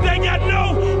 Everything I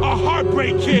know, a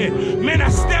heartbreak kid. Man, I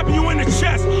stab you in the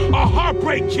chest, a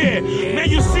heartbreak kid. Man,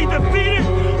 you see defeated?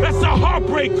 That's a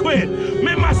heartbreak quit.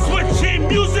 Man, my switch in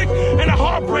music and a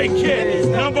heartbreak kid.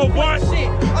 Number one. Shit.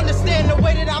 Understand the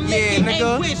way that I'm making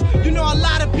anguish. You know a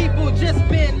lot of people just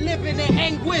been living in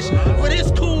anguish. But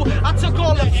it's cool, I took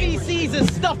all the feces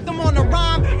and stuffed them on the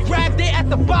rhyme. Grabbed it at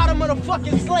the bottom of the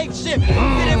fucking slave ship.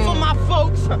 Did it for my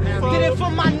folks, did it for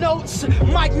my notes.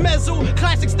 Mike Mezzle,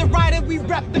 classics the writer, we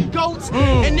rep the goats.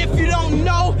 And if you don't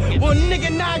know, well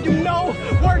nigga now you know.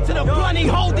 Word to the bunny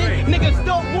holding, niggas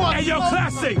don't want. Hey yo,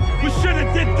 classic, we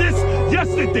should've did this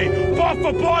yesterday. Bar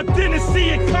for bar, didn't see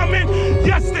it coming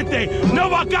yesterday.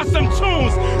 No, I got some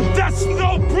tunes, that's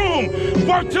no broom.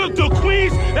 Work to the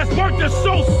queens, that's worked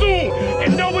so soon.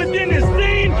 And knowing in his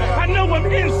name, I know I'm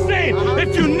insane.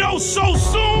 If you know so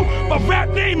soon, my rap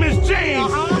name is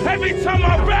James. Every time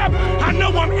I rap, I know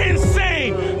I'm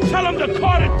insane. Tell him the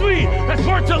Carter 3, that's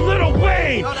worked to Lil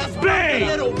Wayne. Bang!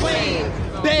 Lil Wayne,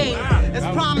 bang. As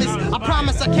promised, I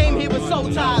promise I came here with soul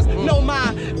ties. Know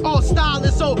my all style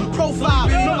is so profile.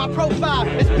 Know my profile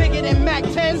is bigger than Mac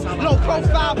 10s. Low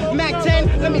profile, Mac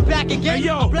 10. Let me back again. Hey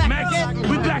yo, Max,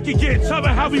 we back again. Tell me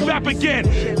how we rap again.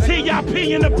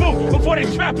 T.I.P. in the booth before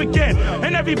they trap again.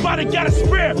 And everybody got a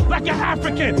spear like an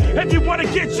African. If you wanna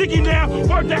get jiggy now,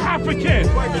 word to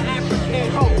African. Word to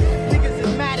African, ho. Niggas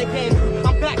is mad again.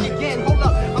 I'm back again. Hold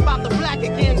up, I'm about to black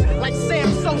again. Like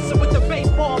Sam Sosa with the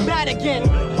baseball bat again.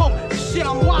 Ho. Shit,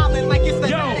 I'm wildin' like it's the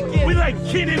Vatican. We like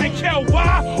Kenan and Kel,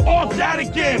 why? All that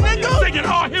again. Singing,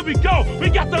 oh, here we go. We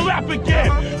got the rap again.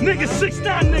 Niggas,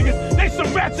 6'9" niggas, they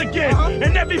some rats again.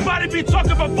 And everybody be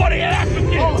talking before they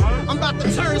African. I'm about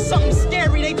to turn something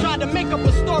scary. They tried to make up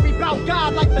a story about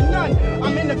God like the nun.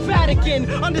 I'm in the Vatican.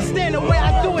 Understand the way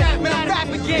I do it. Man, I rap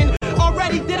again.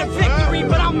 Already did a victory,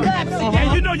 but I'm lapsing.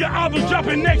 And you know your album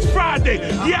dropping next Friday.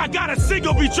 Yeah, I got a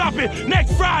single be dropping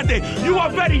next Friday. You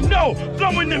already know,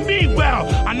 flowing to me well.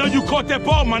 I know you caught that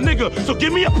ball, my nigga, so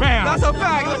give me a pound. That's a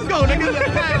fact, let's go, nigga. Give me a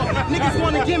pound. Niggas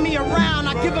wanna give me a round,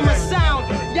 I give them a sound.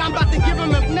 Yeah, I'm about to give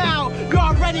them a now. You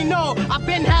already know, I've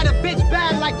been had a bitch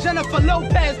bad like Jennifer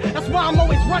Lopez. That's why I'm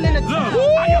always running the town.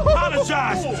 I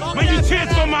apologize when you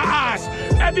tears from my eyes.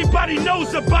 Everybody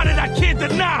knows about it, I can't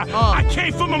deny. I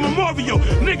came from a memorial,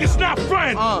 niggas not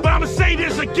friend. But I'ma say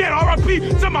this again, R.I.P.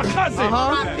 to my cousin.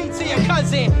 R.I.P. to your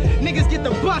cousin. Niggas get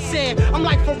the bus in. I'm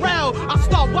like Pharrell, I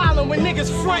start wildin' when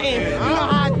niggas frontin'. You know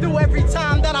how I do every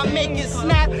time that I make it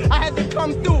snap. I had to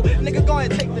come through. Nigga, go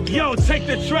ahead, take the track. Yo, take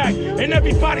the track. And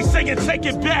everybody singing, take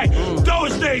it back. Throw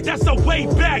his stage, that's a way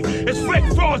back. It's Rick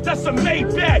Frost, that's a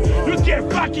Maybach. You get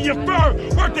rock in your fur,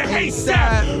 work the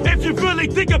ASAP. If you really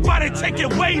think about it, take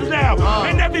it way loud.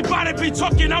 And everybody be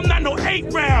talking, I'm not no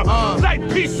 8 round. Like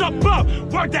piece up,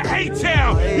 work the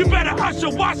A-Town. You better usher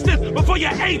watch this before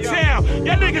you're A-Town.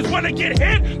 Y'all niggas wanna get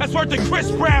hit, that's worth the Chris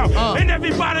Brown. And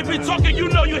everybody be talking, you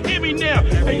know you hear me now.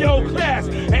 Hey yo, class,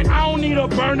 and I don't need a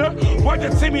burner. Work the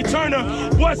Timmy Turner.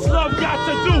 What's love got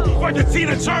to do? Work the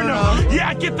Tina Turner. Yeah,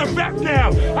 I get the rap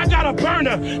now. I got a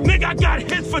burner. Nigga, I got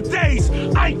hits for days.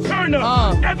 I Turner.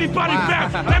 Everybody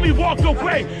rap, let me walk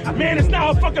away. Man, it's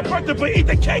not a fucking birthday, but eat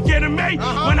the cake, anime.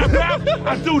 When I rap,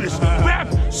 I do this. Rap,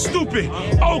 stupid.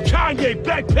 Oh, Kanye,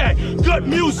 backpack. Good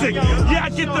music. Yeah, I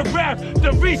get the rap,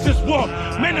 the Reese's walk.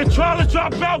 Man, the trying to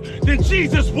drop out, then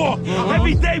Jesus walk.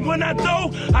 Every day when I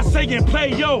do, I say and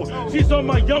play yo. She's on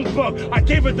my young buck. I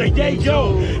gave her the yay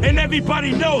yo. And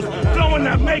everybody knows, flowing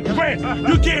that make rent.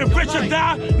 You getting rich or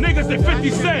die, niggas at 50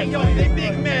 cents. Yo, they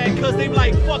big mad cause they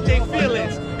like fuck they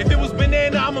feelings. If it was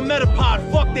banana, I'm a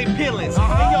metapod, fuck they peelings.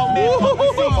 Hey yo, man, fuck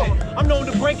the season. I'm known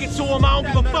to break it to them. I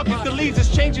don't give a fuck if the leaves is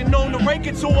changing, known to break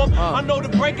it to them. I know to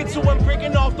break it to them,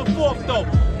 breaking off the 4th though.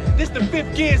 This the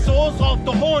 5th gear, so it's off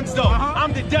the horns though.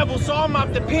 I'm the devil, so I'm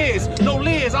out the peers. No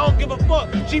leers, I don't give a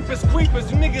fuck. Jeepers creepers,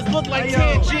 you niggas look like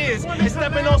Tangiers. And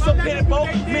stepping on some pit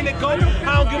boat, minute go. I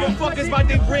don't give a fuck, it's by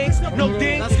they rings. No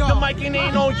dings, the mic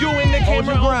ain't on you and the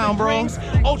camera on the rings.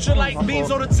 Ultralight beams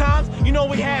all the time, you know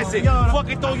he has it. Fuck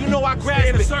it though, you know I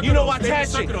grasp it. You know I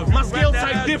attach it. My scale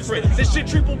type different. This shit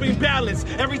triple beam balanced.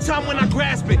 Every time when I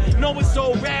grasp it, know it's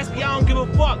so raspy, I don't give a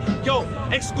fuck. Yo,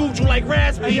 exclude you like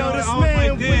raspy. Yo, this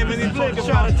man with the flip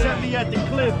try to tell me at the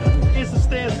cliff. It's a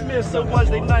Stan Smith, so was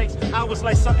they nice. I was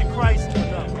like something Christ.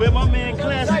 But my man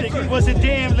Classic was a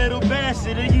damn little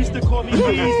bastard. They used to call me Beastie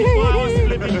while I was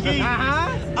flipping geek.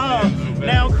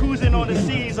 Now I'm cruising on the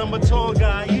seas, I'm a tall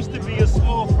guy. Used to be a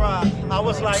small fry. I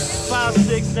was like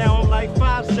 5'6", now I'm like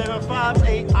 5'7",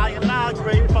 5'8". I and I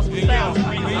grade plus the styles.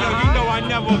 Yo, you know I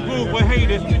never groove with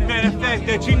haters. Matter of fact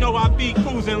that you know I be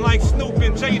cruising like Snoop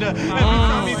and Jada. Every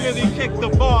time he really kick the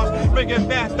bars, bring it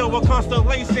back though a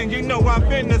constellation. You know I've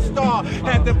been the star,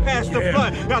 had to pass the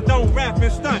blunt. I don't rap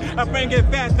and stunt. I bring it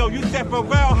back though. You said for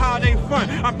real how they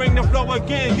front. I bring the flow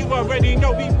again. You already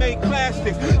know we make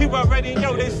plastics. You already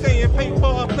know they saying paper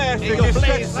or plastic. It's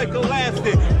stretched like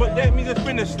elastic, but that means it's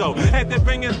finished though. Had to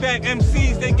bring it back.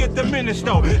 MCs they get diminished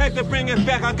though. Had to bring it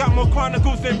back. I got more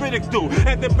chronicles than Riddick do.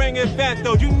 Had to bring it back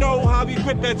though. You know how we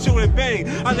grip at you and bang.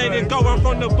 I let it go. I'm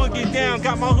from the boogie down.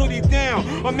 Got my hoodie down.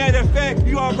 A matter of fact,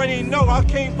 you already know I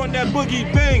came from that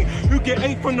boogie bang. You get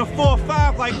 8 from the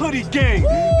 4-5 like hoodie gang.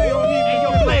 They don't even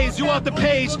Blaze, you off the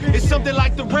page. It's something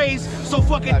like the rays. So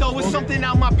fuck it though, it's something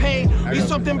out my pain. It's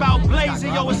something about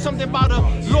blazing, yo, it's something about a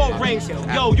law rings.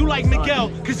 Yo, you like Miguel,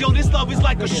 cause yo, this love is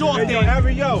like a short thing. Yo,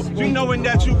 Harry, yo, you knowing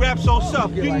that you rap so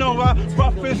soft. You know I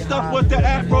rough and stuff with the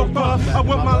afro buff. I'm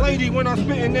with my lady when I'm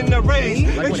spitting in the rays.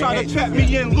 They try to trap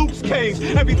me in Luke's cage.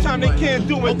 Every time they can't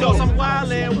do it though. I'm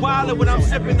wildin' when I'm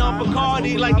sipping on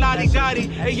Bacardi like Lottie Gotti.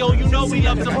 Hey yo, you know we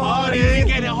love to party. We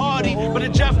get it hardy, but the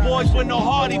Jeff boys with no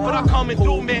hardy. But I coming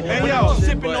through, man. Hey, when yo, I'm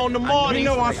sipping on the Marty. You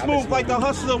know I'm smooth like the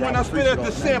hustler when I spit at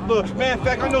the sampler. Matter of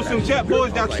fact, I know some jet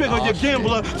boys that trigger your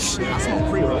gambler.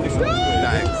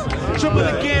 Triple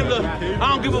the gambler. I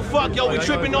don't give a fuck, yo. We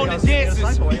tripping on the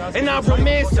dances. And I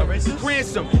romance them,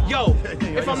 ransom. Yo,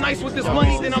 if I'm nice with this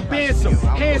money, then I'm handsome.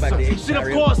 Shit,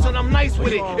 of course, and I'm nice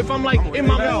with it. If I'm like in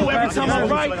my mood, every time I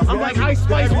write, I'm like Ice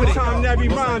Spice with it. Every time, every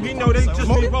rhyme, you know they just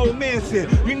be romancing.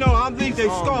 You know I'm leave they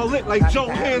scarlet like Joe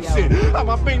Hansen.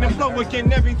 I'ma bring the flow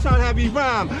again every time heavy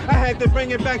rhyme. I had to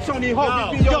bring it back, Tony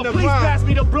Hawk. Yo, please pass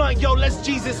me the blunt, yo, let's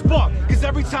Jesus walk. Cause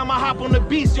every time I hop on the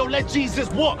beast, yo, let Jesus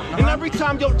walk. And every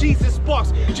time, yo, Jesus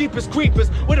sparks, Jeepers creepers.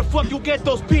 Where the fuck you get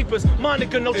those peepers?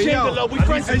 Monica, no Chandler, we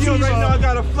friends and you already know I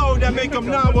got a flow that make them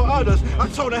nine with others. I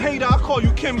told a hater I call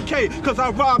you Kim K, cause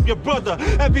I rob your brother.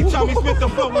 Every time he spit the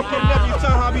flow with him, every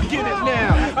time how we get it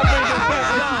now. I bring it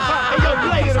back. Hey, yo,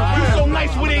 Blaze, you so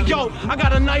nice with it, yo. I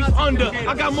got a knife under.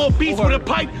 I got more beats with a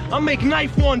pipe. I make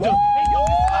knife wonder.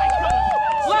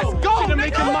 Let's go, nigga.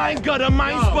 Make your mind gutter,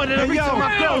 mind sputter every time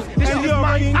I close. This shit is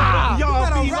mind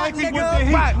y'all be like me with the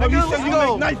heat. If you say you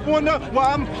make knife wonder, well,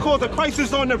 I'm cause a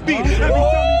crisis on the beat. Every time we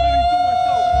really do it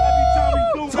though. Every time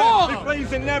we do it, we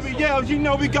blazing blazing Ariels, you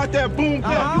know we got that boom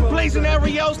bap. You blazing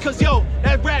Ariels, cause yo,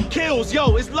 that rap kills.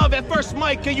 Yo, it's love at first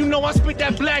mic, and you know I spit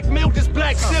that black milk, this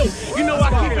black silk. You know I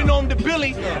keep it on the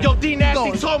Billy. Yo, D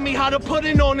Nasty taught me how to put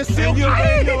it on the silk. You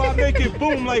already know I make it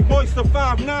boom like voice to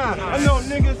 5'9". I know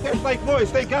niggas that's like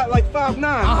voice, they got like 5'9". Every time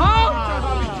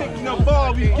I be kicking the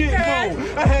ball, we get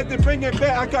more. I had to bring it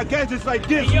back, I got gadgets like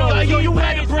this. Yo, you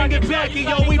had to bring it back, and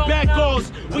yo, we back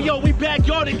goals. Yo, we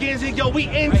backyardigans, and yo, we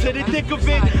into the thick of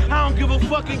it. I don't give a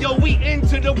fuck, and yo, we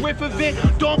into the riff of it.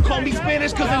 Don't call me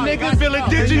Spanish, cause a nigga feel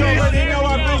indigenous. You already know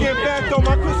I bring it back, though.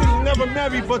 My Christians never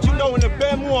married, but you know in the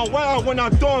bed more wild when I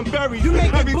throwing berries.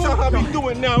 Every time I be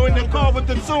doing now in the car with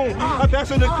the tune. I pass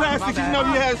the classics, you know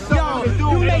you had something to do.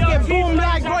 You make it boom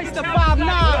like Royce to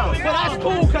 5'9". But that's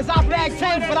cool, cause I bagged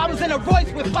 10, but I was in a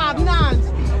Royce with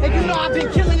 5'9s. And you know I've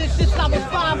been killing this shit since I was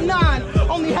 5'9".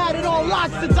 Only had it on lock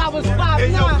since I was 5'9".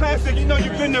 Hey, yo, classic, you know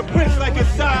you've been the prince like a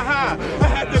side high. I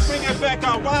had to bring it back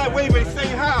out wide wave and say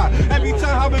hi. Every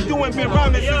time I've been doing been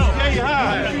rhyming since day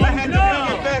high. I had to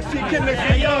bring it back, see Kim and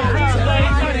say yo.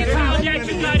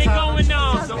 You got it going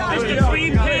on. It's the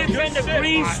green pants and the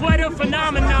green sweater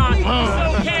phenomenon.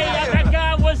 It's okay, that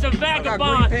guy was a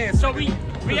vagabond. So we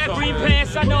had green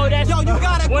pants, I know that's yo, you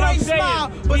got a what I'm great saying.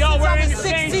 smile, but We all since I wearing was the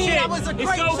same 16, shit. I was a great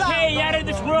It's okay, child. out of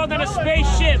this world on a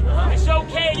spaceship. It's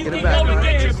okay, you can go and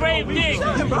get your grave dig. You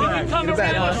can come around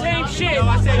the same shit. Yo,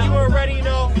 I said you already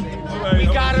know. We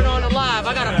got it on the live.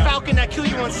 I got a Falcon that kill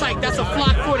you on sight. That's a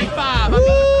Flock 45.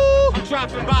 I'm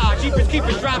dropping by. Jeepers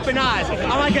keepers dropping eyes.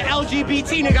 I'm like an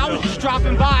LGBT nigga. I was just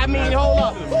dropping by. I mean, hold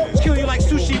up. Just kill you like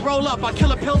sushi. Roll up. I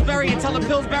kill a Pillsbury and tell a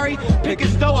Pillsbury pick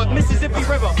his dough up. Mississippi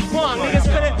River. Come on, niggas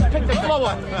couldn't pick the flow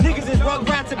up. Niggas is rug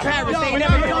rats in Paris. They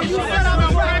never know You said I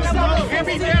was rapping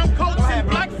heavy down coats and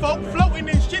black folk floating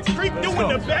in shit's creek doing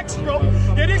the backstroke.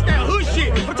 Yeah, this that hood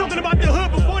shit. I'm talking about the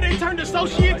hood before they turned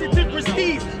associated to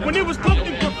prestige. When it was cloaked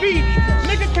in graffiti.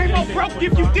 Nigga came out broke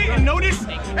if you didn't notice.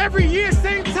 Every year,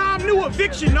 same time, new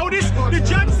eviction notice. The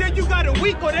judge said you got a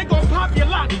week or they gon' pop your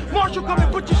lock. Marshall come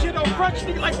and put your shit on crutch,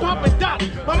 nigga like Papa Doc.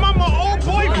 My mama old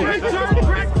boyfriend turned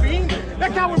crack fiend.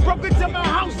 That guy went broke into my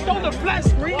house, stole a flat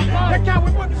screen. That guy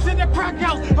went into the crack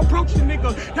house, approached the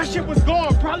nigga. That shit was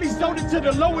gone, probably sold it to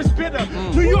the lowest bidder.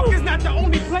 New York is not the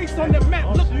only place on the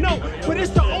map, look no, but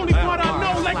it's the only part I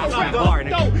know like a rap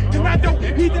though. And I don't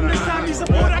need them to sign me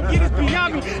support, I get it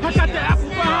beyond me. I got the apple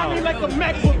behind me like a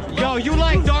MacBook. Yo, you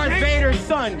like Darth Vader's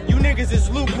son. You niggas is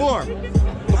lukewarm.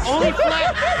 Only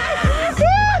flat.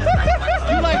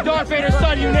 You like Darth Vader's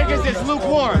son, you niggas is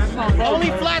lukewarm. Only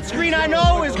flat screen I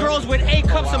know is girls with 8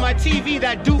 cups on my TV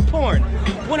that do porn.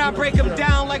 When I break them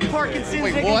down like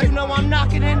Parkinson's, nigga, you know I'm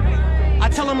knocking in. I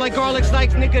tell them like garlic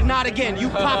snipes, nigga, not again. You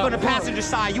pop on the passenger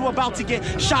side, you about to get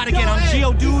shot again. I'm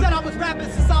Geo, dude. You said I was rapping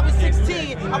since I was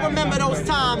 16. I remember those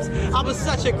times. I was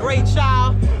such a great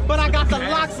child. But I got the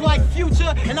locks like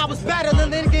Future, and I was better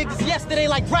than niggas yesterday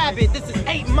like Rabbit. This is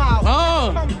 8 Mile.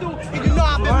 Come through, and you know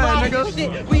I've been riding and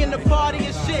shit. We in the party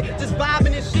and shit, just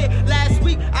vibing and shit. Last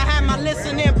week I had my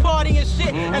listening party and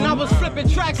shit, and I was flipping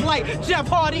tracks like Jeff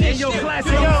Hardy and Hey, yo, shit.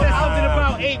 classic, yo, said something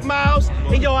about 8 miles,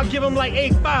 and yo, I give him like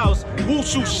 8 fouls.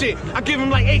 Wushu shit. I give him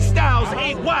like 8 styles,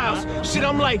 8 wows. Shit,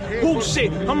 I'm like, whoo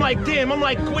shit. I'm like, damn, I'm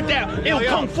like, with that ill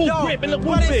kung fu grip and the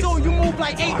whoop But fist. so you move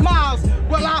like 8 miles.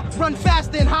 Well, I run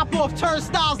faster and hop off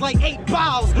turnstiles like 8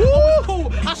 balls. Oh,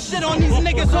 cool. I shit on these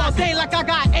niggas all day like I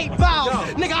got 8 balls.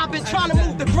 Nigga, I've been trying to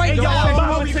move the great Hey, yo,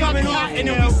 balls. we coming off and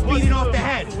then we speeding off the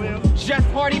head. Jeff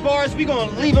Party bars, we gonna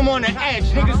leave them on the edge.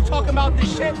 Niggas talking about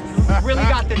this shit, really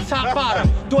got the top bottom.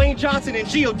 Dwayne Johnson and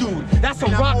Geo, dude. That's a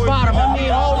rock bottom. I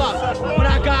mean, hold up. But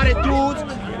I got it, dudes.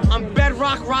 I'm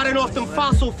bedrock rotting off them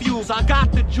fossil fuels. I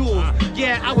got the jewels.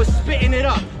 Yeah, I was spitting it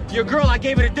up. Your girl, I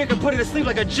gave it a dick and put it to sleep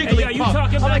like a jiggly pup.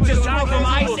 I'm like this girl from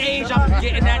Ice Age, I'm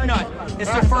getting that nut.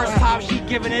 It's the first time she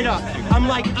giving it up. I'm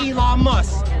like Elon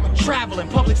Musk. Traveling,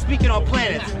 public speaking on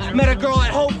planets. Met a girl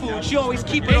at Whole Foods, she always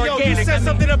keep it organic. Yo, you said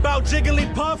something about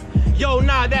Jigglypuff? Yo,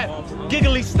 nah, that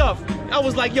giggly stuff. I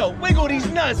was like, yo, wiggle these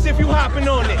nuts if you hopping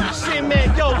on it. Shit,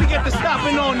 man, yo, we get the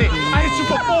stopping on it. I hit you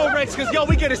for 4 Rex, cause yo,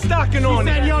 we get a stocking on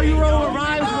it. She said, yo, you roll with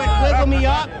rhymes with wiggle me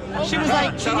up. She was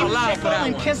like, can you tickle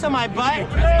and kiss on my butt?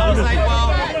 I was like,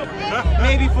 well,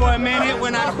 maybe for a minute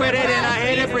when I quit it and I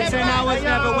hit it, pretend I was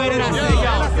never with it. I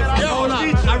said, yo, hold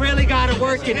up, I really gotta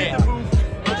work in it.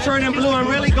 I'm turning blue, I'm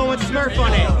really going Smurf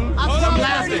on it. I'm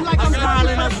laughing, I'm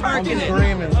smiling, I'm smirking it.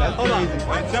 Hold on.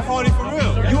 Jeff Hardy for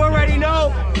real. You already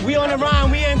know, we on the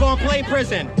rhyme, we ain't gonna play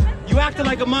prison. You acting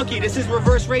like a monkey, this is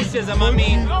reverse racism, I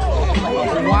mean.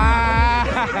 Wow.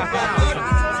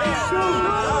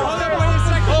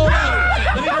 Hold up,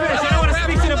 let me finish, I don't wanna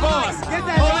speak to the boss.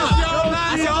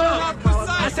 Hold up,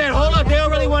 I said, hold up, they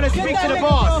don't really really want to speak to the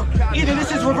boss. Either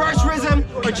this is reverse rhythm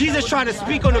or Jesus trying to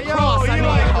speak on the cross. I mean,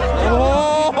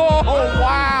 oh,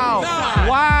 wow.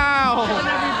 Wow.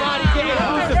 Everybody getting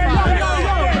crucified.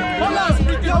 Hold up.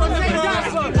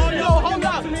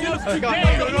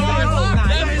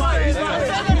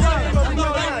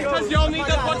 Because y'all need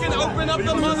to fucking open up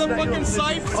the motherfucking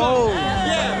Cypher. Oh.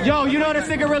 Yeah. Yo, you know this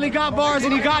nigga really got bars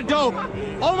and he got dope.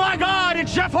 Oh my God,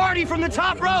 it's Jeff Hardy from the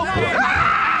top row.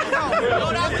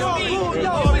 Yo, that's me.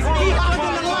 Yo, it's me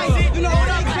under the light. You know what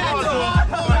I'm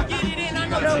saying? Get it in, I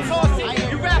know you toss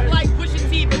it. You rap like Pusha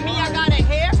T, but me, I got a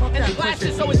hair and the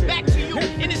glasses, so it's back to you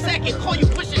in a second. Call you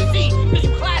Pusha T, cause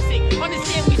you classic.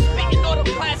 Understand we spitting all them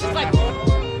classes like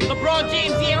LeBron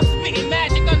James, yeah, I'm spitting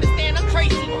magic. Understand I'm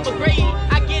Tracy McGrady.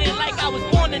 I get it like I was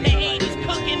born in the 80s,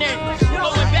 cooking and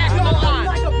going back to the line.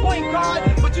 Like a point guard,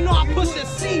 but you know I push a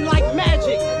C like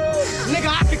magic. Nigga,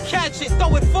 I could catch it,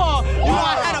 throw it far. You know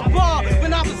I had a bar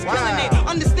when I was killing it.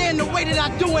 Understand the way that I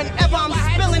do it, ever I'm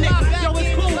spilling it. Yo,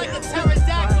 it's cool. Like a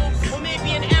pterodactyl, or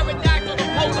maybe an aerodactyl, the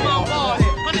Pokemon bars.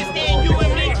 Understand you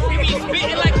and me, we be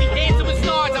spitting like we dancing with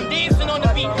stars. I'm dancing on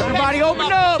the beat. Everybody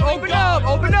open up, open up,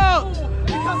 open up.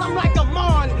 Because I'm like a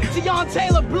Mon. Tiyon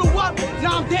Taylor blew up,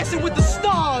 now I'm dancing with the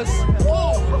stars.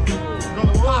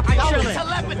 I got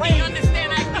telepathy,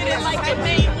 understand I get it like the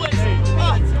name was.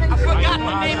 I forgot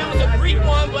the name, it was a Greek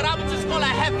one, but I was just gonna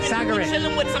have been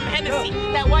chilling with some Hennessy,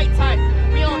 that white type.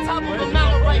 We on top of a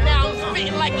mountain right now, I'm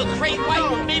spitting like a great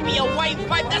white, maybe a white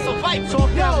pipe, that's a pipe.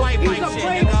 Talk that white pipe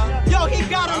shit, nigga. Yo, he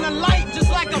got on the light just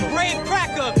like a brave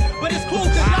cracker. But it's cool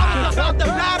cause y'all was about to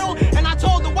battle, and I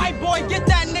told the white boy, get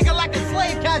that nigga like a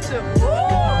slave catcher.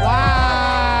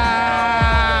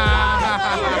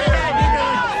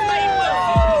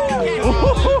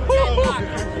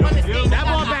 That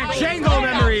brought back Django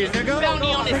memories, nigga.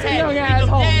 Bounty on his head, make him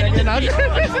dead in the ditch.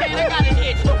 Understand I got an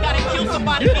itch, gotta kill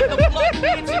somebody, get the blood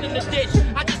pitching in the ditch.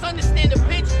 I just understand the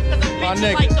pitch, cause I'm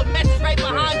pitching like the Mets right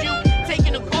behind you,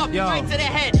 taking a coffee right to the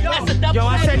head. That's a double. Yo,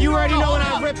 I said you already know when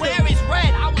I ripped it. Where is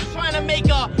red? I was trying to make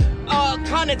a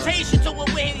connotation to what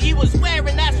he was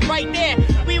wearing, that's right there.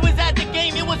 We was at the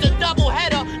game, it was a double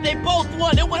header. They both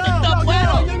won, it was a double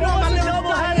header. You know it's a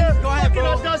double header. Go ahead,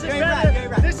 bro. Does it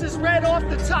better. This is red off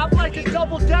the top like a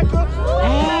double decker.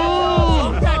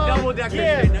 Double decker.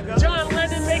 Yeah, John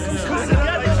Lennon make them come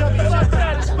together. Fuck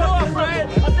that, it's fucking red.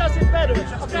 I does it better.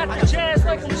 I got the jazz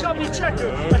like I'm Chubby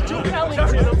Checker. I do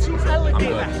Ellington, I'm too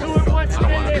elegant. Do it once and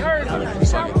then they heard it.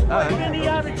 Shout out Vinny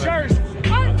out of Jersey.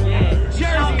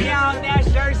 Jersey, y'all,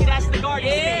 that's Jersey, that's the Garden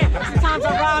State. Sometimes I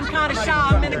rhyme kinda shy,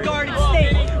 I'm in the Garden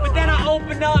State. But then I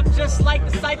open up just like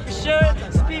the Cypher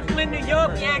should. Some people in New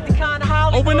York be acting kinda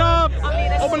Hollywood. Open up! I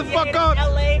mean, Open the fuck up!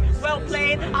 LA, well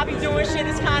played. I be doing shit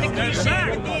that's kinda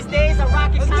cliche. But these days I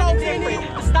rock it kinda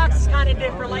different. The stocks is kinda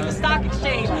different, like the stock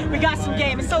exchange. We got some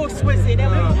game, it's so exquisite.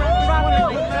 And we rock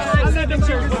it like time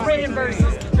signatures with written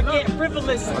verses. Forget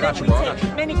frivolous, and then we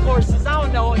take many courses. I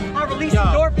don't know. I release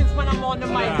endorphins when I'm on the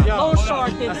mic. Low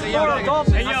shark, then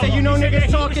dolphins. I said, you know niggas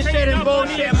talking shit and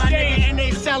bullshit, my nigga, and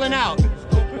they selling out.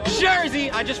 Jersey,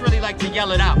 I just really like to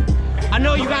yell it out. I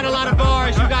know you got a lot of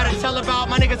bars you gotta tell about.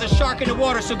 My nigga's a shark in the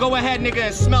water, so go ahead, nigga,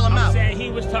 and smell him out. Saying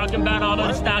he was talking about all of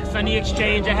the stocks on the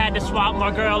exchange. I had to swap my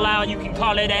girl out. You can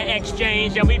call it an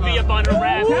exchange. Yeah, we be up on the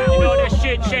rap. You know that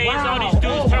shit changed. All these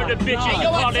dudes turn to bitches. You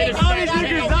call it a sex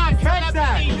change.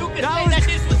 You can say that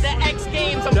this was the X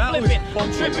Games. I'm flipping,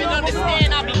 I'm tripping.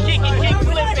 Understand? I be kicking, kick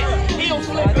flipping, heel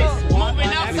flipping,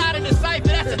 moving outside of the Cypher.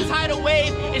 That's a tidal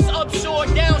wave. It's upshore,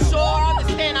 downshore.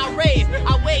 Understand? I rave,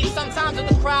 I wave sometimes in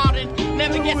the crowd and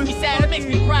never gets me sad. It makes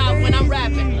me proud when I'm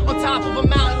rapping on top of a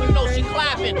mountain. You know she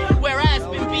clapping. Whereas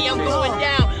B, I'm going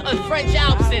down a French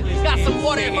Alps and got some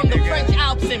water from the French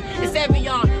Alps and it's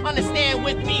Evian. Understand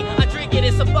with me? I drink it.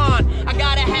 It's a bond. I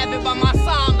gotta have it by my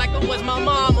side like it was my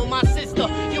mom or my sister.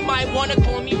 You might wanna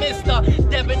call me Mr.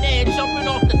 Debonair, jumping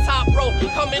off the top rope,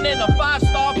 coming in a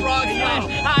 5-star frog splash.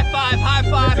 High five, high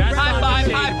five, high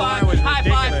five, high five, high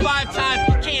five, 5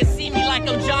 times. Can't see me like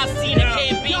I'm John Cena.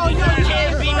 Can't beat me,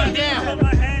 can't beat me down. Put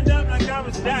my hand up like I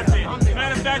was dapping.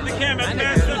 Matter of fact, the camera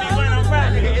passed to me when I'm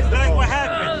rapping. Like what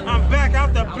happened? I'm back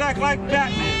out the black like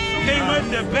Batman. Came with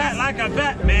the bat like a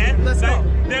Batman. Like,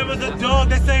 there was a dog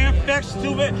that say infects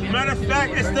to it. Matter of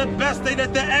fact, it's the best thing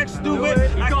that the X do it.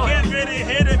 I can't really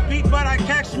hear the beat, but I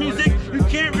catch music. You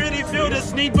can't really feel the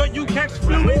sneak, but you catch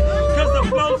fluid. Cause the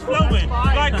flow's flowing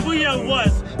like Frio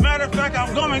was. Matter of fact,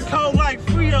 I'm going cold like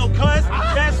Frio, cuz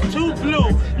that's 2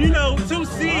 blue. You know, 2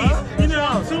 C's. You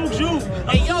know, 2 juice.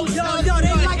 Hey, yo,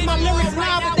 they like my lyrics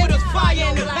now, but they was fire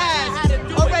in the past.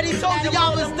 Already told you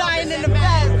y'all was dying in the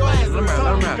past. Go ahead. Let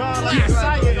him rap.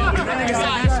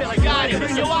 Got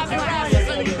it. Yo, I've been rapping,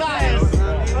 so you got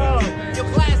it.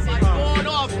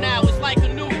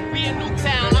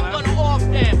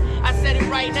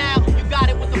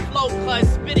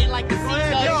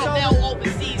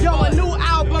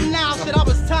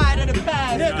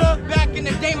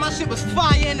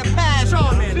 fire in the past.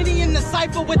 Fitty in the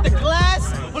Cypher with the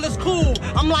glass. Well, it's cool.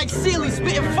 I'm like Sealy,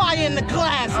 spitting fire in the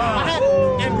glass. I had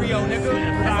embryo, nigga.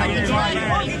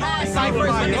 Cypher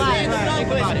in the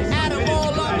glass. Adam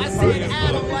all up. I said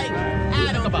Adam like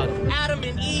Adam. Adam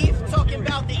and Eve talking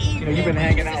about the evening. You've been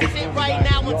hanging out. Sit right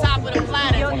now on top of the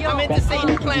planet. I meant to say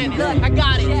the planet. I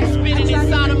got it. Spinning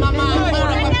inside of my mind. Hold up,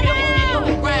 I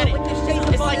feel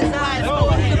it. It's like glass.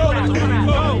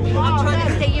 I'm trying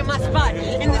to stay in my spot.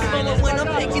 In this moment when I'm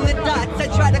taking the dots, I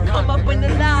try to come up in the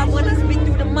line when I speak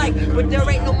through the mic, but there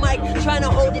ain't no mic. Trying to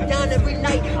hold it down every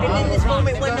night. And in this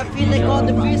moment when I feel like all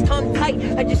the fears come tight,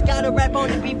 I just gotta rap on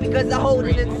the beat because I hold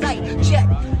it in sight. Check.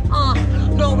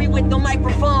 Glory with the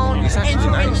microphone.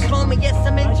 Entering this moment, yes,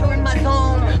 I'm entering my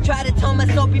zone. Try to tell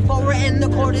myself before I end the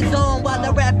cortisone. While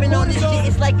I'm rapping on this shit,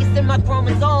 it's like it's in my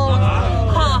chromosome.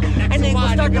 And they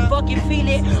gon' start to fucking feel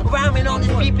it. Rhyming on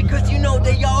this beat because you know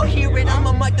they all hear it. I'm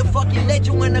a motherfucking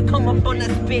legend when I come up on that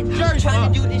spit.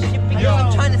 Trying to do this shit because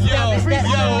I'm trying to establish that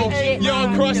I'm legit. Yo,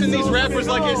 I'm crushing these rappers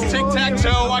like it's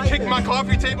tic-tac-toe. I kicked my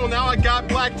coffee table, now I got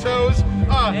black toes.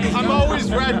 I'm always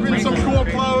rapping some cool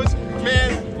clothes.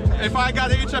 Man, if I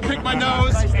got H, I pick my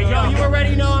nose. Hey, yo, you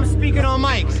already know I'm speaking on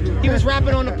mics. He was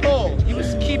rapping on the pole. He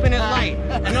was keeping it light.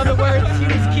 In other words, he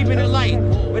was keeping it light.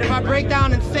 But if I break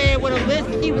down and say it with a list,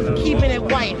 he was keeping it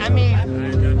white. I mean,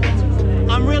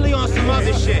 I'm really on some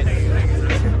other shit.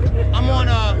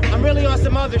 I'm really on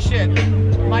some other shit.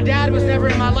 My dad was never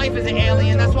in my life as an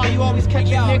alien. That's why you always catch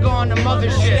a nigga on the mother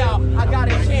shit. I got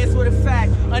a chance with a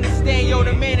fact. Understand, yo,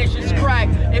 the man is just crack.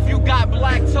 If you got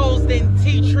black toes, then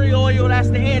tea tree oil, that's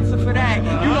the answer for that.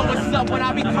 You know what's up when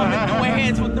I be coming through in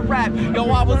hands with the rap. Yo,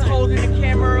 I was holding the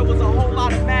camera, it was a whole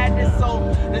lot of madness.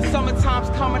 So the summertime's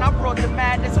coming, I brought the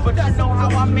madness. But you know how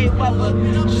I made weather.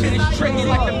 Shit is tricky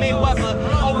like the Mayweather.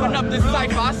 Open up this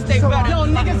Cypher, I stay better. Yo,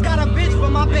 niggas got a bitch, but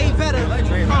my bae better.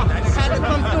 Had to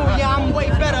come through, yeah, I'm way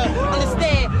better.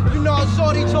 Understand, you know,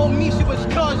 shorty told me she was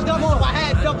charged up, so I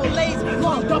had double A's,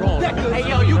 double deckers. Hey,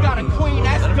 yo, you got a queen,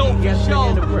 that's dope for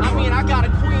sure. I mean, I got a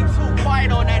queen too,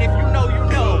 quiet on that. If you know,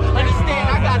 you know. Understand,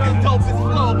 I got the dopest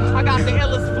flow. I got the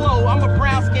illest flow. I'm a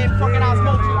brown skin fucking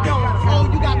osmosis. Yo, oh,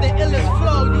 you got the illest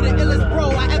flow. You the illest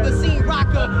bro I ever seen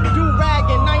rocker. Do rag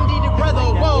and 90 the brother.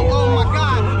 Whoa, oh my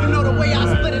God. You know the way I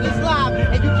split it is live.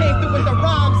 And you came through with the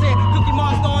rhymes and Cookie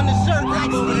Monster on the shirt.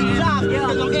 Like Steve Jobs,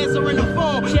 cause I'm answering the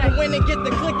phone. But when they get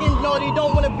the clicking, no, they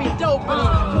don't wanna be dope. So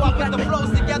I put the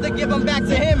flows together, give them back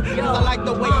to him. Cause I like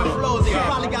the way he flows. He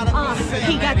probably got a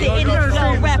He got the illest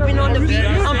flow, rapping on the beat.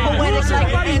 I'm poetic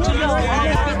like Angelo. All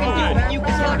this freaking do, you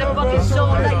can tell the fucking soul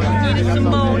like Nina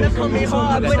Simone. I'm coming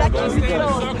hard, but I keep it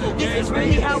close. This is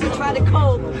really how we try to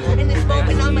cope. In this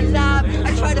moment, I'm alive.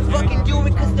 I try to fucking do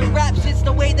it cause the rap shit's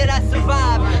the way that I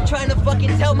survive. Trying to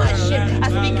fucking tell my shit. I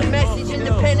speak a message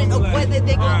independent of whether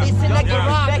they gon' listen. I get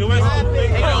respect.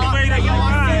 Hey, yo,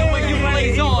 I see the way you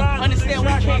blaze on. Understand we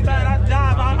can't. I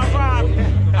dive, I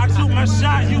rhyme. I shoot my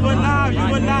shot, you alive,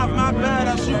 my bad.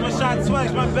 I shoot my shot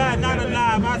twice, my bad, not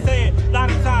alive. I say it a lot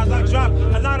of times, I drop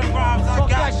a lot of rhymes. I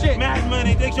got mad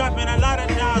money, they dropping a lot of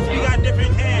dimes. We got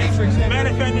different hands. Matter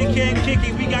of fact, they can't kick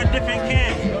it, we got different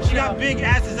cans. She got big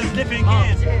asses and different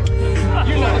cans.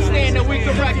 You understand that we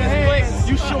can wreck this place.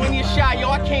 You shooting your shot, yo,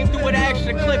 I came through with an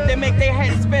extra clip. They make their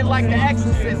head spin like the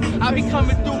Exorcist. I be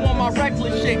coming through on my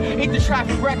reckless shit. Hit the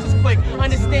traffic breakfast quick.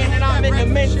 Understand that I'm in the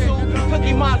mental.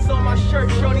 Cookie Monster on my shirt,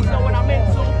 shorties know what I'm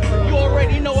into. You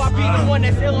already know I be the one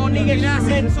that's ill on the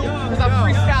instrumental. Cause I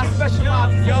freestyle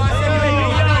specialize. Yo, I said,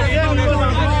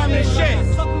 this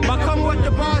shit. By coming with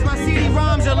the bars, my CD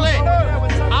rhymes are lit.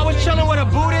 I was chilling with a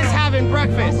Buddhist having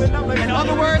breakfast. In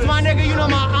other words, my nigga, you know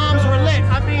my arms were lit.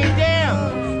 I mean,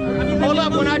 damn. Hold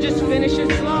up, when I just finish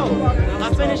it slow.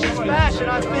 I finish it fast and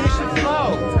I finish it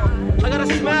slow. I gotta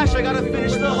smash, I gotta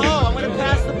finish the hole. I'm gonna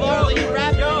pass the ball, you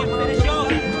rap, you finish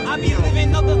it. I be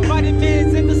living up the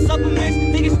vitamins and the supplements.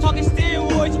 Niggas talking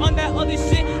steroids on that other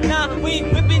shit. Nah, we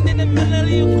ain't whipping in the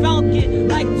Millennium Falcon.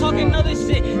 Like talking other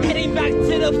shit. Heading back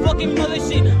to the fucking mother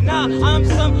shit. Nah, I'm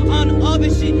some on other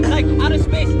shit. Like outer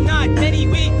space. Nah, Denny,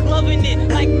 we ain't gloving it.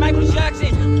 Like Michael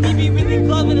Jackson. We be really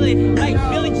gloving it. Like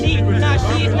Billie Jean. Nah,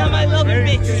 she is not my loving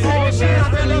bitch. Oh, she's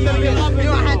not my loving bitch. You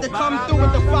know, I had to come through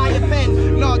with the fire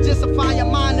pen. No, just a fire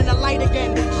mind and a light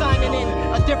again. Shining in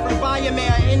a different environment.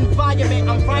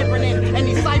 I'm vibrant in. And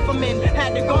these Cypher men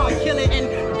had to go and kill it and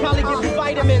probably give you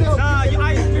vitamins. Nah,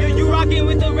 you rocking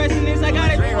with the resonance. I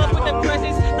gotta keep up with the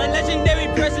presence. The legendary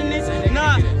presence.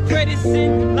 Nah, credit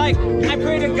sin. Like, I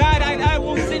pray to God I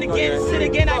won't sin again. Sin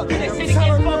again, I pray to sin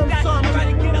again. Fuck that. I'm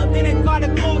trying to get out there and gotta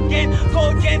go again. Go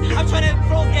again. I'm trying to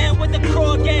throw again with the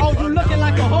crow again. Oh, you looking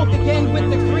like a Hulk again with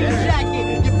the green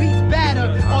jacket. Your beats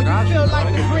batter. Oh, on, you feel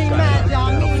like the Green Magi,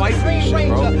 I mean the Green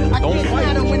Ranger. I get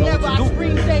matter whenever I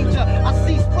scream danger. I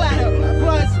see splatter,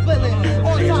 blood spilling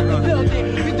on top the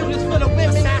building. We do this for the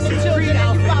women and the children.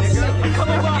 I'm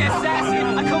coming with the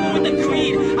assassin, I'm coming with the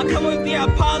creed, I'm coming with the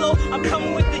Apollo, I'm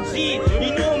coming with the G.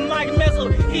 You know Mike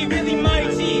Mezzo, he really my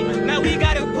G. Now we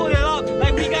gotta put it up,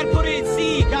 like we gotta put it in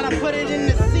C. Gotta put it in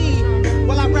the C.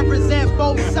 Well, I represent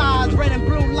both sides, red and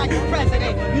blue like the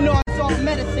president. You know it's all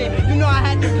medicine. You know I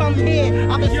had to come here.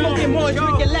 I've been smoking more,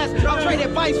 drinking less. I'll trade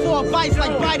advice for advice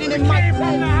like Biden and Mike.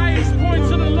 From the highest point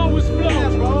to the lowest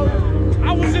flow.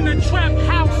 I was in a trap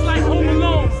house like Home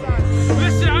Alone.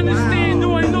 Listen, understand,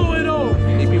 do I know it all?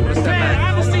 Man,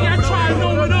 honestly, I try to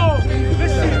know it all.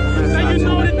 Listen, now you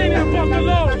know the thing that buck the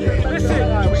low.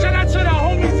 Listen, shout out to the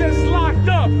homies that's locked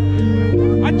up.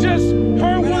 I just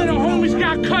heard one of the homies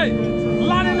got cut.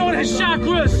 Lining all their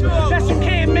chakras. That's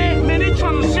okay, man. Man, they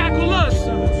trying to shackle us.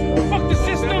 Fuck the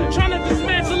system, trying to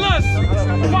dismantle us.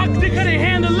 Fuck, they couldn't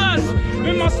handle us.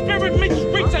 When my spirit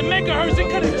reached at megahertz, they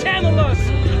couldn't channel us.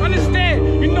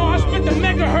 Understand, you know I spit the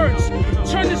megahertz.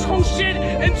 Turn this whole shit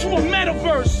into a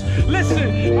metaverse.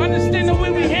 Listen, understand the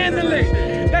way we handle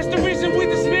it. That's the reason we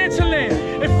dismantle it.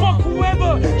 And fuck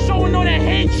whoever showing all that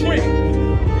hatred.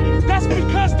 That's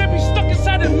because they be stuck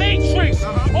inside the matrix.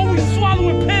 Always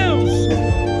swallowing pills.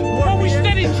 Always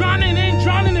steady drowning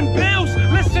in bills.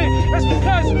 Listen, that's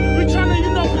because we trying to,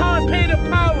 you know, pay the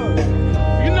power.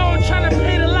 You know, trying to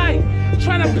pay the light.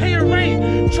 Trying to pay a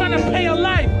rent. Trying to pay a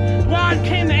life. Well, I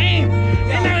came to aim.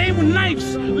 And I aim with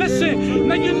knives. Listen,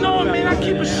 now you know, man, I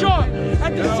keep it short.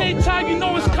 At the same time, you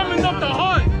know it's coming up the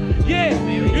heart. Yeah,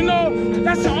 you know,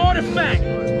 that's an artifact.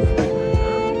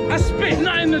 I spit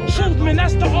nothing the truth, man,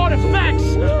 that's the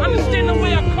artifacts. Understand the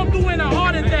way I come through in a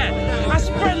heart attack. I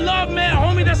spread love, man,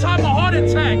 homie, that's how my heart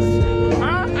attacks.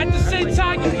 At the same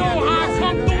time, you know how I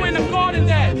come through in a garden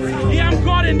that. Yeah, I'm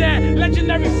guarding that.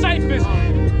 Legendary ciphers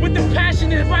with the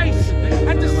passionate rights.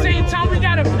 At the same time, we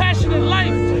got a passionate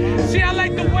life. See, I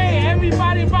like the way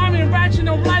everybody rhyming, ratchet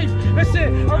on life.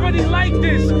 Listen, I really like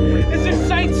this. It's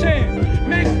exciting,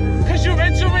 man, cause you're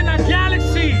entering a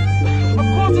galaxy. Of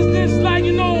course, it's this like,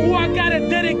 you know who I got it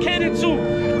dedicated to.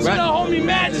 To the homie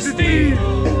Majesty.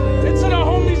 And to the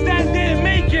homies that didn't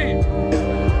make it.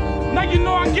 Now you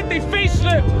know I get they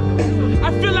facelift.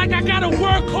 I feel like I gotta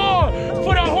work hard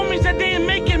for the homies that didn't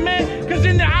make it, man. Cause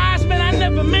in their eyes, man, I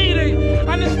never made it.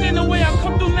 Understand the way I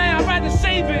come through, man, I'd rather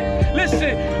save it.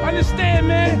 Listen, understand,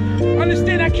 man.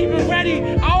 Understand I keep it ready.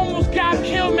 I almost got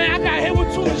killed, man. I got hit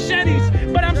with 2 machetes.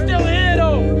 But I'm still here,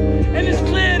 though. And it's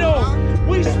clear, though.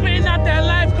 We spitting out that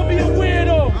life, could be a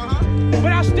weirdo.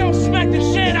 But I'll still smack the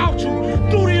shit out you.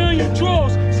 Duty on your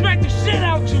drawers, smack the shit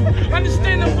out you.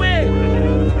 Understand the way,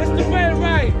 it's the way,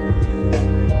 right?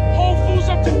 Whole Foods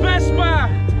up to Best Buy.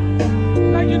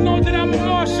 Now you know that I'm a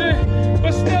Martian,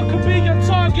 but still could be your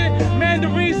target. Man, the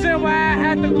reason why I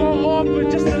had to go off for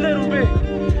just a little bit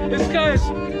is cause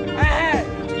I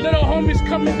had little homies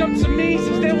coming up to me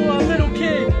since they were a little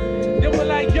kid. They were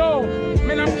like, yo,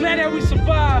 man, I'm glad that we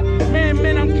survived.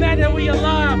 Man, I'm glad that we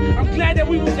alive. I'm glad that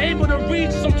we was able to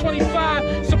reach some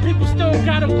 25. Some people still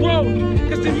gotta grow,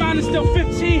 cause their mind is still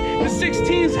 15. The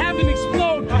 16s haven't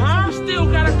exploded. So we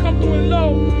still gotta come through and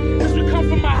low. Cause we come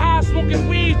from a high smoking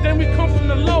weed, then we come from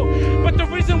the low. But the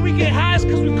reason we get high is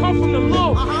cause we come from the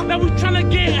low. Now we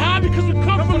tryna get high because we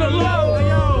come from the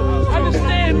low.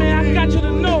 Understand, man, I got you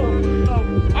to know.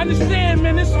 Understand,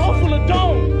 man, it's all full of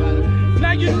dome.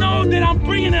 Now you know that I'm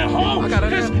bringing it home.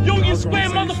 Cause Union Square,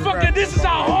 motherfucker, this is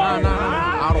our home.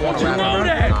 I don't want to you know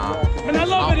that. Man, I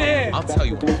love it here. I'll tell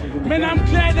you. Man, I'm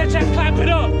glad that y'all clap it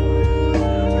up.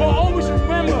 But always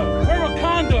remember, we're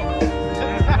Wakanda.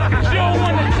 Cause you don't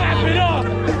want to clap it up.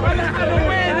 Understand the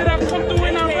way that I've come through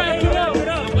and I wrap it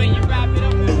up. The way you wrap it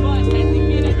up with buzz, and to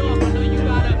get it off, I know you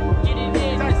gotta get it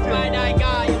in. This fine-eye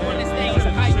guy, you wanna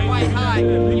stay quite high.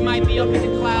 You might be up in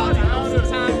the clouds, you know,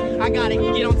 sometimes I gotta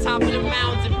get on top of the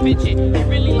mountains and pitch it. They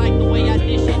really like the way I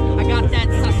dish it. I got that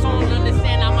sazon,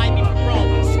 understand I might be from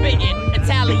Rome. Spitting,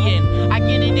 Italian. I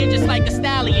get it in just like a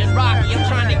stallion. Rocky, I'm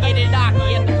trying to get it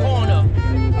Aki at the corner.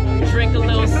 Drink a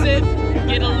little sip,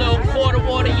 get a little quarter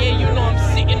water. Yeah, you know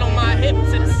I'm sitting on my hip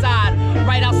to the side.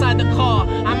 Right outside the car,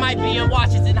 I might be in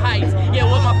Washington Heights.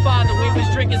 Yeah, with my father, we was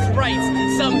drinking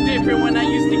Sprites. Something different when I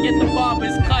used to get the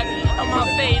barbers cut. On my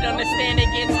fade, understand it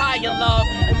gets higher, love.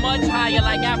 And much higher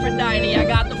like Aphrodite, I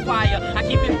got the fire. I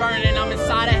keep it burning, I'm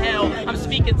inside of hell. I'm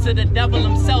speaking to the devil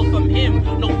himself, I'm him.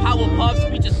 No power puffs,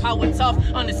 we just power tough.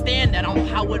 Understand that I'm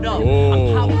powered up.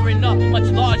 I'm powering up, much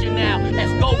larger now.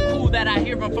 That's Goku. that I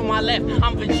hear them from my left.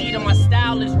 I'm Vegeta, my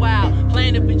style is wild.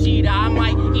 Planet Vegeta, I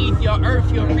might eat your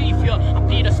earth, your reef, your. I'm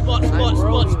Peter Sport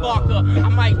Sparker. I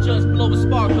might just blow a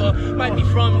sparker. Might be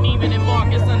from Neiman and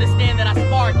Marcus, understand that I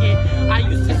spark it. I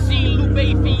used to see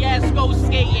Lupe Fiasco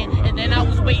skating, and then I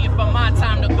was waiting for my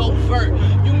time to go vert.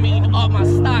 You mean up my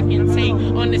stock intake?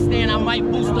 Understand I might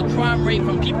boost the crime rate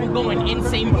from people going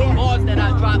insane from bars that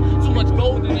I drop. Too much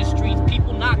gold in the streets,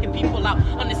 people knocking people out.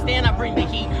 Understand I bring the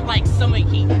heat like summer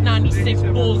heat. 96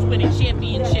 Bulls winning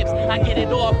championships. I get it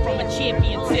off from a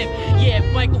championship. Yeah,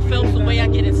 Michael Phelps, the way I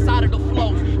get inside of the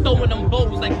flows. Throwing them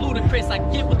bows like Ludacris, I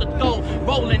get with the dough.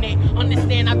 Rolling it,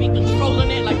 understand I be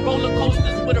controlling it like roller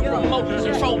coasters with a remote.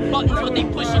 Control buttons, what they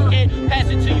pushing in. Pass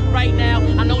it to you right now.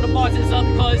 I know the bars is up,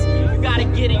 cuz you gotta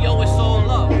get it, yo, it's all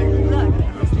up.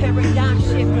 Paradigm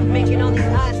shift, making all these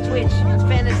eyes twitch.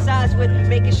 Fantasize with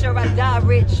making sure I die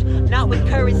rich. Not with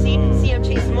currency, see I'm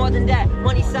chasing more than that.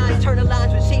 Money signs, turn the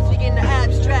lines with shapes begin to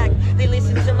abstract. They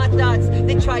listen to my thoughts,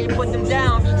 they try and put them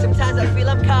down. Sometimes I feel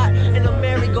I'm caught in a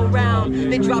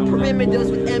merry-go-round. They drop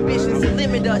perimeters with ambitions to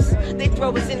limit us. They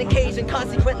throw us in a cage and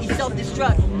consequently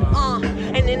self-destruct.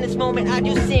 And in this moment I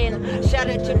do sin. Shout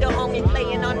out to the homie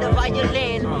playing on the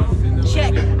violin.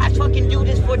 Check, I fucking do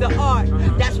this for the art.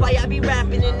 That's why I be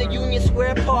rapping in the Union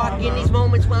Square Park. In these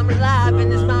moments when I'm alive,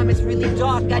 and this time it's really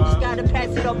dark. I just gotta pass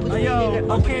it up with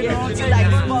okay, like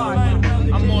a spark.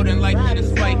 I'm more than likely to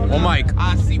spike. Oh, Mike.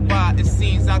 I see why it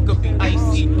seems I could be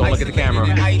icy. Don't look at the camera.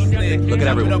 Look at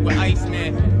everyone.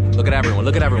 Look at everyone.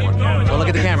 Look at everyone. Don't look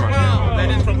at the camera.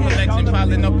 Letters from collection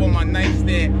piling up on my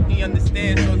nightstand. He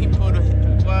understands, so he put a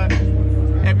what?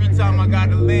 Every time I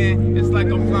gotta land, it's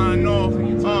like I'm flying off.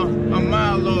 A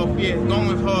mile off, yeah.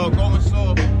 Going hard, going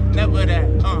soft. Never that.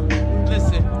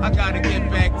 Listen, I gotta get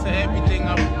back to everything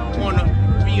I wanna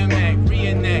reenact,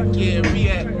 yeah,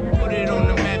 react. Put it on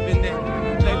the map and then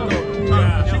let go.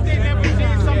 Shit they never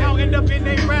did somehow end up in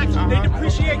their raps. They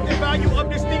depreciate the value of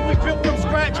this thing we built from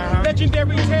scratch.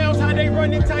 Legendary tales, how they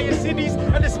run entire cities.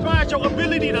 I despise your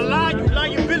ability to lie, you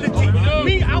liability.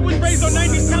 Me, I was raised on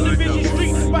 90s television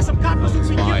street by some coppers who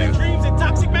see killing dreams and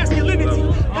toxic masculinity.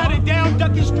 Got it down,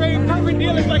 ducking straight, urban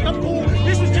dealers like I'm cool.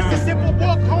 This was just a simple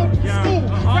walk home from school.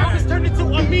 Rappers turned into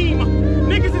a meme.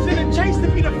 Niggas is in a chase to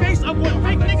be the face of what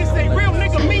fake niggas say real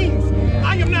nigga means.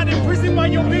 I am not imprisoned by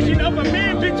your vision of a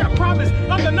man, bitch, I promise.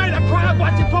 Other night I cried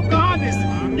watching Pocahontas.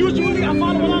 Usually I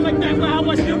follow along like that, but how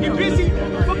I still get busy.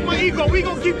 Fuck my ego, we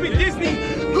gon' keep it Disney.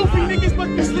 Goofy niggas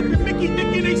must be slipping Mickey,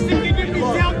 thinking they sicker than me.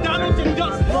 Down Donalds and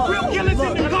Ducks. Real killers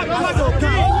in the cut, cause they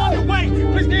ain't on the way.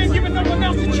 Cause they ain't giving no one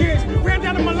else a chance. Ran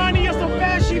down to Melania so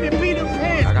fast she didn't beat her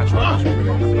pants. I got you.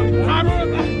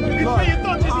 You can say your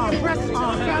thoughts is impressive.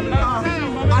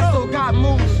 I still got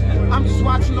moves. I'm just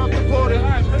watching off the border.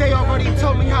 They already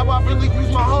told me how I really use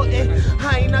my whole end.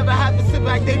 I ain't never had to sit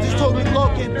back, they just told me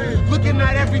looking. Looking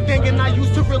at everything and I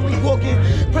used to really walk in.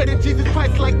 Pray to Jesus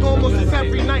Christ like almost it's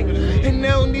every night. And they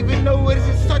don't even know it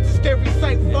is such a scary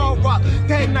sight. Fall rock,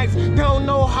 dead nights. They don't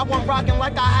know how I'm rocking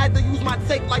like I had to use my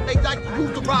tape like they like to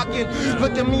use the rocking.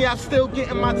 Look at me, I'm still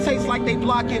getting my taste like they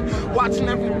blocking. Watching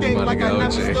everything like I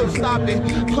never still stopped it.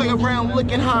 Play around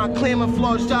looking high, claiming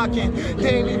flaws shocking. They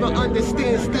ain't even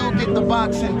understand, still get the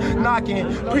boxing, knocking.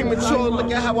 Premature,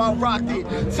 look at how I rocked it.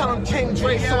 Tell them King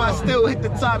Dre, so I still hit the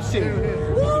top shit.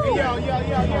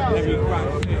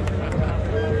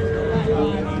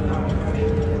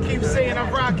 Keep saying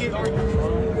I'm rocking.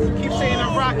 Keep saying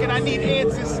I'm rocking. I need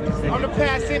answers. I'm the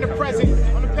past and the present.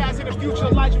 I'm the past and the future.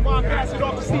 Elijah Wan pass it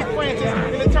off to Steve Francis.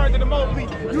 And it turned to the Mobley.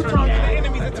 You turned to the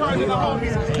enemies. It turned to the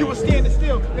homies. You were standing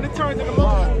still. And it turned to the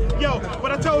Mobley. Yo,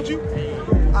 what I told you?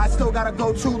 I still gotta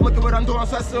go to, look at what I'm doing,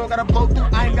 so I still gotta blow through.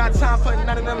 I ain't got time for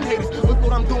none of them haters. Look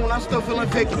what I'm doing, I'm still feeling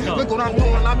vacant. Look what I'm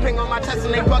doing, I ping on my chest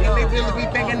and they bugging, they really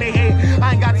be thinking they hate.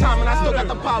 I ain't got time and I still got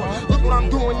the power. Look what I'm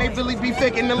doing, they really be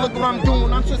faking, and look what I'm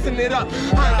doing, I'm twisting it up. I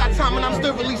ain't got time and I'm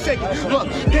still really shaking. Look,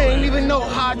 they ain't even know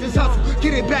how I just hustle.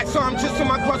 Get it back, so I'm just in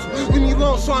my crustle. Leave me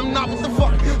alone, so I'm not what the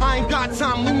fuck. I ain't got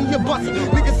time, leave me your bustin'.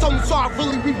 Niggas told me so I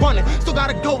really be running. Still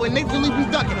gotta go and they really be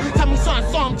ducking. Tell me son,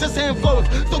 so I'm just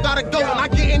influenced. Still gotta go and I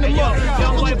get in the mud.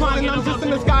 I'm really grinding, I'm just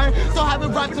in the sky. So have it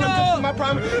right till I'm just in my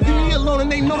prime. Leave me alone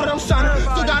and they know that I'm shining.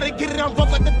 Still gotta get it, I'm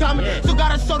rough like the diamond. Still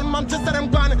gotta show them I'm just that I'm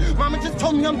grinding. Mama just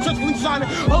told me I'm just really shining.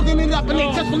 Holding it up and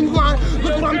they just really lying.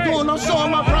 Look what I'm doing, I'm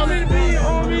showing my promise.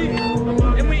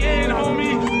 And we in,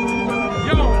 homie.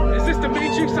 Yo, is this the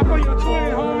Matrix? I'm on your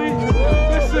twin, homie.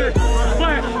 Listen,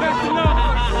 but that's enough.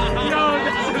 Yo,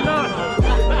 that's enough.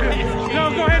 Yo,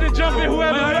 go ahead and jump in,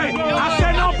 whoever. I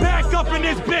said I'm packed up in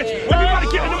this bitch. Everybody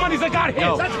getting the monies, I got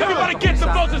hits. Everybody get the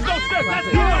votes, there's no step. best.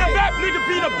 You wanna rap, nigga,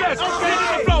 be the best. Get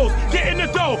in the flows, get in the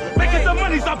dough, making the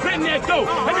monies, I'm putting that dough.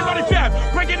 Everybody rap,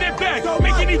 breaking it back,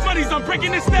 making these monies, I'm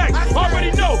breaking the stacks.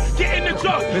 Already know, get in the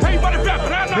truck. Everybody rap,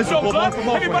 but I'm not no blood.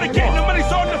 Everybody getting the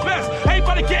money's on the best.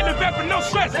 Everybody getting the rap, but no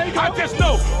stress. I just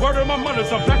know, word of my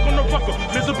mothers, I'm back on the rucker.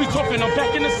 Lizard be talking, I'm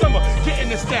back in the summer, getting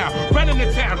the style, running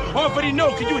the town. Already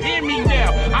know, can you hear me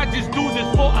now? I just do this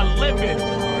for a living.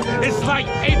 It's like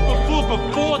April Fool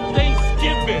before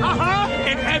Thanksgiving.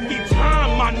 And every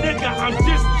time, my nigga, I'm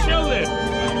just chillin'.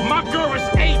 My girl is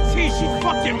 18, she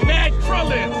fucking mad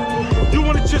krillin'. You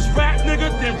wanna just rap, nigga?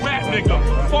 Then rap,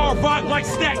 nigga. Far rock like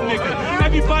stack, nigga.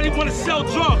 Everybody wanna sell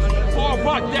drugs. Far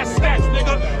rock, that stacks,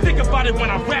 nigga. Think about it when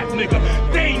I rap, nigga.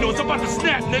 They ain't know it's about to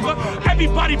snap, nigga.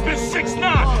 Everybody been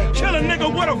 6'9", kill a nigga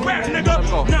with a rap,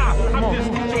 nigga. Nah, I'm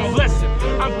just teaching a lesson.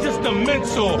 I'm just a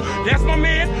mentor. That's my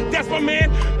man, that's my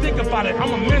man. Think about it,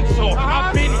 I'm a mentor.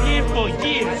 I've been here for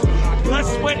years. Blood,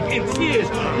 sweat, and tears.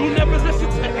 You never listen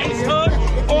to Ace Hood?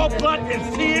 All blood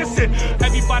and tears. And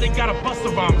everybody got a buster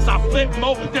rhymes. I flip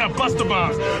more than a buster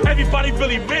rhymes. Everybody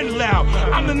really been loud.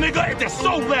 I'm the nigga that's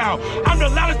so loud. I'm the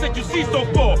loudest that you see so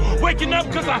far. Waking up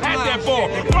cause I had that ball.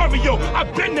 Mario,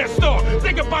 I've been that star.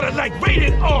 Think about it like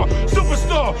rated R.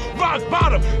 Superstar, rock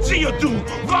bottom. Geodude,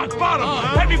 rock bottom.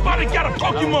 Everybody got a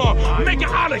Pokemon. Mega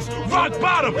Onyx, rock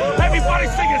bottom. Everybody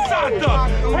singing side duck.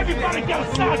 Everybody got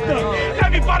a side duck.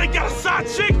 Everybody got a side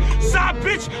chick, side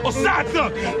bitch, or side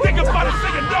duck. Think about it,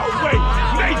 singing no way.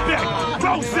 Maybach,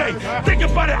 Rose. Think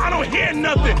about it, I don't hear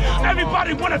nothing.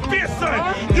 Everybody wanna feel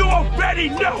something. You already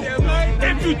know.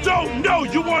 If you don't know,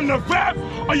 you wanna rap?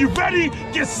 Are you ready?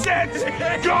 Get set,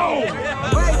 go.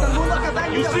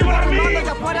 You see what I mean?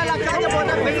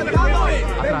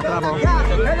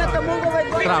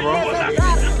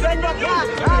 Vengo acá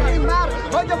a rimar,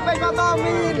 hoy yo vengo a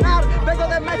dominar, vengo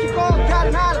de México,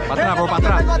 carnal,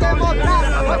 vengo a demostrar,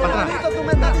 tú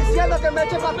me estás diciendo que me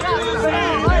eche para atrás,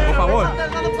 por favor,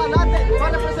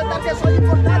 para representar que soy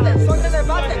importante, soy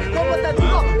relevante, como te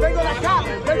digo, vengo de acá,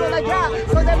 vengo de allá,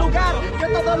 soy del lugar que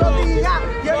todos los días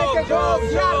tienen que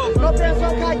gozar, no pienso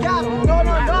callar,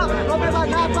 no me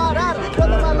van a parar,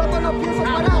 cuando me loco no pienso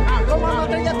parar, como una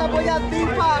estrella te voy a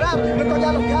disparar, me estoy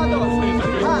alocando,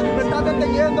 me están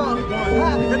deteniendo,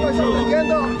 estoy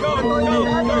sorprendiendo, estoy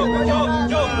mirando,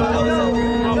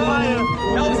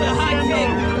 That was a hot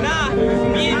take. Nah,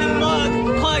 me in the mug,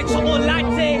 call it chocolate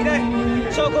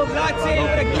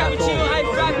with a cappuccino, I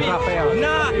ain't rapping.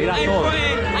 Nah, I ain't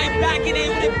frontin', I ain't backing it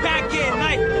with it back in.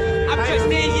 Like, I'm just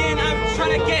in here and I'm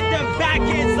trying to get them back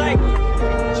ends. Like,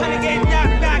 trying to get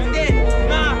that back then.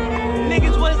 Nah,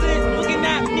 niggas wasn't looking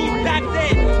at me back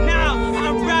then. Now,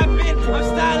 I'm rapping, I'm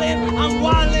styling, I'm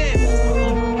wildin'.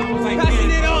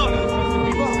 Passing it on.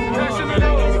 Passing it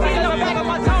on.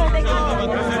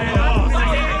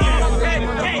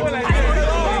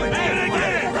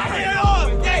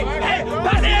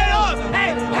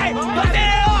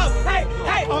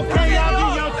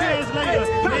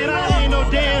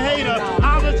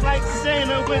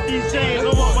 With these chains, I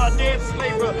want my dead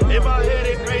slaver. In my head,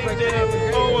 it raised there.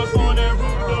 Oh, it's on that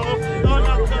roof, though. Oh,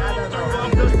 no,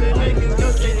 I'm just the niggas,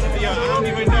 just yeah, I don't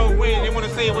even know when. They want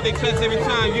to say it with their chest every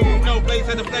time. You know, Blaze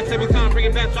had the flex every time. Bring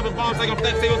it back, dropping bombs like I'm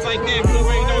flex. They was like, damn, Blue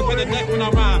Ray knows with the neck when I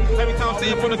rhyme. Every time I say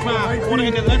it for the crime. Order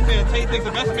in the left hand, Tate thinks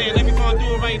the best man. Every time I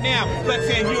do it right now. Flex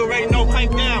hand, you already know,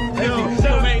 pipe down. You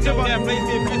already know that Blaze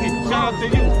get busy. Shout out to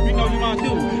you, you know you want to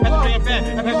do. That's the back,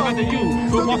 that's back to you.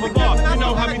 So off a bar, you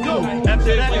know how we do.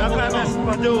 After that, I that's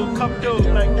my dude, come dude,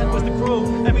 like that was the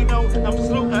crew. And we know I'm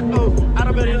salute, I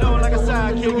don't really know like a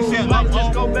sidekick. You said, might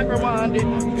just go back, rewind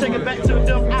it, take it back to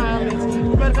them islands.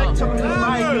 Right back to the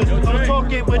islands. I'm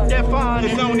talking with that fine.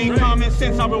 It's only common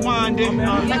sense, I rewind it.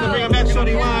 Like to bring it back,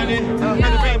 shorty wind it. Like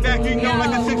to bring it back, you know,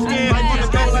 like a 6 man. Like to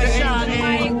go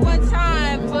like mic one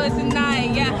time for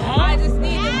tonight, yeah. I just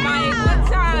need a mic one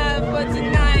time for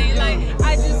tonight. Like,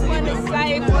 I just want to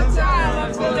say one time,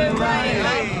 I'm feeling right.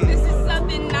 Like, this is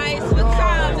something nice for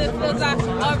time. It feels like,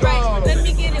 alright, let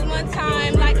me get it one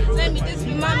time. Like, let me just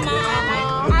be my mind. Like,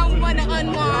 I want to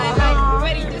unwind. Like,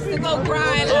 ready just to go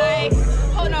grind. Like,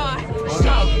 hold on,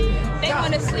 shit, they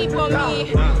want to sleep on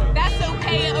me. That's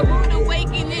okay, a rude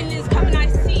awakening is coming, I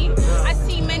see. I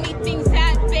see many things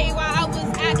that day while I was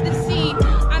at the sea.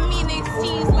 I mean, it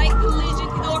seems like collision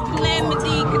or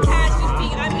calamity, catastrophe.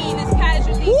 I mean, it's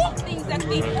casually things that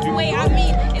the way I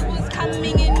mean, it was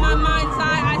coming in my mind's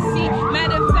eye. I see.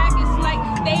 Matter of fact, it's like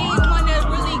they want to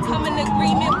really come in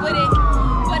agreement with it,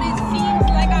 but it seems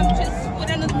like I'm just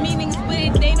putting the meanings with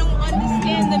it. They don't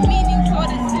understand the meanings or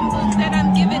the symbols that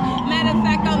I'm giving. Matter of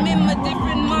fact, I'm in a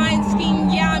different mind scheme.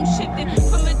 Yeah, I'm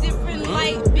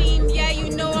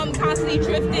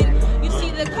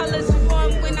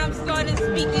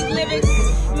speak these lyrics.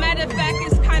 Matter of fact,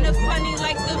 it's kind of funny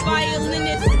like the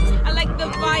violinist. I like the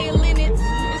violinist.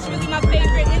 It's really my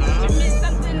favorite instrument.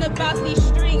 Something about these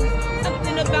strings,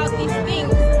 something about these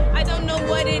things. I don't know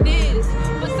what it is,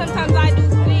 but sometimes I do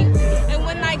things. And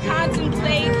when I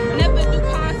contemplate, never do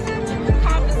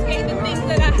confiscate the things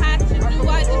that I had to do.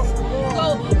 I just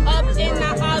go up and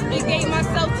I obligate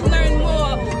myself to learn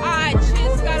more. I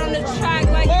just got on the track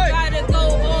like you gotta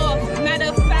go off. Matter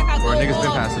of fact, I go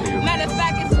off. Matter of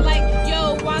fact, it's like,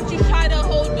 yo, why don't you try to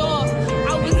hold off?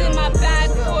 I was in my bag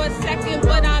for a second,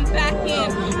 but I'm back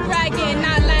in. Bragging,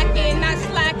 not lacking, not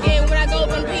slacking. When I go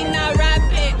from beat, not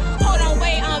rapping. Hold on,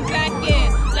 wait, I'm back in.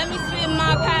 Let me spit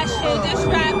my passion. Just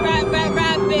rap, rap, rap,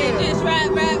 rapping. Just rap,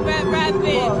 rap, rap,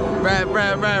 rapping. Rap,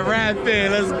 rap, rap,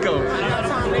 rapping. Let's go.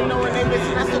 They know when they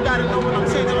missing. I still gotta know when I'm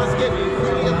changing. Let's get it.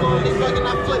 Leave me alone. They fucking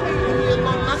I flip. Leave me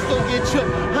alone. I still get tripped.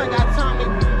 I ain't got time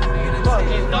to.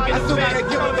 I still gotta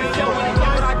give up the show. I know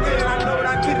what I did. I know what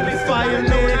I did. They fire.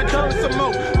 Know what I done some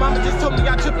more. Mama just told me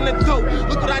I tripping the dope.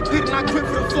 Look what I did and I quit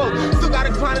for the flow. Still got a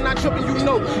grind and I tripping, you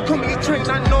know. Call me a train,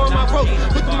 I know my road.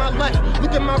 Look at my left,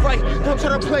 look at my right. Don't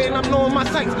try to play and I'm knowing my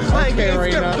sights. I ain't getting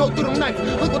scared to go through them nights.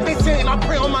 Look what they saying, I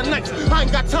pray on my nights. I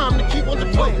ain't got time to keep on the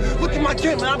play. Look at my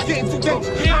game and I'm getting too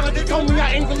dangerous. Mama just told me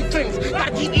I ain't really famous.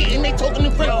 Gotta keep eating, they talking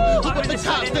in friends. Look what the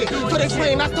cops say. So they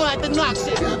playing, I still had to knock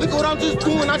shit. Look what I'm just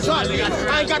doing, I try it.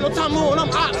 I ain't got no time more and I'm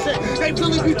option. They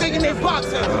really be thinking they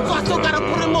boxing. So I still gotta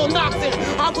put them on knocks in.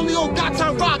 I really don't got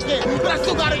time rocking, but I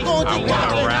still gotta go and do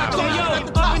rocking.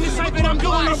 Up in the Cypher, I'm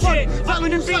doing my shit. Up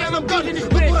in the beat and I'm gunning.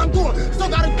 Look what I'm doing. Still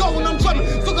gotta go and I'm jumping.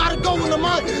 Still gotta go in the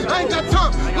mind. I ain't got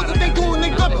time. Look what they doing,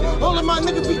 they jumping. All of my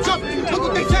niggas be jumping. Look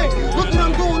what they saying. Look what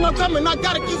I'm doing, I'm coming. I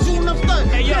gotta keep shooting, I'm stunned.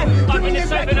 Hey yo, up in the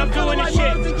Cypher, I'm doing the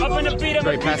shit. Up in the beat, I'm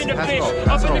breathing the bitch.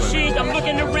 Up in the sheet, I'm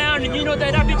looking around, and you know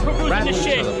that I be perusing the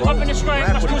shit. Up in the strike,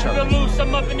 my screws real loose.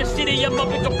 I'm up in the city, I'm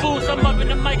up in caboose. I'm up in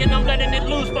the mic and I'm letting it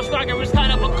loose. My swagger is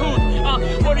kind of a cool.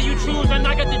 What do you choose? And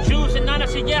I got the juice, and I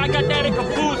said, yeah, I got that in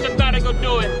caboose. I gotta go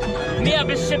do it. Me, I've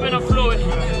been sipping on fluid.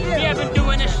 Me, I've been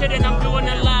doing this shit, and I'm doing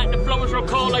a lot. The flow is real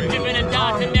cold, like dipping and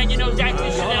dots. And then you know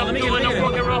exactly shit that I'm doing. I'm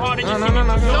working real hard, and you see me.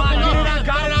 I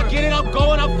got it, I get it, I'm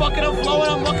going, I'm fucking, I'm flowing,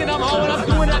 I'm looking, I'm holding, I'm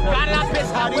doing it, I got it, I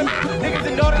pissed out with niggas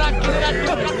that know that I get it, I do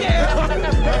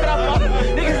it,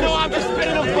 niggas know I'm just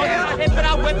spinning, I'm fucking, I hip it,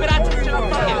 I whip it, I twitch it, I'm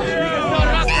fucking, niggas know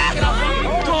that I'm fucking, I'm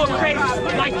fucking, going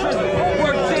crazy, like Drizzle,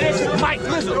 work to this, Mike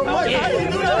Drizzle,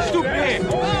 yeah, stupid here,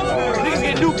 niggas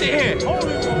get nuked in here,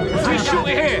 we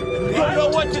shooting here, don't know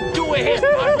what to do in here,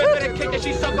 I rip it and kick it,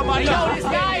 she suck on my nose. Yo, this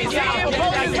guy is here,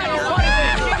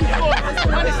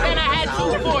 understand I had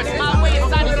two force. My way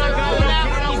inside is not going out.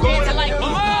 He's dancing like he's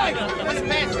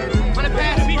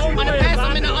on the pass,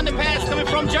 I'm in the underpass coming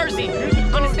from Jersey.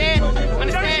 Understand?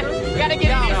 Gotta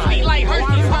get it sweet like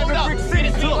Hershey's. Hold up, it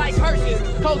is sweet like Hershey's.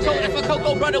 Coco, that's what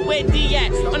Coco brother where D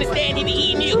at. Understand he be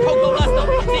eating me a Coco luster.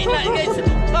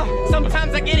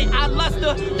 Sometimes I get it, I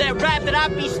luster. That rap that I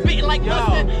be spitting like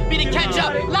mustard. Be the catch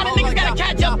up. A lot of niggas gotta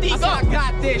catch up these up. I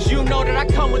got this, you know that I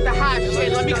come with the hot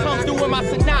shit. Let me come through with my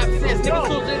synopsis. Niggas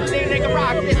so just they nigga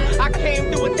rock this. I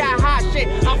came through with that hot shit.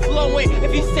 I'm flowing.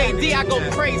 If you say D, I go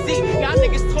crazy. Y'all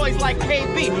niggas toys like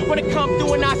KB. When it come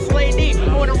through and I slay D.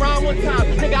 I went around one time,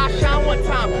 nigga I shine one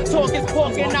time. Talk is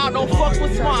walking out, don't fuck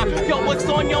with swine. Yo, what's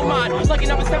on your mind? Lucky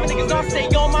number 7 niggas, I'll stay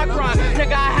on my grind.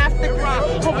 Nigga, I have to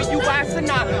grind. Homie, you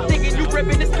asinine. Thinking you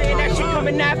ripping this man, that shit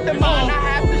coming after mine. I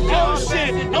have to show. Oh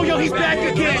shit, oh yo, he's back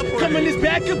again. Coming this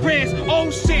back of brands.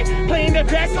 Oh shit, playing that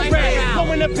back of rap.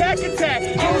 Going the back attack.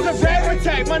 It was a rap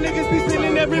attack. My niggas be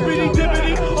stealing every bitty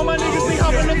dippity. All my niggas be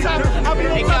hopping on top. I be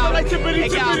on top like tippity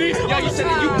tippity. Yo, you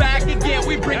said you back again.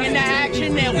 We bringing the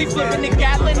action in. We flipping the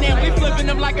gallon in. We flipping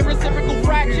them like a reciprocal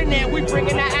fraction in. We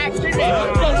bringing the action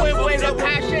in. Flowing with the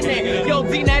passion in. Yo,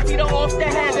 D-Natty the off the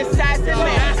hand assassin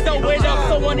man. Throw it up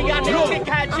so one of y'all niggas can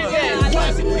catch it in.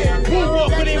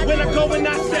 Moonwalk with it when I go and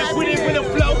I step with it with a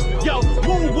flow. Yo,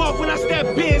 moonwalk when I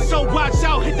step in, so watch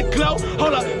out, hit the glow.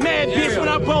 Hold up, mad bitch when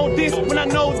I bone this, when I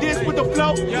know this with the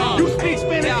flow. You speak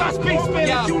Spanish, I speak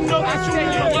Spanish, you know that you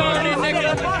learning,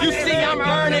 nigga. You see I'm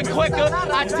earning quicker.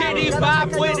 I titty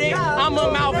bop with it. I'm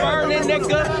a Mount Vernon,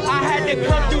 nigga. I had to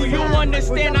come through, you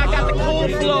understand? I got the cool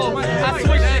flow. I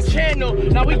switched the channel,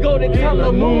 now we go to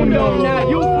Telemundo. Now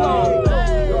you flow.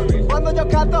 Cuando yo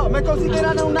canto, me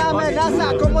consideran una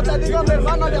amenaza. Como te digo, mi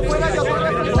hermano, de afuera yo estoy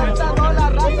representando la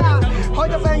raza. Hoy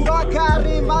yo vengo acá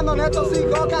rimando, neto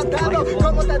sigo cantando.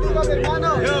 Como te digo, mi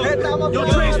hermano, estamos Yo,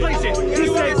 translation, he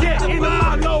said, get in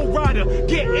the low rider,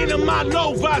 get in into my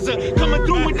low riser. Coming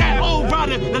through with that old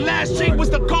rider. The last chick was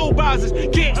the cold risers.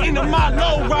 Get into my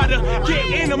low rider.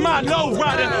 Get into my low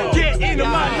rider. Get into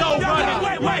my low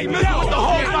rider. Wait, listen with the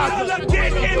whole riser.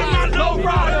 Get into my low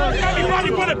rider.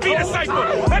 Everybody wanna be the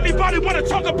Cypher. Everybody wanna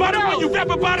talk about it. When you rap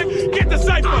about it, get the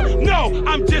Cypher. No,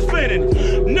 I'm just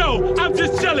flitting. No, I'm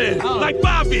just chilling. Like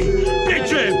Bobby, Big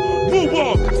Drip,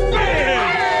 Moonwalk,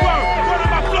 bam. Word of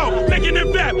my flow, making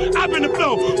it rap. I've been the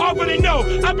flow. Already know,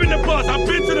 I've been the boss. I've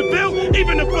been to the bill,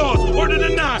 even the flaws. Word of the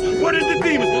 9, word of the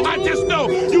demons. I just know,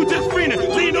 you just freeing.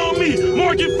 Lean on me,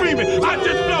 Morgan Freeman. I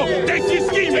just know, they see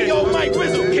scheming. Hey, yo, Mike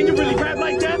Rizzo, can you really rap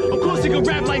like that? Of course you can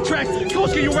rap like tracks. Of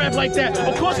course can you rap like that?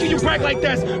 Of course can you brag like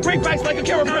that? Break backs like a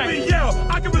carrot back.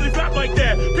 I can really rap like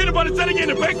that. Peanut butter jelly in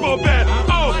a baseball bat.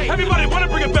 Oh, everybody wanna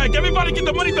bring it back. Everybody get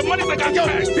the money's like I got.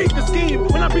 Beat the scheme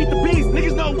when I beat the beast.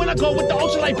 Niggas know when I go with the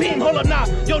ultra light beam. Hold up now.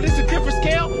 Yo, this is a different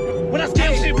scale. When I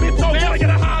scale shit, bitch, so I get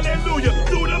a hallelujah.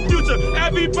 Through the future,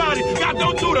 everybody got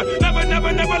no tutor.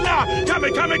 Never lie.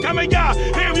 Coming, yeah.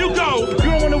 Here you go. You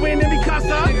don't wanna win in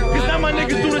Mikasa, cause now my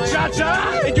niggas do the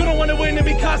cha-cha. And you don't wanna win in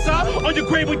Mikasa. On your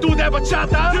grave we do that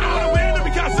bachata. You don't wanna win in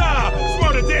Mikasa.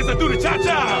 Smarter dancer do the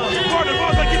cha-cha. Smarter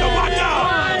balls like get the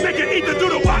watcha. Make it eat to do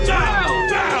the watcha.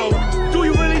 Down. Do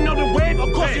you really know the wave?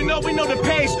 Of course you know we know the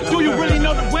pace. Do you really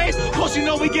know the waves? Of course you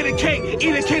know we get a cake.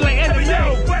 Eat a cake like anime.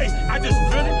 No way. I just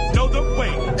really know the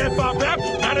way. If I rap,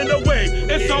 not in the way.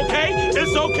 It's okay.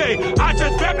 I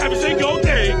just rap every single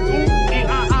day.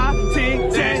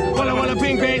 Ting tang, wanna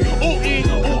ping bang.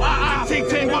 Ting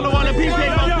tang, wanna ping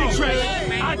bang. No big track.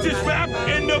 I just rap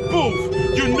in the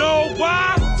booth. You know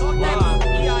why?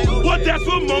 Well, that's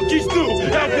what monkeys do.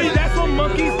 That's what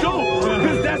monkeys do.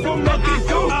 Cause that's what monkeys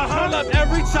do. Hold up,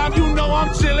 every time you know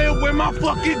I'm chilling with my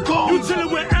fucking goal. You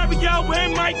chilling with Ariel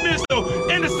and Mike Missile.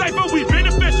 In the Cypher, we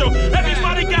beneficial.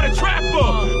 Everybody got a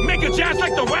trapper. Make a jazz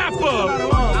like the rapper.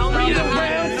 Bring it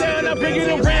around town, I bring it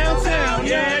around town.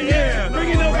 Yeah. Bring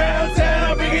it around town,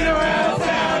 I bring it around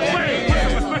town. Wait,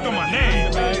 put some respect on my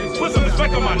name. Put some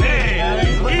respect on my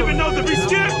name. Even though to be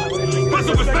skipped, put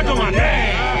some respect on my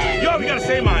name. Yo, we gotta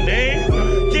say my name.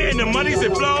 Getting the monies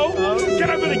and flow. Can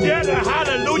I really get a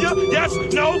hallelujah? Yes,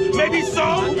 no, maybe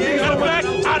so. Matter of fact,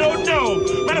 I don't know.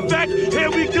 Matter of fact, here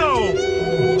we go.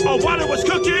 Oh, while it was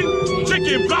cooking,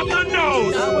 chicken blocked the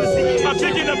nose. I'm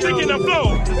thinking the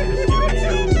flow.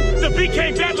 The beat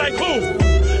came back like who?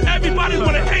 Everybody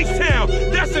want an H-Town,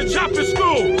 that's a chopping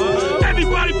school.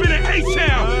 Everybody been in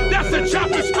H-Town, that's a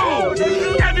chopping school.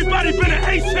 Everybody been in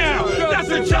H-Town, that's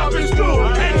a chopping school.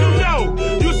 And you know,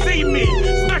 you see me,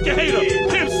 smack a hater,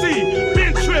 Pimp C,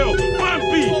 Ben Trill, Bun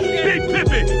B, Big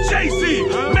Pippin, Jay-Z.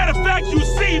 Matter of fact, you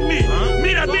see me,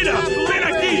 Mira,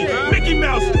 Benaki, Mickey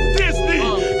Mouse, Disney.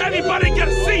 Everybody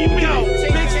gotta see me.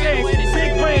 Big stage,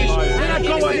 big range, when I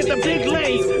go I hit the big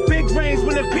lanes. Big range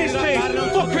when the pitch pays.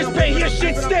 Fuck Chris Payne, here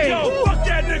shit stays. Yo, fuck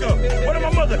that nigga. What am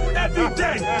my mother? Every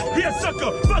day. He a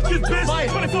sucker. Fuck his bitch.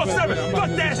 24/7. Fuck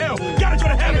that hell. Gotta go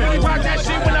to heaven. I really rock that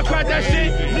shit when I crack that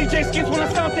shit. DJ skits when I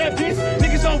stomp that bitch.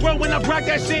 Niggas on road when I rock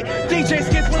that shit. DJ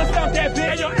skits when I stomp that bitch.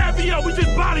 Hey yo, FBO, we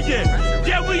just body it.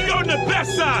 Yeah, we on the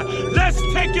best side. Let's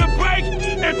take a break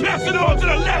and pass it on to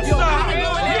the left side.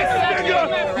 Yeah, nigga.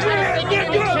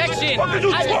 Objection. What are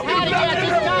you talking about?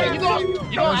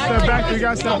 You gotta Step back, you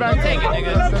gotta step back. Step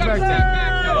back.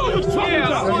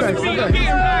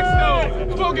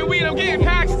 Smoking weed, I'm getting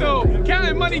packs though.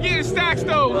 Counting money, getting stacks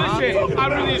though. Listen, I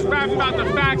really just rapping about the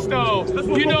facts though.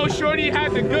 You know, Shorty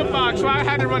had the good box, so I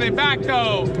had to run it back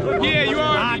though. Yeah, you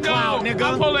already know.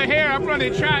 I'm pulling hair, I'm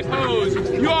running track hose.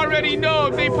 You already know,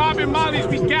 if they popping mollies,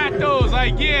 we got those.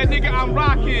 Like, yeah, nigga, I'm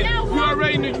rocking. You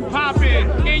already know you popping.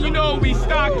 And you know we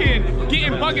stocking.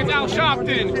 Getting buckets out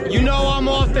shopping. You know I'm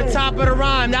off the top of the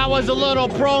rhyme. That was a little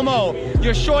promo.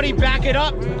 Your shorty back it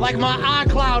up like my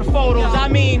iCloud photos. I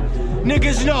mean,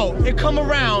 niggas know it come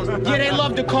around. Yeah, they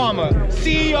love the karma.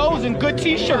 CEOs and good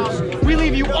t-shirts. We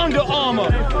leave you Under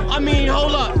Armour. I mean,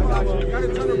 hold up.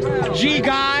 G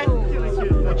guy.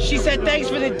 She said thanks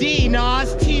for the D,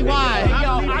 Nas. T.Y.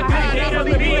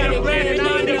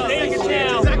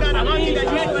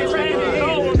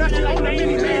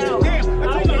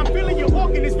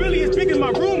 My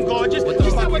room, gorgeous. She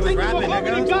said, well, thank you for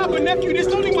walking in God, but nephew, this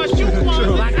only my shoe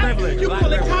closet. You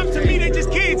call it cops to me, they just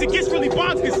kids. It gets really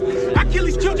bonkers. I kill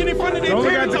these children in front of their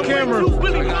parents. I'm way too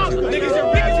Willy Wonka. Niggas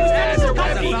are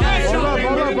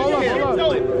Hold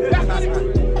up.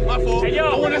 My fault. Hey, yo.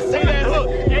 I want to say that hook.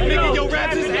 Hey, nigga, your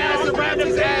raps his ass, the raps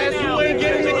his ass. You ain't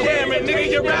getting the camera.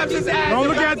 Nigga, your raps his ass. Don't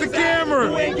look at the camera.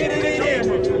 You ain't getting the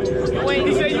camera.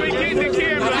 He said you ain't getting the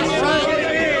camera.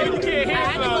 You can't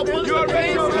hear stuff. You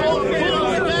already know.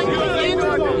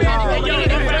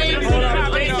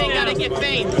 They gotta get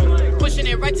fame.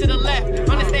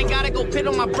 pit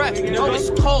on my breath. Oh, it's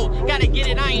cold. Gotta get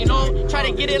it, I ain't old. Try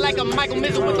to get it like a Michael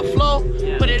Mizzo with the flow.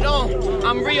 Put it on.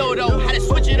 I'm Rio though. Had to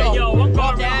switch it on. Yo, I'm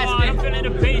off the I'm feeling the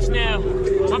bass now.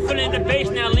 I'm feeling the bass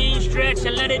now. Lean, stretch,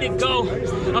 and let it go.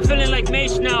 I'm feeling like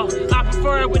Mace now. I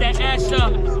prefer it with that ass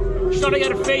up. Shorty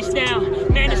got her face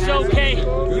down. Man, it's okay.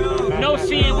 No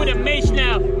seeing with a mace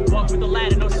now. Walk with the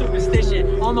ladder, no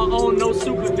superstition. On my own, no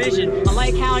supervision. I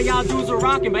like how y'all dudes are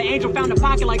rocking, but Angel found a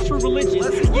pocket like True Religion.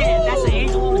 Yeah, that's an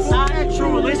angel on the side.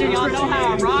 True Religion, y'all know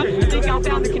how I rock. I think y'all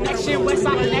found the connection, West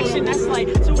Side Connection. That's like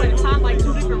two at a time, like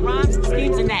two different rhymes,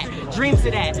 schemes and that. Dreams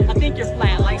of that. I think you're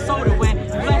flat, like soda when you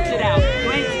left it out.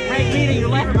 You ain't great meaning, you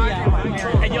left me out.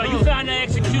 Hey yo, you found the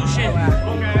execution.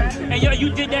 Hey yo, you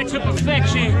did that to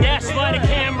perfection. That's why the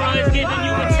camera is giving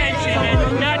you attention.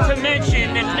 And not to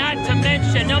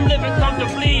mention, I'm living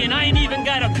comfortably and I ain't even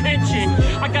got a pension.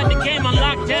 I got the game on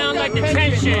lockdown like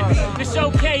detention. It's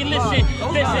okay, listen.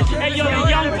 Hey yo, the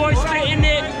young boy spitting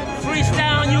it.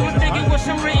 Freestyle, you would think it was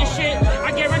some written shit.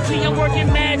 I guarantee I'm working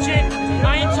magic.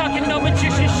 I ain't talking no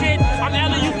magician shit. I'm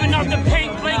alley-ooping off the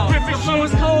paint, Blake Griffin shit. Flow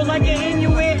is cold like an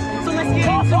Inuit, so let's get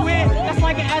into it. That's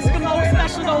like an Eskimo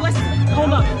special though. Let's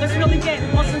hold up. Let's really get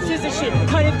on some scissor shit.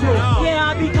 Cut it through. Yeah,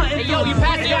 I be cutting through. Yo, you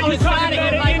passed it on the side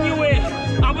of it like Inuit.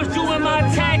 I was doing my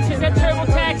taxes, that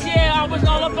TurboTax, yeah, I was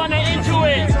all up on the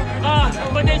Intuit.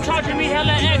 But they charging me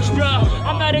hella extra.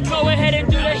 I'm about to go ahead and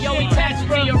do that. Yo, he tapped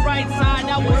to your right side.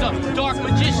 That was a dark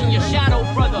magician, your shadow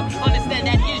brother. Understand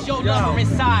that is your lover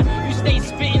inside. You stay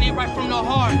spitting it right from the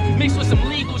heart, mixed with some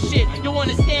legal shit. You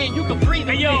understand? You can breathe.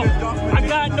 Hey yo, I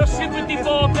got no sympathy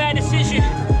for a bad decision.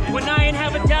 When I ain't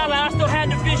have a dollar, I still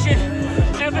had the vision.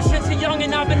 Ever since a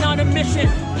youngin', I've been on a mission.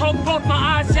 Poke both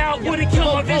my eyes out, wouldn't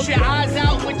kill my vision. Poke your eyes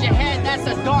out with your head, that's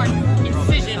a dark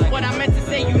incision. What I meant to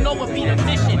say, you know what be the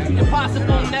mission.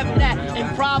 Impossible, never that,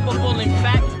 improbable in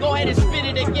fact. Go ahead and spit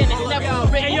it again, it's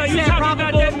never written. Hey yo, you talking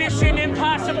about that mission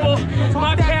impossible.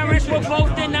 My parents were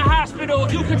both in the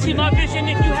hospital. You could see my vision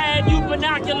if you had new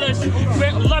binoculars.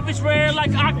 Love is rare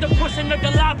like octopus in the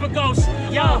Galapagos.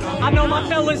 Yo, I know my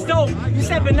fellas dope. You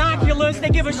said binoculars, they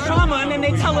give us trauma and then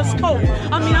they tell us scope.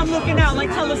 I mean, I'm looking out like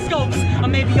telescopes. Or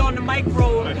maybe on the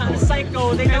micro, I'm kinda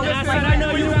psycho. They know it's like I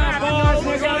know you have balls,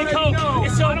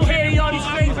 it's okay, all these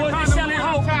fake boys, they selling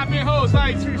hoes. Tapping hoes,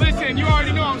 like, listen, you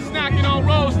already know I'm snacking on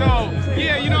rolls though.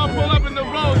 Yeah, you know I pull up in the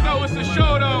rolls though, it's a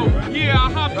show though. Yeah,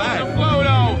 I hopped on the flow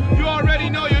though. You already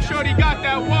know your shorty got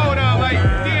that water. Like,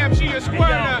 damn, she a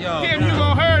squirter. Damn, you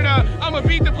gon' hurt her. I'ma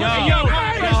beat the pussy yo.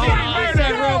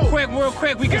 Real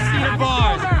quick, we can see the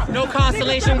bars. No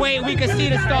constellation, wait, we can see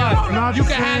the stars. You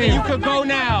can have it, you could go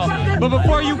now. But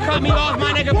before you cut me off,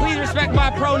 my nigga, please respect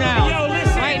my pronouns. Yo,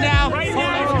 listen. Right now, hold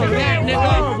up with the back,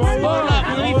 nigga. Hold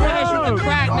up, let me finish with the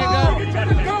crack,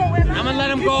 nigga. I'ma let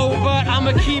him go, but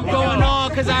I'ma keep going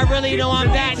on, cause I really know I'm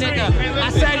that nigga. I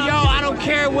said, yo, I don't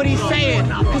care what he's saying,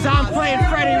 cause I'm playing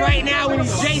Freddy right now when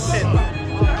he's Jason.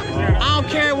 I don't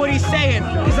care what he's saying,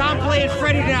 cause I'm playing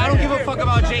Freddy now. I don't give a fuck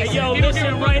about Jason. Hey, yo,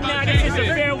 listen, right now, this is a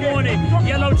fair warning.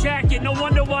 Yellow jacket, no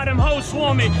wonder why them hoes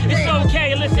swarming. It's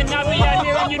okay, listen, I be out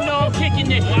here and you know I'm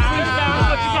kicking it. Freestyle,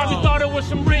 but you probably thought it was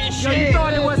some written shit. Yo, you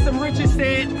thought it was some Richard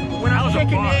shit when I was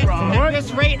kicking it. At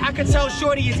this rate, I could tell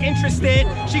Shorty is interested.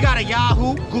 She got a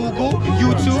Yahoo, Google,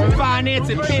 YouTube, finance,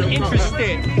 and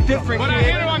Pinterested. Different But I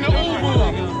hit her on the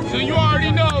Ubu, so you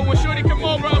already know when Shorty come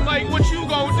over, I'm like, what you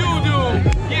gon' do?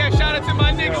 Yeah, shout out to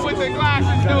my nigga with the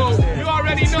glasses, dude. You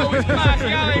already know it's classy,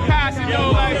 y'all ain't passing,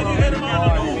 though. Like,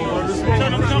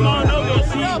 come on over,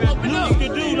 see what you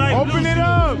can do. Like, open it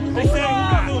up. They say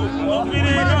open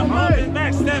it up, open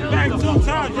back, step back 2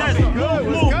 times. Yes,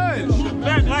 move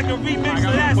back like a remix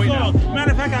of that song.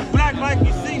 Matter of fact, I black like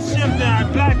you see shifter. I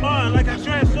black on like I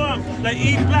transform, like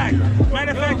E Black.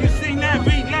 Matter of fact, you sing that,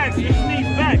 relax, you sneak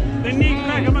back. The knee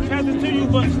crack, I'ma pass it to you,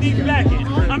 but sneak back it.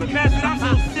 I'ma pass it, I'm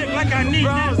so sick like I need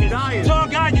this. Tall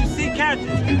guy, you see catches.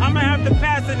 I'ma have to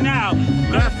pass it now.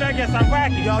 Matter of fact, yes, I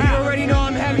whack it. Yo, you already know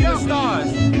I'm heavy with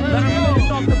stars. Let him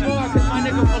finish off the board, cause my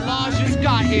nigga Falaj just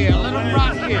got here. Let him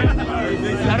rock here.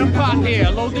 Let him pop here.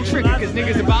 Load the trigger, cause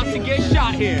niggas about to get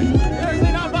shot here.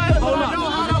 Seriously, not violent, but I know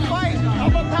how to fight.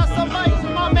 I'm gonna pass the mic to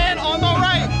my man on the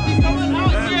right. He's coming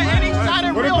out here and he's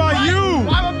shining real bright. What about you?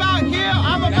 I'm about here.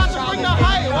 I'm about to bring the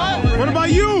height. What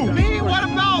about you? Me? What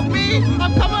about me?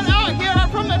 I'm coming out here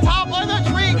from the top of the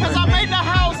tree because I made the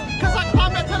house, because I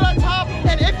climbed it to the top.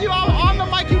 And if you are on the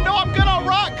mic, you know I'm gonna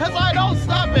rock because I don't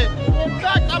stop it. In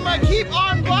fact, I'm gonna keep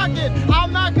on blocking.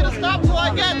 I'm not gonna stop till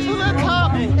I get to the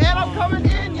top. And I'm coming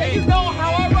in, and you know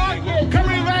how I rock it.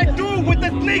 Coming right through with the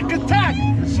sneak attack.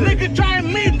 Nigga try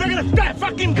and leave, bring a fat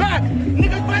fucking back.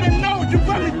 Niggas better know you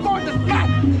really for the spot.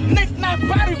 Nick not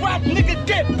body rock, nigga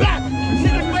get back.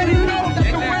 Niggas better know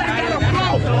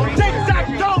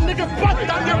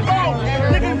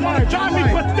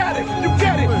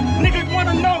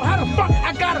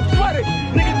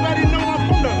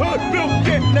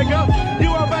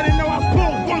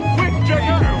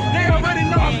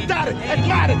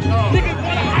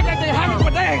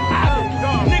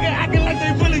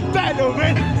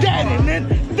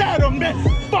man,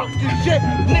 fuck this shit.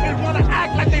 Niggas wanna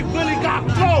act like they really got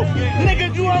flow.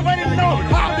 Niggas, you already know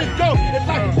how this go. It's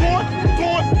like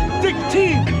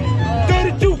 16,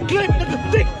 32 clip, nigga,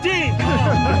 16.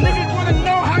 Niggas wanna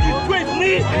know how you twist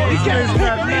me. You can't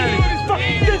twist me. Fuck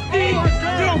this thing,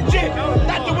 little shit.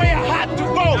 That's the way I had to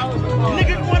go.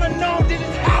 Niggas wanna know this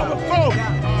is how it goes.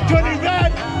 Turning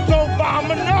red, so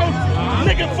dominoes.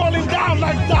 Niggas falling down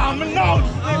like dominoes.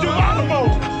 Geronimo,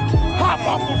 hop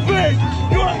off a bridge.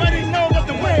 You already know what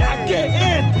the way I get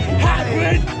in. High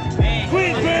bridge,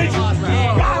 Queen bridge,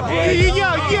 Rob bridge, niggas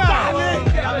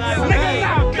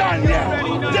not done yet.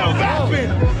 Still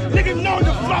rapping. Niggas know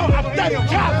the flow, I'm steady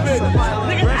chopping.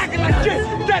 Niggas acting like shit,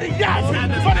 steady yapping.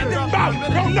 Funny thing about,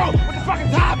 don't know what the fuck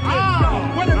is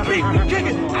happening. When the beat be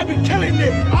kicking, I be killing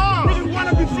it. Niggas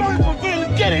wanna be flowing for real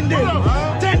and getting this.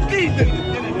 10 seasons,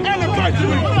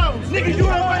 anniversary. Niggas, you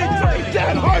already fucking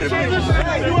damn heard of me.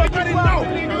 You already know.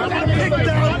 That pick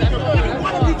down. Niggas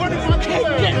wanna be running for kick,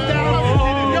 get down.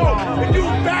 Yo, if you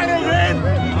battering,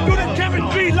 do the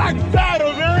chemistry like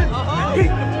battering.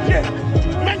 Beat shit.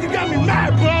 Man, you got me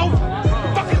mad, bro.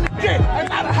 Fucking shit. I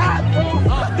got a hat, bro.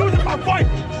 Losing my voice,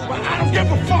 but I don't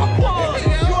give a fuck.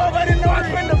 You already know I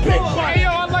spend the big one. Hey, yo,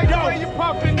 I like the way you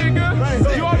pumping,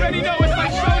 nigga. You already know it's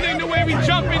like showing the way we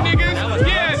jumping, niggas.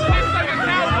 Yeah, it's like a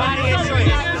now.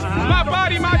 My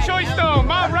body, my choice though.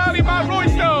 My rally, my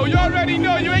voice though. You already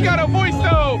know you ain't got a voice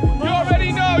though. You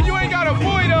already know you ain't got a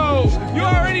boy though. You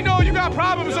already know you got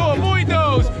problems, so avoid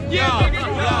those. Yeah, nigga,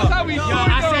 that's how we do it.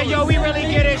 I said, yo, we really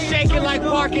get it shaking like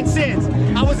Parkinson's.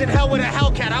 I was in hell with a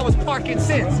Hellcat, I was parking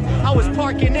since. I was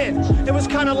parking in. It was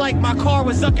kind of like my car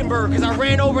was Zuckerberg, cause I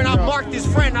ran over and I marked his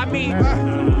friend. I mean,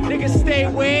 niggas stay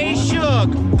way shook.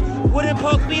 Wouldn't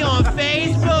poke me on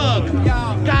Facebook.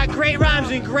 Got great rhymes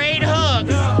and great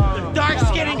hooks. Dark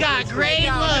skin and got great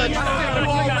looks. You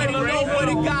already know what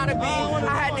it gotta be.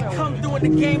 I had to come through in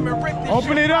the game and rip this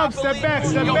Open shit it up, properly. step back,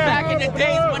 step Yo, back. back in the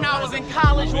days when I was in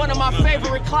college, one of my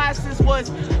favorite classes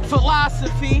was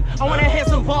philosophy. I wanna hear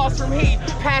some balls from Heat.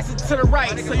 Pass it to the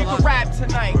right so you can rap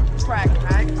tonight. Crack,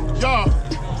 right? Yo,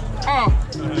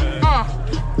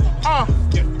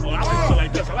 I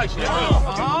like this, I like shit.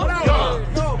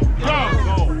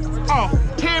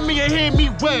 Hear me and hear me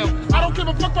well. I don't give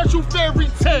a fuck about you fairy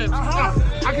tales.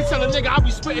 I can tell a nigga I be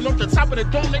spitting off the top of the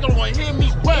dome, nigga don't wanna hear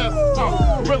me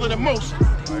well. Realer than most.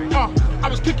 I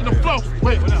was kicking the flow.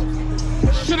 Wait,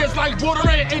 shit is like water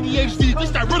and ADHD.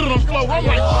 This that rhythm flow. I'm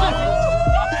like shit.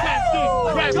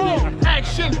 Rap,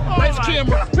 action, lights,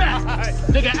 camera, back.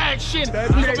 Nigga, action.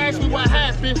 You gonna ask me what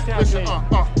happened? Listen,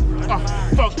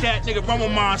 fuck that, nigga, run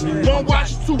with mines. One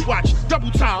watch, two watch,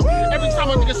 double time. Every time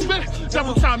a nigga spit,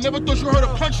 double time. Never thought you heard a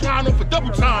punchline on for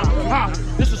double time.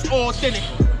 This is authentic.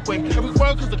 Wait, every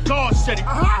word cause the God said it.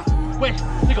 Wait,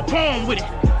 nigga, born with it.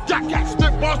 Jack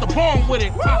spit bars the bomb with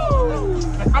it.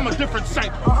 I'm a different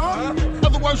type.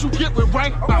 Other words you get with,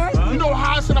 right? You know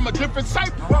how I said I'm a different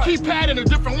type? Keypad in a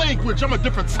different language, I'm a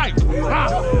different type.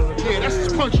 Yeah, that's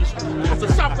his punches. At the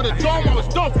top of the dome, I was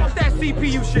dope. What's that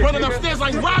CPU shit? Running upstairs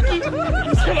like Rocky, kill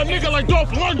a nigga like Dolph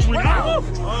Lundgren.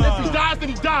 If he dies, then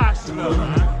he dies.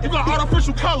 He got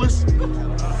artificial colors.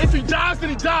 If he dies, then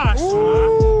he dies.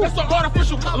 That's the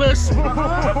artificial colors.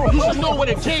 You should know what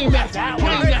it came at.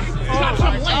 Playing that. Got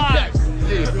some lane back.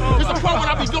 It's a part when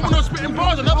I be doing those spitting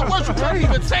bars. In other words, you can't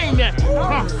even tame that.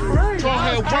 Go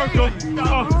ahead, worker.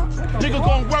 Nigga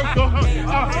gon' work her.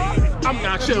 I'm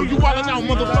not chill. You wildin' out,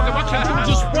 motherfucker. If I can't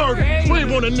do just word,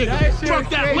 flame on a nigga. Fuck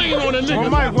that lane on a nigga.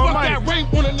 Fuck that rain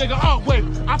on a nigga. Oh, wait.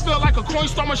 I feel like a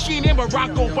Coinstar machine in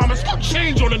Barack Obama. Still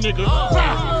change on a nigga.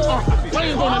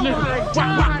 Flame on a nigga.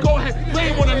 Rock, go ahead.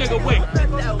 Flame on a nigga. Wait.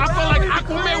 I feel like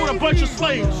Aquaman with a bunch of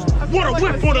slaves. What a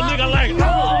whip on a nigga like.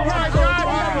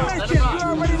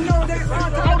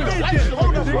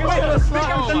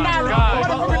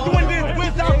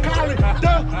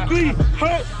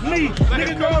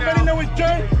 Niggas already know it's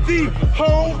Jersey,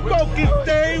 home focus,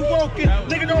 stay woken.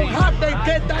 Niggas don't hop, they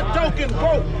get that token,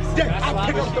 bro. Yeah, I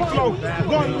pick up the flow.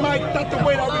 One mic, that's the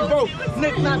way that we vote.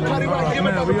 Nick not Cuddy right, give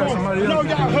it up the phone. You know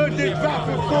y'all heard this rap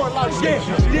before, like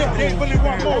yeah, they really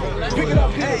want more. Pick it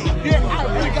up, hey, yeah, I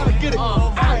really gotta get it. I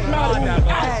smile at you,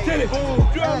 I did it.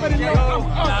 You already know I'm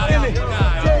up in it.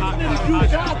 You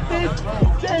got this,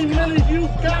 Jay Millie, you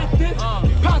got this.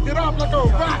 Pop it off like a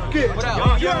rocket.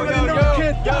 You already know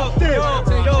kids got this.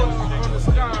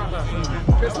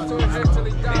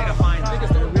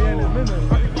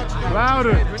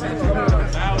 Louder.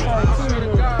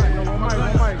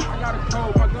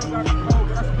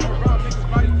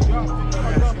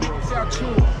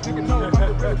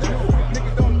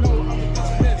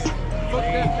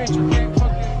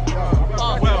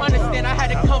 Understand I had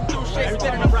to come through shit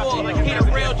spitting the floor.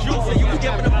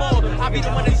 be the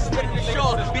one that's spitting the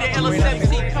show. Be the illest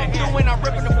MC, come through when I'm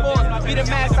ripping the floors. Be the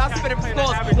master, I spit it for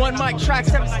floors. One mic, track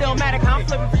 7, Stillmatic, I'm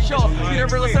flipping for sure. Be the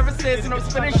real services, and I'm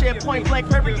spitting shit, point blank,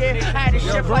 period. I had this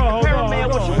shit like a pyramid,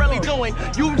 what you really doing?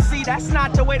 You see, that's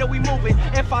not the way that we moving.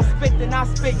 If I spit, then I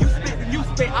spit, you spit, then you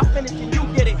spit. I finish and you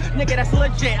get it. Nigga, that's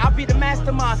legit. I be the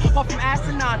mastermind, off from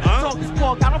asinine. Talk is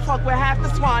pork, I don't fuck with half the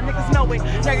swine. Niggas know it.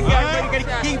 Nigga,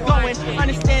 gotta keep going.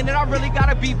 Understand that I really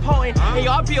gotta be potent. And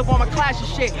y'all be up on my clash and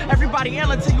shit. Everybody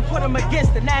ill until you put them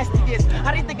against the nastiest.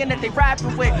 How they thinking that they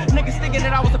rapping with? Niggas thinking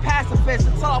that I was a pacifist.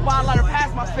 It's all why I let her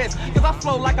pass my fist. Cause I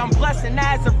flow like I'm blessed in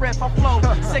Nazareth. I flow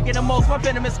sick in the most. My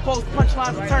venomous quotes,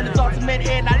 punchlines, I turn this ultimate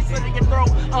in. Now they slit in your throat.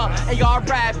 And y'all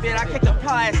rap it. I kick the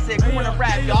plastic. Who wanna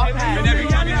rap? Y'all pass it.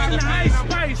 Ice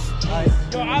Spice.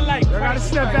 Yo, I like. I gotta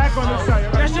step back on this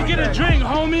side. That should get a drink,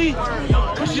 homie.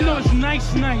 Cause you know it's nice.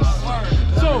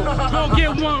 So go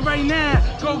get one right now.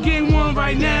 Go get one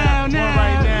right now.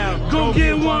 Go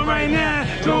get one right now.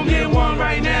 Go get one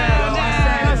right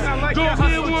now. Go get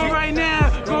one right now.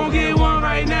 Go get one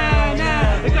right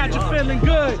now. It got you feeling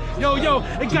good. Yo,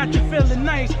 it got you feeling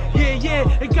nice.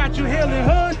 Yeah. It got you healing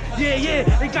hood.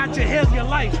 Yeah. It got you healing your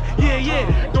life.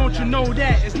 Yeah. Don't you know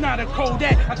that? It's not a cold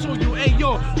act. I told you, hey,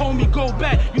 yo, homie, go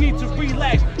back. You need to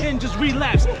relax and just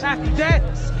relapse. After that,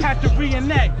 have to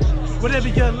reenact whatever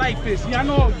your life is. Yeah, I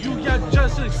know you got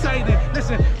just excited.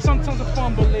 Listen, sometimes I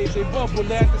fumble it, they bubble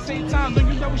it. At the same time, don't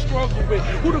you know we struggle with?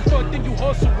 Who the fuck think you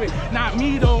hustle with? Not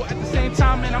me though. At the same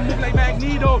time, man, I move like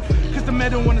Magneto. Cause the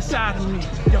metal on the side of me.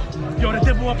 Yo, the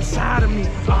devil up beside of me.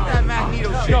 That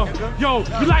Magneto shit. Yo,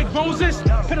 you like roses?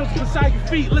 Pedals beside your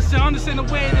feet. Listen, understand the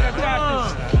way that I got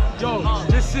this. Yo,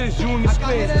 this is Junior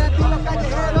Space.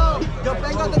 Yo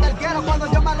vengo desde el guero cuando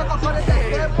yo me loco con este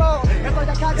tiempo. Estoy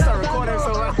acá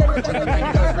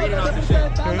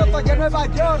estoy en Nueva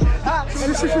York.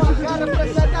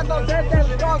 Representando desde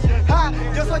el Bronx.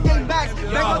 Yo soy J-Max,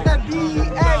 vengo de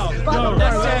BS.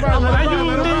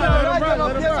 Yo no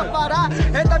pienso parar.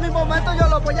 Este es mi momento, yo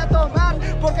lo voy a tomar.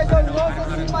 Porque yo no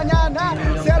sé si mañana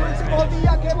sea el último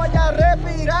día que vaya a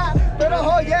respirar. Pero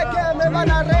oye que me van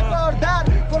a recordar.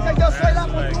 Porque yo soy la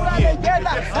futura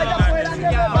leyenda. Allá afuera que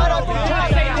me van a escuchar.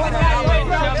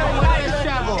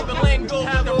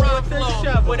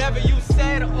 Whatever you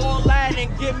said, all that,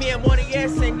 and give me a money,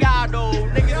 yes, and God, oh.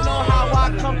 Niggas know how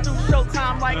I come through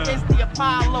showtime like it's the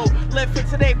Apollo. Live for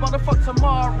today, motherfuck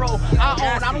tomorrow.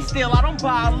 I don't steal, I don't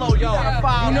buy low. Yo,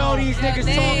 you know these niggas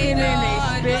talking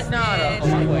and they spit nada.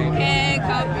 Can't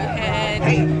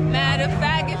comprehend. Matter of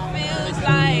fact, it feels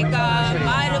like I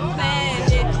might have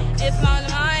planned it. If my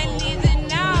mind needs it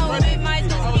now, it might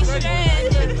just be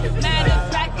stranded. Matter of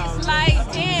fact, it's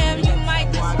like, damn, you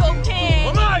might just go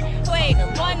can. Wait,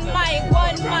 one mic,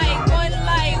 one light.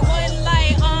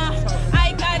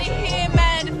 I got it here.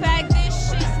 Matter of fact, this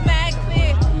shit's mad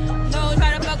clear. No,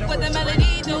 try to fuck with the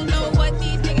melody. Don't know what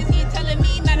these niggas keep telling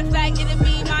me. Matter of fact, it'll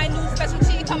be my new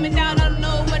specialty coming down. I don't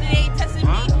know what they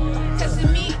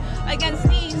testing me against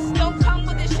these. Don't come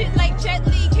with this shit like Jet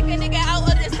Li, kick a nigga out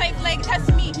of the safe like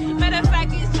test me. Matter of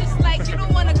fact, it's just like you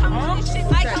don't wanna come with this shit.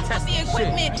 I come with the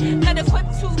equipment, not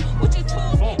equipped to with your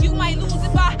tools. You might lose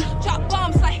if I drop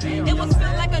bombs like it was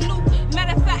feel like a nuke.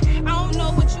 Matter of fact, I don't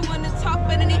know what you wanna talk,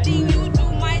 but anything you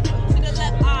do might do to the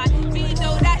left eye.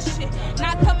 Veto that shit,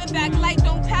 not coming back like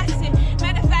don't pass it.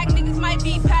 Matter of fact, niggas might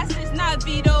be past this, not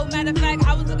veto. Matter of fact,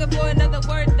 I was looking for another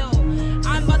word though.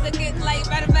 I'm about to get like,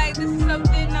 matter of fact, this is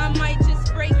something I might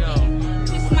just break it.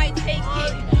 Just might take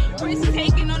it. Risk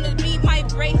taking on the beat might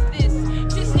break this.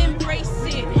 Just embrace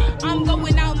it. I'm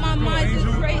going out my mind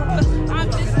just break. I'm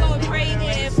just gonna rate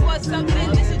it for something.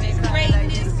 This is just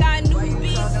greatness. Got new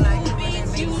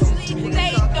beats usually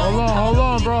they don't. Hold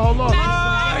on, bro, hold on.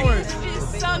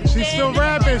 She's still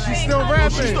rapping,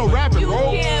 You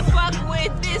can't fuck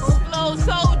with this flow,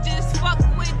 so just fuck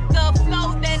with the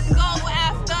flow, then go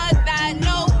after that.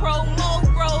 No promo,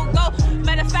 bro, go.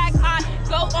 Matter of fact, I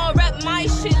go on rep my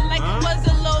shit like it was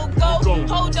a logo.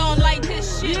 Hold on like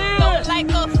this shit, go like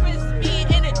a frisbee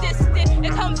in a distance.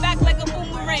 It come back like a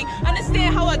boomerang.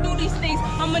 Understand how I do these things?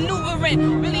 I'm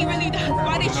maneuvering. Really,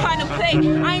 why they trying to play?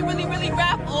 I ain't really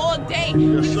rap all day.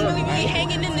 Niggas really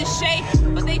hanging in the shade,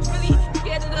 but they really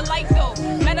scared of the light though.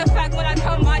 Matter of fact, when I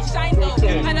come, I shine though.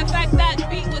 Matter of fact, that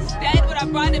beat was dead, but I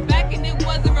brought it back and it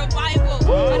was a revival.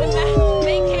 Matter of fact,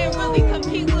 they can't really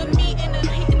compete with me in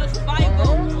the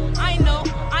survival. I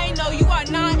know, you are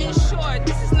not insured.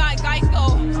 This is not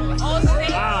Geico. All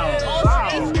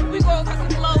states, we go across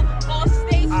the globe. All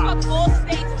states, fuck all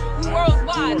states, we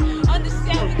worldwide.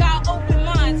 Understand, we got open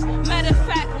minds. Matter of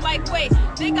fact, like wait,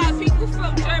 they got people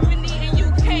from Germany and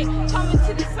UK coming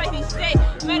to the city state.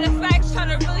 Matter of fact,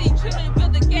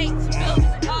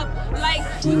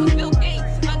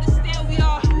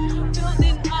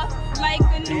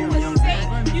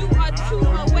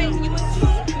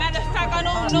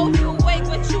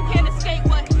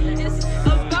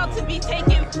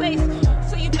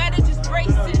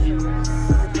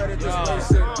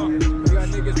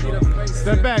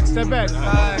 Step back.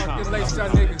 Fucking late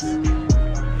shot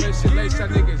niggas. Fresh shit, late shot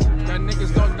niggas. Y'all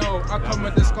niggas don't know. I come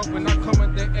with the scope and I come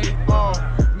with the AR.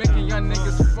 Making y'all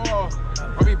niggas fall.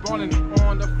 I be ballin'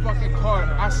 on the fucking court.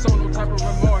 I show no type of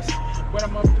remorse. But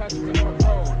I'm up past the road.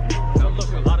 Now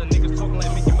look, a lot of niggas talking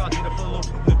like Mickey Mouse. Need to put a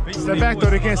little bit. Step back though,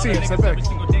 they can't see him. Step back. Every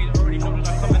single day, they already know that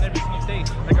I'm coming every single day.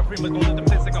 Like I'm pretty much going to the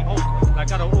place like I'm Hulk. I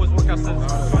gotta always work out since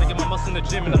trying to get my muscle in the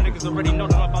gym, and the niggas already know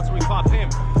that I'm about to repop him.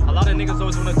 A lot of niggas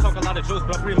always wanna talk a lot of jokes,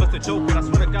 but I'm pretty much a joke. And I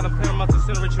swear to God, I'm paramount to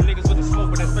incinerate you niggas with the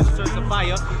smoke, but then special turns to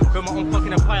fire. Build my own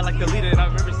fucking empire like the leader, and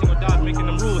I'm every single dime making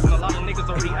them rules. And a lot of niggas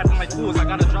already acting like fools. I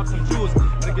gotta drop some jewels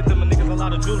and get them niggas a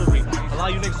lot of jewelry. A lot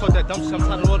of you niggas talk that dumb shit, I'm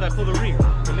tired of all that foolery.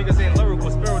 The niggas ain't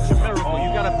lyrical, spiritual, miracle. You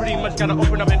gotta pretty much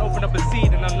open up a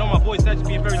seed, and I know my boys that's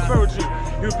being very spiritual.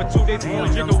 Here for 2 days before we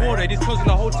drink the water. These closing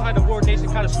the whole time the war nation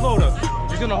kinda slowed up.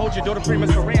 He's gonna hold your daughter pretty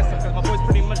much for ransom, cause my boys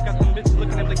pretty much got them bitches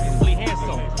looking at him like he's really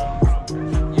handsome.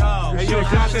 Hey, yo,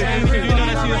 good shit. You know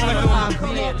that she was like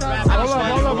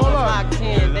Hold up.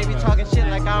 They be talking shit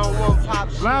like I don't want pop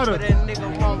shit. Louder. But that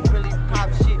nigga won't really pop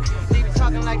shit. They be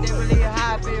talking like they really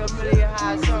high, feel really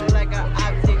high. Something like an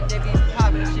optic. They be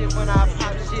popping shit when I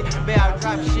pop shit. Babe, I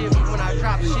drop shit when I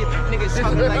drop shit. Niggas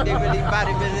talking like they really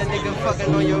body, but that nigga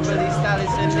fucking on your really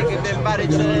stylist. And nigga been body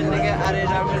to that nigga out it.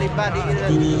 I really body it.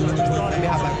 Let me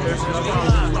hop back.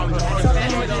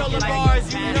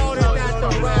 Bars, you know that got the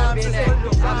rhymes.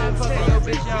 I've been fucking your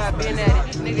bitch, I've been at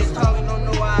it. Niggas talking, don't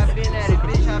know why I've been at it.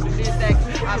 Bitch, I've been this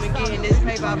stacking. I've been getting this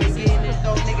paper, I've been getting this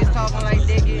dope. Niggas talking like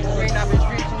they getting green. I've been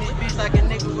stretching this bitch like a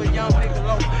nigga with young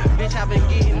Piccolo. Bitch, I've been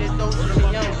getting this dope since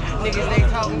a young. Niggas they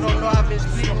talking, don't know I've been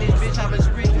splitting this bitch. I've been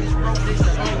splitting this rope, this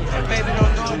is onion. Baby,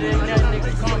 don't know that that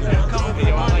nigga coming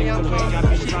for money. I'm coming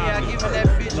for shit. Yeah, I giving that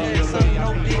bitch that something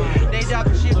no dick. They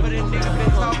dropping shit, but them niggas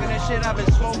been talking that shit. I've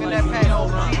been smoking that pack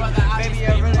OG. Baby,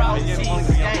 I really OT in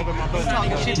the game. You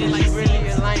talking shit that you really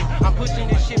a lame. I'm pushing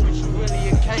this shit, but you really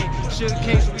a cane. Sugar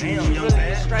cane, sweet, you really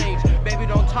a strange. Baby,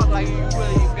 don't talk like you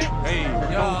really a game. Hey,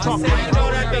 yo, I said, you know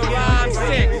that the rhyme's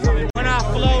sick. When I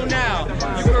flow now,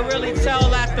 you can really tell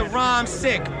that the rhyme's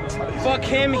sick. Fuck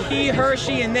him, he, her,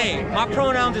 she, and they. My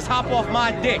pronouns just hop off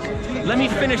my dick. Let me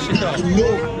finish it though.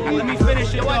 Let me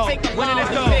finish it though. Winning it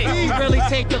though. You really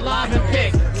take the live and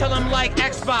pick. Tell them like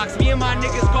Xbox, me and my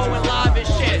niggas going live and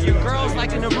shit. Your girls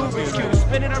like in the Rubik's Cube,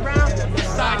 spin it around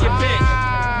inside your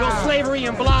bitch. No slavery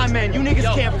and blind men, you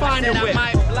niggas can't find it with.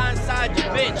 I might blindside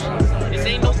your bitch. This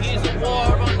ain't no Gears of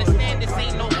War, understand this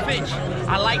ain't no bitch.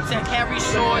 I like to carry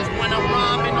swords when I'm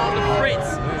rhyming on the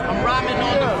fritz. I'm rhyming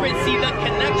on the fritz, see the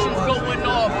connections going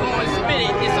off, go and spit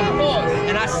it, it's a pause.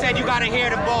 And I said you gotta hear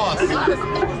the boss.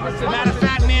 Matter of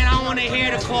fact, man, I wanna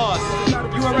hear the clause.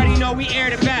 You already know we air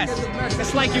the best.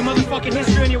 It's like your motherfucking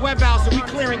history on your web house, so we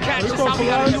clearing catch. That's how we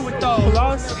gotta do it though.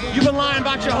 You've been lying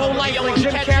about your whole life like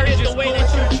Jim Carrey just going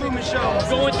through the Truman Show.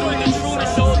 Going through the Truman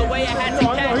Show, the way I had to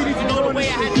catch it, you know the way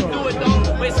I had to do it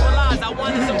though. Where's lies? I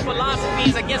wanted some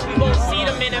philosophies, I guess we won't see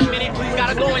them in a minute.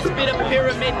 Gotta go and spit a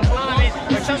pyramid and climb it.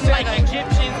 Or something like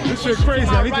Egyptians. This shit crazy,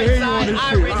 I need to hear you on this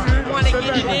shit. Wanna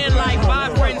get it in like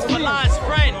five friends for last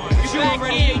friend. You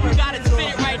back here, you gotta spit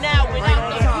it right now without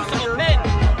the use of a pen.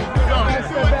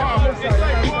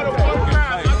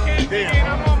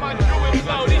 I'm on my Jewish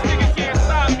flow, these niggas can't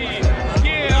stop me.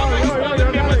 Yeah, I'm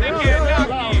exploding them, but they can't knock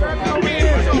me. I'm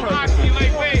getting so cocky,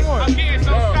 like wait, I'm getting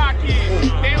so cocky.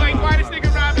 They like, why this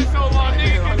nigga rapping so long,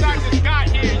 nigga, cause I just got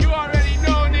here. You already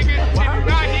know, nigga, if you're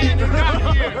not here, then you're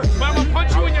not here. But I'ma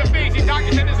punch you in your face, your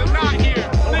doctor said there's a knot here.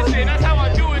 Listen, that's how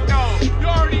I do it though. You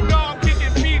already know I'm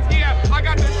kicking beats, yeah, I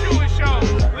got the shooting show.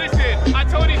 Listen, I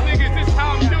told these niggas this is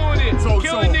how I'm doing it.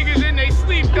 Killing niggas in they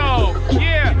sleep though.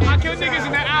 Yeah, I kill niggas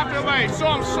in the afterlife, so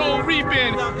I'm soul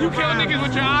reaping. You kill niggas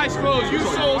with your eyes closed, you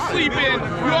soul sleeping.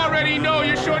 You already know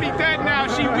your shorty dead now,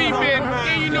 she weeping.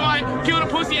 And you know I kill the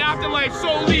pussy afterlife,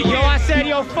 soul leaking. Yo, I said,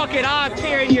 yo, fuck it, I'll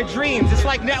appear in your dreams. It's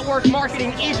like network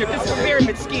marketing Egypt, it's a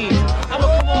pyramid scheme. I'ma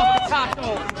come off the top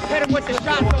though, hit him with the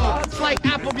shot though. It's like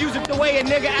Apple Music the way a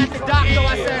nigga at the dock though.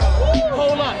 I said,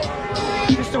 hold up,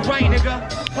 this the right nigga.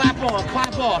 Clap on,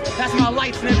 clap off, that's my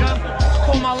lights nigga.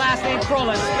 Call my last name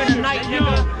Crawler, spend a night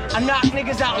nigga. I knock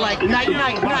niggas out like night,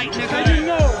 nigga. You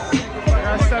know.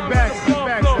 Step back.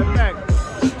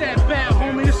 Step back,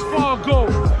 homie, it's Fargo.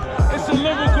 It's a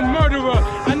lyrical murderer.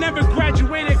 I never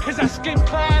graduated cause I skipped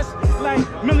class like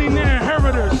millionaire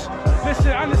inheritors.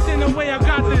 Listen, I understand the way I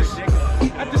got this.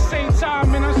 At the same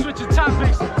time, man, I'm switching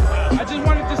topics. I just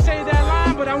wanted to say that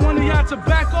line, but I wanted y'all to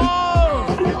back off.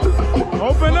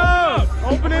 Open up.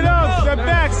 Open it up. Step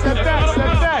back.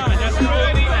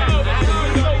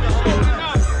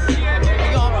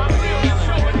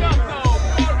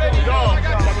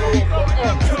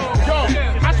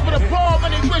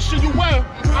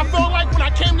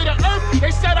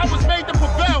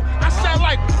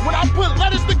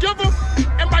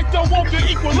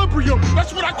 equilibrium.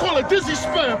 That's what I call a dizzy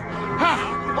spell.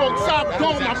 Ha! On top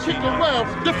dome, I'm kicking well.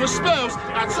 Different spells.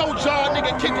 I told y'all,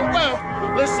 nigga, kicking well.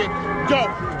 Listen, yo,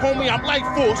 homie, I'm light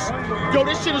force. Yo,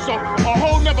 this shit is a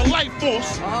whole nother life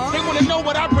force. They wanna know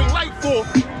what I bring light for.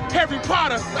 Harry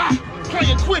Potter,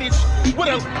 playing Quidditch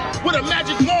with a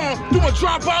magic wand, doing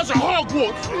drive-bys at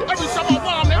Hogwarts. Every time I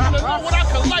rhyme, they wanna know what I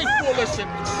can light for. Listen,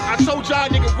 I told y'all,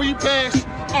 nigga, we pass.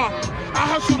 I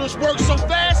hustle this work so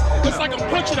fast, it's like I'm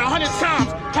punching 100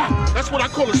 times. Ha, that's what I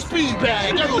call a speed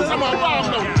bag. Every time I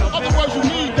rhyme, though. Other words, you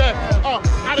need that.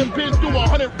 I done been through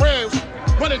 100 rounds,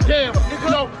 running down. You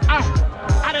know,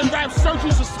 I done rap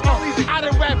circles. I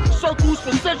done rap circles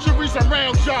for centuries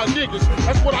around y'all niggas.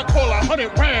 That's what I call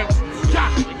 100 rounds.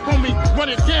 Yeah, homie, run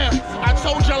it down. I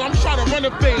told y'all I'm trying to run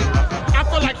a thing. I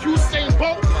feel like Usain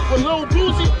Bolt with Lil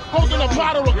Boozy holding a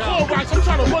bottle of Clorox. I'm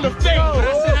trying to run a thing.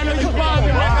 I said I know you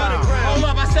bombing, nigga. Hold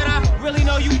up, I said I really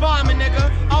know you bombing,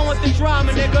 nigga. I want the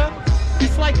drama, nigga.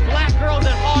 It's like black girls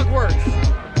at Hogwarts.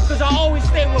 Cause I always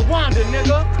stay with Wanda,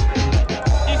 nigga.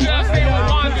 He said I stay with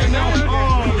Wanda, nigga.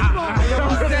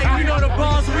 You know the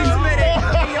balls, we split it.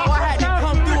 Hey, yo, I had to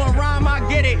come through and rhyme, I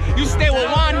get it. You stay with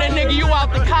Wanda, nigga, you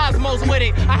out the cosmos with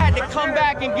it. I had to come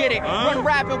back and get it. Run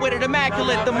rapping with it,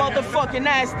 immaculate, the motherfucking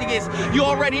nastiest. You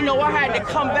already know I had to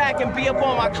come back and be up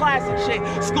on my classic shit.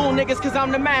 School niggas, cause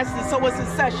I'm the master, so it's a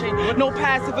session. No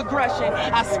passive aggression.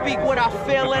 I speak what I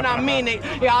feel and I mean it.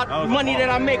 Yeah, money that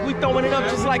I make, we throwing it up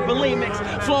just like bulimics.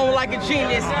 Flowing like a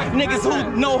genius. Niggas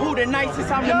who know who the nicest,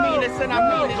 I'm the meanest, and I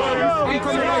mean it. I'm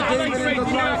coming like David in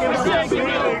the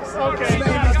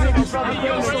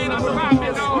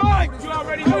You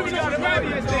already know we got a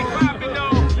rapping, stay rapping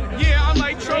though. Yeah, I'm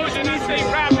like Trojan, he stay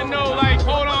rapping though. Like,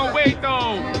 hold on, wait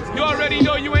though. You already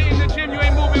know you ain't in the gym, you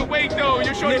ain't moving weight though.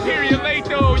 You're short period late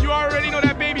though. You already know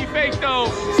that baby fake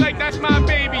though. It's like, that's my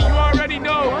baby, you already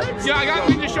know. Yeah, I got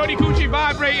the shorty coochie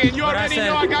vibrating. You already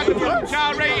know I got the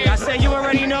child rating. I said you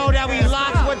already know that we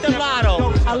locked with the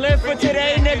lotto. I live for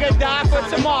today, nigga, die for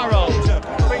tomorrow.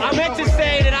 I meant to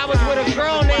say that I was with a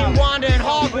girl named Wanda in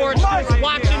Hogwarts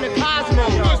watching the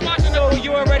cosmos. So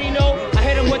you already know I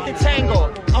hit him with the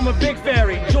tango. I'm a big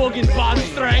fairy, jogging by the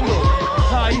strangle.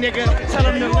 Hi, nigga, tell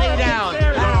him to lay down.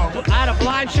 I had a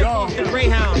blind chick with the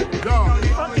Greyhound.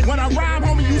 When I rhyme,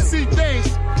 homie, you see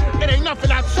things. It ain't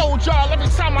nothing I told y'all. Every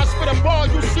time I spit a ball,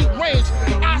 you see range.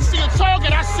 I see a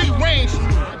target, I see range.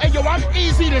 And yo, I'm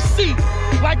easy to see.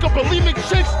 Like a bulimic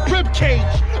chick's rib cage.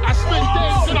 I spit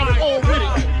things and I'm all with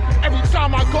it. Every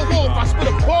time I go off, I spit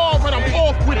a ball and I'm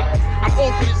off with it. I'm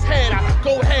off with his head, I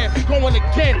go ahead, going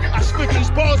again. I spit these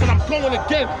balls and I'm going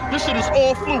again. This shit is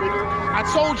all fluid. I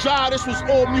told y'all this was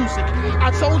all music.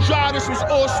 I told y'all this was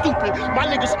all stupid. My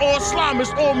niggas all slime, it's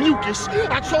all mucus.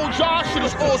 I told y'all shit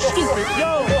is all stupid.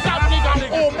 Yo, stop nigga, I'm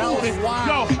all moving.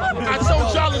 Yo, I told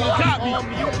y'all and you got me.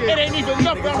 It ain't even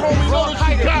nothing, homie, know that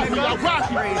you got me. I rock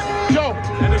you. Yo,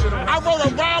 I wrote a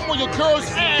rhyme on your girl's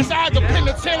ass. I had to pin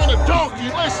the tail on a donkey.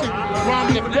 Listen,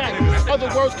 rhyming it back.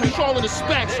 Other words, controlling the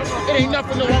specs. It ain't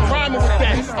nothing, no, I'm rhyming with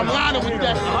that. I'm lining with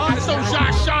that. I told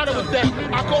y'all, shining with that.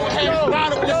 I go ahead and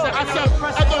line with this. I said,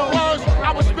 other words,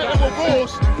 I was spitting with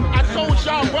rules. I told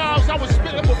y'all rhymes, I was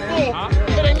spitting before.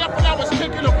 It ain't nothing, I was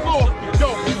kicking the floor.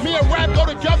 Yo, me and rap go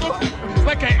together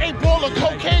like an 8-ball of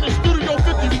cocaine in Studio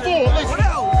 54. Listen,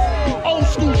 old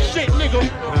school shit, nigga.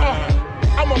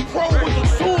 I'm a pro with the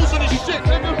tools of this shit,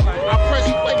 nigga. I press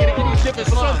play at any given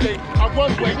Sunday. I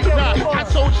run way. Nah, I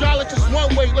told y'all it's just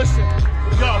one way. Listen,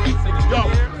 yo,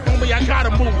 homie, I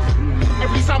gotta move.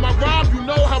 Every time I rhyme, you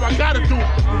know how I gotta do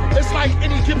it. It's like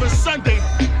any given Sunday.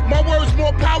 My words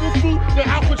more powerful than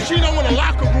Al Pacino in a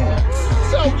locker room.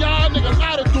 So y'all niggas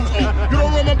gotta do it. You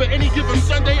don't remember any given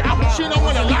Sunday? Al Pacino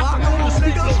in a locker room. The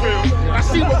speech is real. I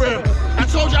see what real. I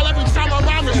told y'all every time I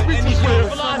rhyme, the speech is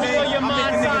real.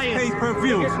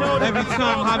 Every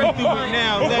time how we do it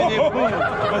now, let it boom.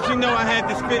 But you know I had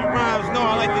to spit rhymes. No,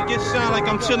 I like to get shine like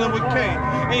I'm chilling with K.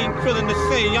 Ain't feeling to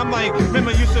say. I'm like,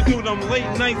 remember used to do them late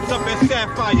nights up at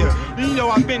Sapphire. You know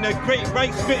I've been a great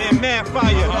right spitting mad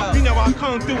fire. You know I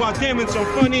come through, I damage them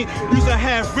funny. Used to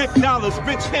have Rip Dollars,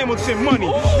 Rich Hamilton money.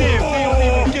 Damn, they don't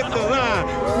even get the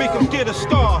line. Make them get a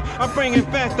star. I bring it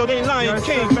back though they lying,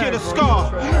 can't get a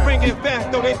scar. Bring it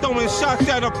back though they throwing shots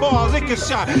at a bar, liquor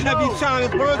shot. Every time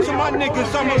it's word to my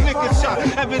niggas, I'm a liquor shot.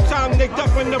 Every time they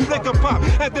dumping the liquor pop.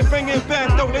 Had to bring it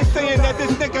back though they saying that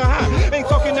this nigga hot. Ain't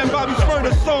talking that Bobby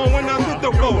Spurter song when I hit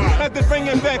the road. Had to bring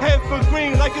it back, head for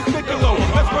green like it's Piccolo.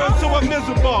 Let's burn to a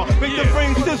miserable. Make the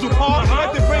brain sizzle part.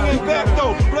 Had to bring it back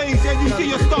though. Blaze and you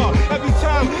see a star. Every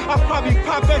time I probably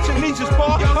pop at your niece's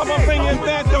bar. I'ma bring it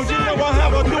back though. You know how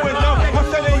I do it now. I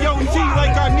said it yo G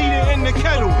like I need it in the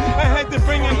kettle. I had to bring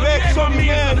bringing back Sony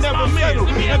Man, never settle.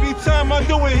 Every time I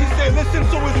do it, he said, listen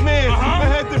to his man. I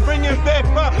had to bring him back,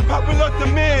 popping up the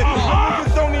man.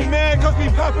 Niggas only mad cause we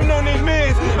popping on their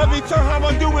mans. Every time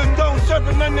I do it, don't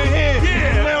serving on their hands.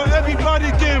 Now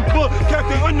everybody getting booked,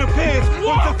 Captain Underpants.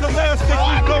 Once the Scholastic,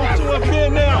 we go to a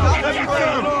fair now. Every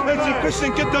time,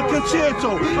 exhibition get the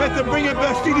concerto. Had to bring it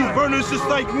back, see these burners just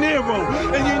like Nero.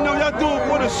 And you know y'all do it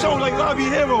for the show like Lobby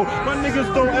Hero. My niggas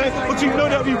don't act, but you know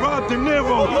that we robbed De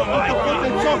Niro. What the fuck they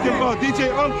talking about?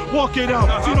 DJ, walk it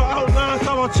out. See the outlines,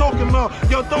 how I'm talking about.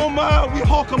 Yo, throw him out, we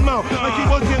hawk him out. Like he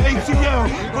was in ATL.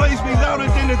 Blaze me louder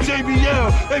than the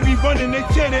JBL. They be running, they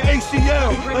tear the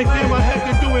ACL. Like damn, I had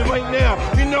to do it right now.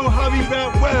 You know how we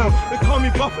rap well. They call me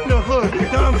Buff in the hood.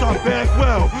 Dimes are back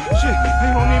well. Shit, they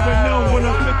don't even know when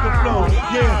I fit the flow.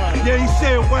 Yeah, he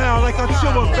said wow, like I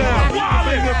chill about.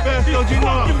 Fast, so you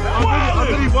know, I'm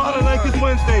really wildin' like it's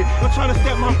Wednesday. I'm trying to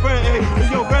step my friend, hey,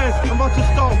 yo, Rez, I'm about to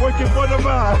start working for the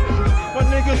ride. My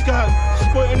niggas got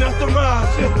squirting out the ride.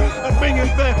 Shit, I'm bringing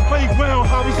back playground,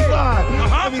 how we slide.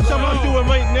 Every time I do it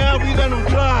right now, we let them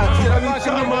glide. Every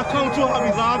time I come to it, I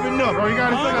be living up. Bro, you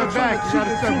gotta step back. You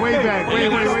gotta step way back. Way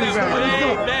back. Way back.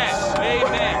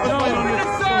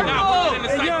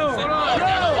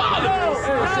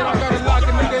 I gotta lock a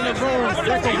nigga in the room.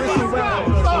 Like a whistle rap.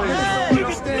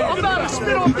 I'm about to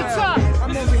spit off the top.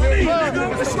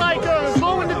 It's like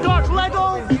glow in the dark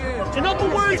Lego. In other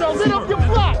words, I'll lit up your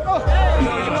block.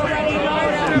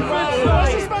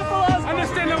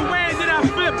 Understand the way that I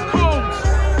flip codes.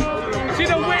 See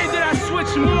the way that I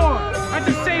switch more. At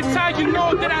the same time, you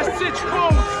know that I stitch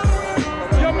codes.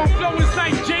 Yo, my flow is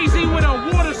like Jay-Z with a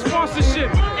water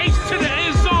sponsorship. H to the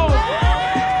end zone.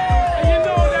 And you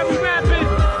know that we rapping,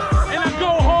 and I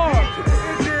go hard.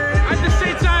 At the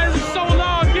same time, it's so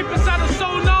long, get beside the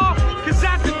sonar. Cause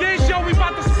after this, yo, we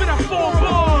about to spit a 4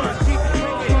 bars.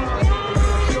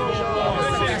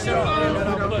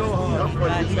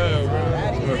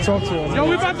 Talk to him. Yo,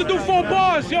 we about to do 4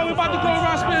 bars. Yo, we about to go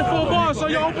around spitting 4 bars. So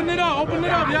yo, open it up,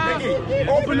 y'all.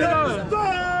 Open it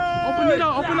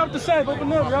up. Open up the safe.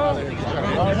 Open up, y'all.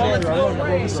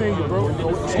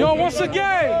 Yo, once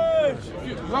again.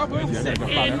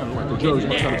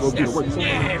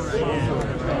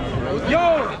 Yo,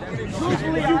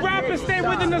 if you rapping, stay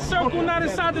within the circle, not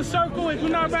inside the circle. If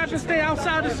you're not rapping, stay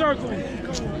outside the circle.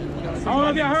 I don't know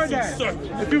if y'all heard that.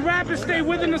 If you rapping, stay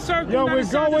within the circle. Yo, we're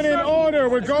going in order.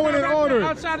 We're going in order.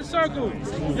 Outside the circle.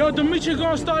 Yo, Dimitri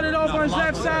gonna start it off on his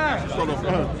left side. All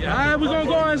right, we're gonna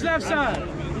go on his left side.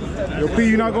 Yo, P,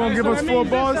 you not gonna give us 4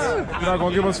 bars? You're not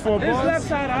gonna give us 4 bars? His left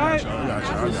side, all right?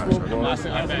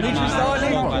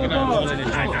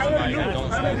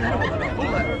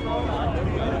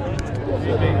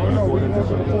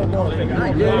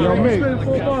 Yo, Mick.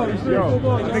 Yo,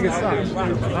 I think it stops. I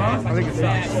think it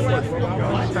stops.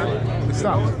 It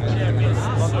stops.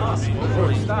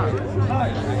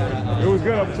 It was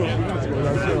good up to a few minutes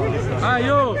ago. All right,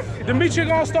 yo, Dimitri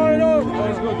gonna start it off.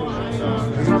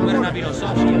 There's not be no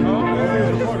soft shit.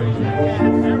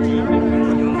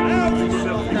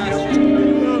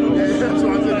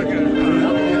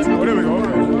 Oh, there we go.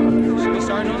 Should we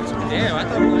start on? Damn, I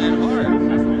thought we were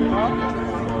going hard.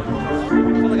 I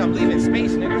feel like I'm leaving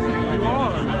space, nigga.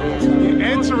 You're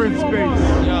entering space.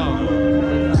 Yo.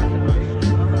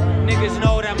 Niggas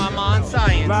know that my mind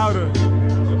science. Louder.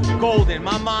 Golden,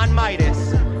 my mind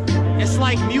Midas. It's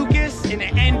like mucus in the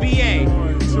NBA.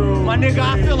 My nigga,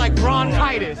 I feel like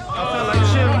bronchitis. I feel like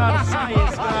chilling out of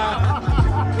science,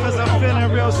 God. Cause I'm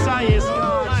feeling real science,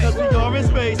 God. Cause we go in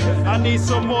space. I need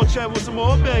some more treble, some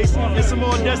more bass, and some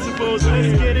more decibels.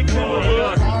 Let's get it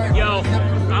going. Yo,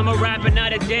 I'm a rapper,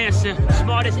 not a dancer.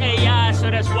 Smart as AI, so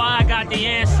that's why I got the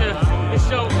answer.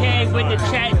 It's okay with the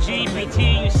chat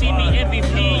GPT. You see me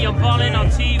MVP, I'm balling on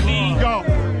TV. Yo,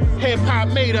 hip hop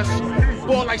made us.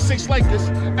 Ball like 6 Lakers.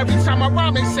 Every time I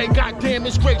rhyme, they say, goddamn,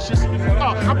 it's gracious.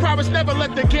 I promise never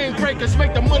let the game break us.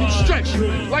 Make the money stretch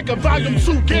like a volume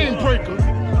 2 game breaker.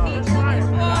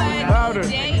 Louder.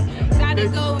 Gotta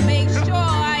go make sure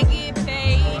I get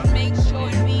paid. Make sure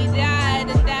we die.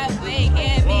 That way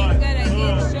can't be gonna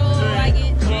get sure I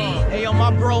get paid. Hey, yo,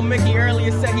 my bro Mickey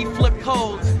earlier said he flipped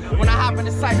codes. When I hop in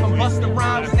the Cypher and bust the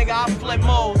rhymes, nigga, I flip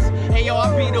modes. Hey, yo,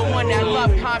 I be the one that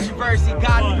love controversy.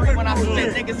 God free when I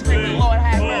spit, niggas screaming, Lord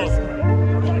have mercy.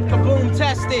 Kaboom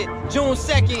tested, June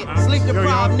 2nd, sleep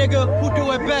deprived, nigga, who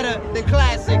do it better than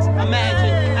classics?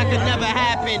 Imagine, that could never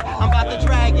happen. I'm about to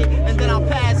drag it, and then I'll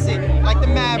pass it, like the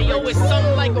Mavericks. Hey, yo, it's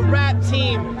something like a rap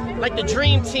team, like the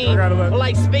Dream Team, or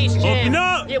like Space Jam.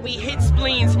 Yeah, we hit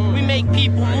spleens, we make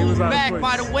people move back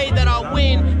by the way that our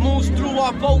wind moves through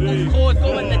our vocal cords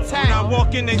going to town. When I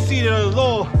walk in, they see the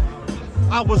law.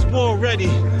 I was war ready.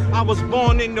 I was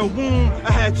born in the womb.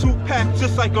 I had 2 packs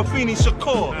just like a Feeney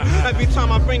Shakur. Every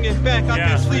time I bring it back, I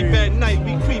can sleep at night.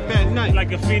 We creep at night.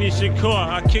 Like a Feeney Shakur.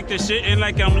 I kick the shit in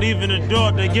like I'm leaving the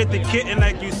door. They get the kitten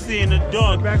like you see in the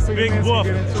dog. Big wolf,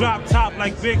 drop top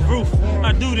like big roof.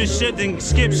 I do this shit then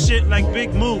skip shit like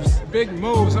big moves. Big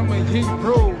moves, I'm a heat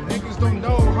bro. Niggas don't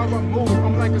know how I move.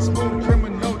 I'm like a smooth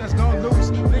criminal that's gone loose.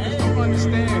 Niggas don't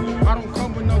understand. I don't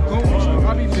come with no goons.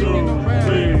 I be thinking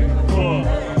around.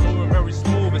 Very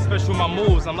smooth, especially with my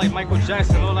moves. I'm like Michael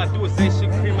Jackson. All I do is say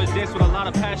shit, cream and dance with a lot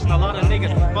of passion. A lot of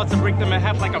niggas about to break them in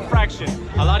half like a fraction.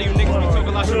 A lot of you niggas be talking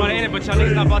a lot about the internet, but y'all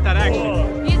niggas not about that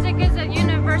action. Music is a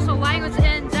universal language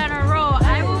in general.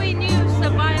 I will use the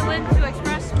violin to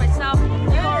express myself.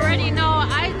 You already know.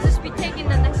 I just be taking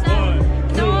the next step.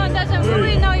 No one doesn't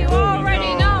really know. You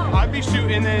already know. I be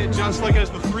shooting it just like as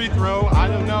the free throw. I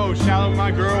don't know. Shout out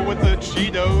my girl with the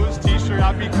Cheetos t-shirt.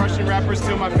 I be crushing rappers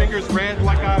till my fingers red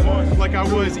like I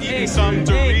was eating some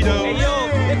Doritos. Hey yo,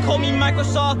 they call me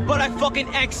Microsoft, but I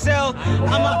fucking excel.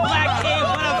 I'm a black kid,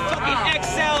 but I fucking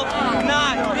excel.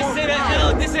 Nah, this ain't an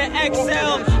L, this an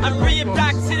XL. I bring it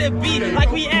back to the beat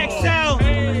like we excel.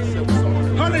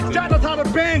 100 shots, that's how the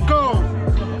band goes.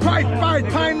 Price fight,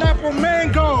 pineapple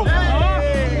mango.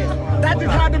 That's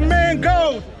just how the man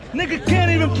goes. Nigga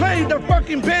can't even play the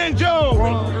fucking banjo.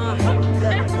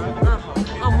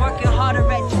 I'm working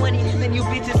harder at 20 than you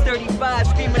bitches 35.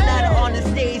 Screaming at it on the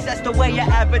stage, that's the way you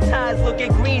advertise. Look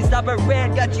at green, stop at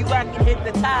red, got you acting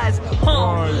hypnotized.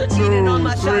 Cheating on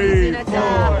my shots in a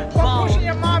dive. I'm pushing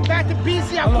your mom back to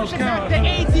BC, I'm pushing back to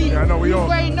AD. Yeah, I know we all.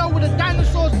 You already know where the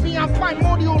dinosaurs be, I'm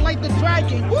primordial like the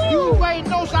dragon. You already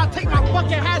know, so I take my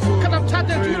fucking hats, cause I'm trapped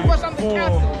in the universe, I'm the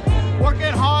captain.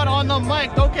 Working hard on the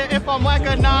mic, don't care if I'm whack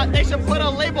or not. They should put a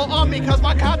label on me cause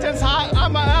my content's hot.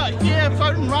 I'm out here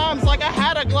flirting rhymes like I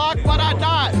had a Glock, but I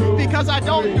died because I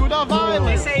don't do the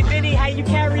violence. They say, Vinny, how you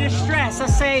carry the stress? I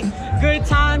say, good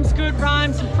times, good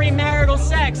rhymes, and premarital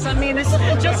sex. I mean, it's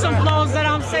just some blows that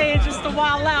I'm saying just to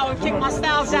wild out and kick my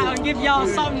styles out and give y'all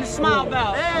something to smile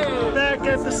about. Hey, back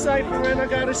at the Cypher and I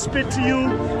gotta spit to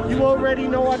you. You already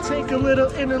know I take a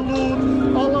little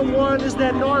interlude. All I want is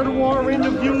that Nardwuar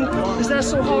interview. Is that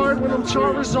so hard when I'm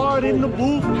Charizard in the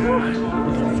booth? Hold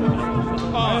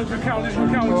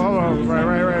on,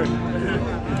 right.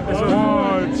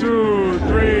 1, 2,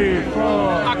 3, 4.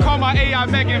 I call my AI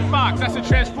Megan Fox, that's a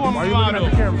transformer model.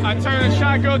 I turn a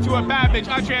shy girl to a bad bitch,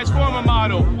 I transformer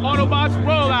model. Autobots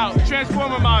roll out,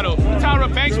 transformer model. Tyra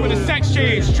Banks with a sex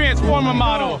change, transformer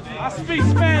model. I speak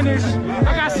Spanish,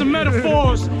 I got some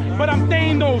metaphors, but I'm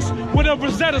Thanos with a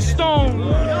Rosetta Stone.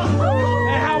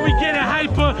 And how we get it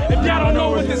hyper, if y'all don't know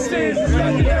what this is, it's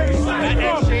legendary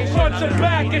Cypher. Front to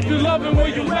back, if you loving where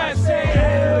you at, say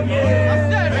hell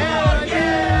yeah. Hell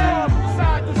yeah.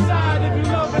 Side to side, if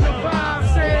you loving the vibe,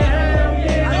 say hell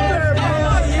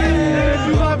yeah. If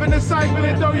you loving the Cypher,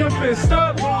 then throw your fist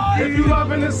up. If you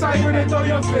loving the Cypher, then throw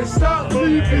your fist up.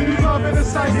 If you loving the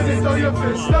Cypher, then throw your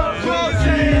fist up.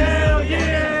 Say hell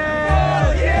yeah.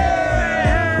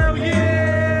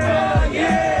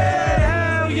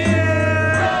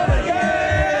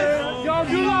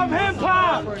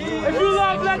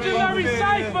 Legendary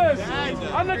Cyphers.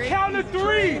 On the count of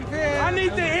 3, I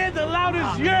need to hear the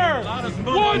loudest yeah.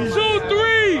 1, 2,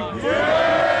 3.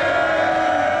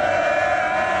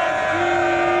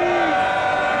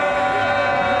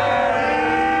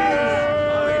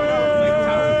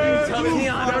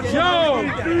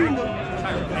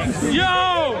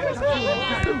 Yo,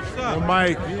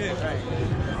 Mike.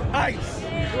 Ice.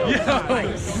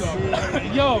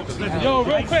 Yo,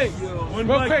 real quick,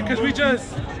 cause we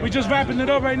just wrapping it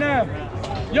up right now.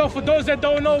 Yo, for those that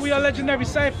don't know, we are Legendary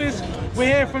Cyphers.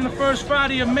 We're here from the first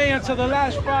Friday of May until the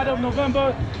last Friday of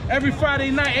November. Every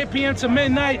Friday night, 8 p.m. to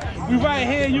midnight. We right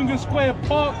here in Union Square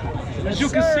Park. As you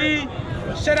can see,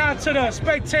 shout out to the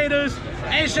spectators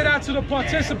and shout out to the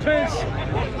participants.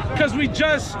 Cause we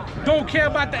just don't care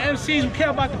about the MCs, we care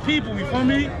about the people, you feel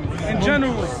me? In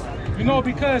general. You know,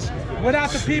 because without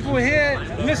the people here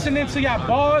listening to your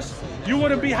bars, you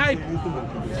wouldn't be hyped.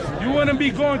 You wouldn't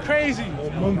be going crazy.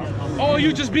 Or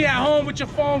you just be at home with your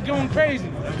phone going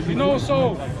crazy. You know,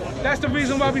 so that's the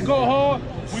reason why we go hard.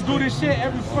 We do this shit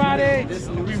every Friday.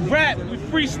 We rap, we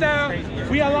freestyle,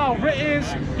 we allow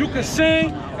writtens. You can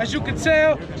sing, as you can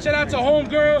tell. Shout out to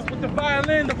homegirl with the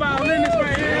violin. The violinist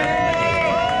right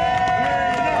here.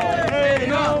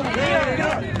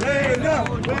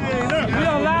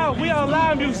 We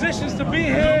allow musicians to be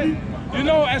here, you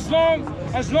know, as long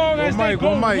as they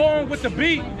go along with the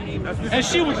beat. and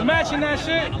she was matching that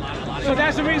shit. So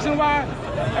that's the reason why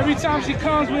every time she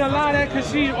comes, we allow that, because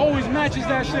she always matches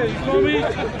that shit, you feel me?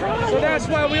 So that's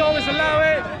why we always allow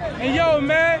it. And yo,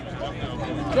 man,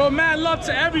 mad love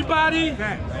to everybody.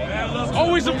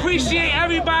 Always appreciate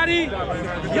everybody.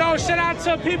 Yo, shout out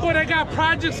to people that got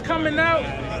projects coming out.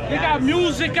 They got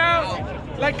music out.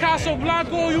 Like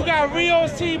Casablanco, you got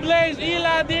Rios, T-Blaze,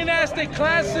 Eli, Dynasty,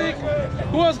 Classic.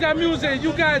 Who else got music?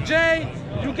 You got Jay,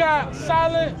 you got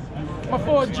Solid. My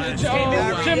fault, Jimmy.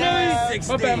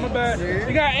 My bad.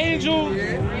 You got Angel.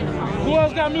 Who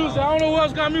else got music? I don't know who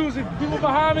else got music. People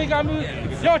behind me got music.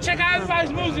 Yo, check out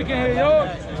everybody's music in here, yo.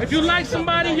 If you like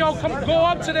somebody, yo, come go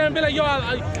up to them and be like, yo,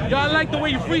 I like the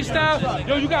way you freestyle.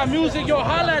 Yo, you got music, yo,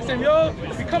 holla at them, yo.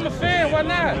 Become a fan, why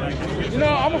not? You know,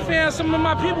 I'm a fan of some of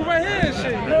my people right here and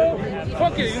shit, you know?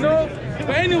 Fuck it, you know?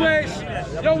 But anyways,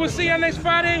 yo, we'll see y'all next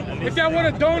Friday. If y'all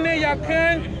want to donate, y'all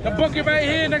can. The bucket right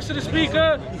here next to the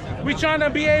speaker. We trying to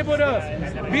be able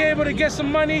to get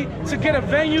some money to get a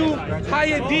venue,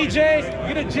 hire a DJ,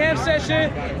 get a jam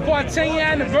session for our 10-year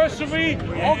anniversary,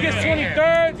 August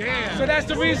 23rd. So that's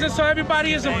the reason. So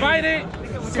everybody is invited.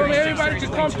 So everybody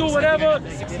can come through, whatever.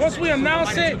 Once we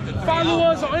announce it, follow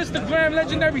us on Instagram,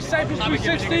 Legendary Cypher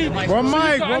 360. One mic,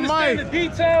 so you can understand the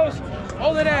details,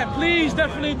 all of that. Please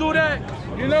definitely do that.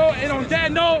 You know. And on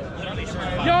that note,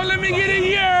 yo, let me get a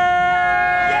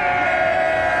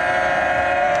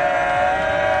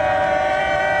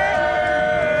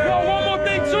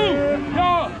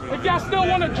If y'all still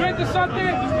want to drink or something,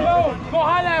 yo, go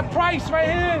holler at Price right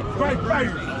here. Price.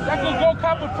 Y'all can go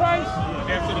cop a Price.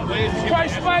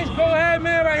 Price Spice, go ahead,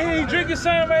 man, right here. You drinking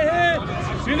something right here.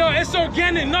 You know, it's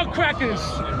organic nutcrackers.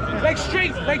 Like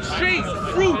straight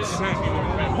fruits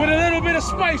with a little bit of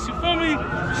spice, you feel me?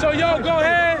 So, yo, go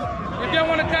ahead. If y'all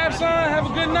want to cop some, have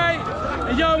a good night.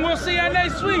 And, yo, we'll see y'all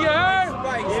next week, you heard?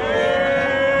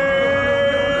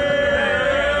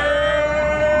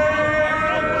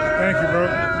 Thank you, bro.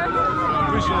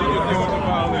 Appreciate you giving the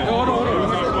violin. Hold on.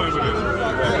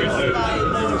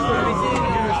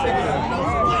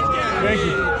 Thank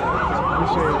you.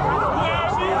 Appreciate it.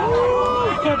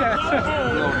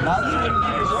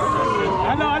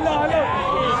 I know.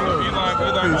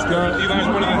 Eli's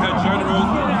one of the head generals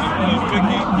of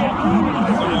Mickey.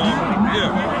 So,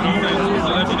 it's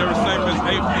a legendary Cypher.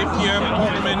 8 p.m.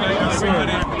 until midnight every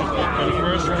Friday. For the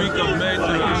first week of May to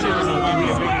the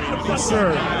Yes,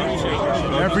 sir.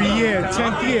 Every year,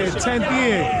 10th year. 10th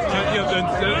year.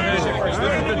 This is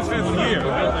the 10th year.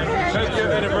 10th year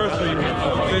anniversary.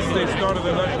 They started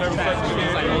the legendary Cypher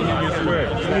game in Union Square.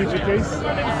 You need your case?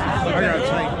 I got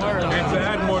you. And to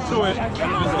add more to it,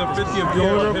 this is the 50th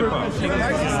year of hip hop. Just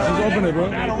open it, bro.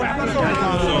 So,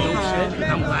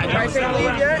 there's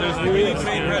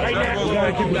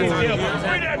the main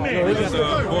head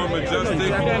Born Majestic.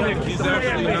 He's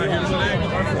actually not here today, but he's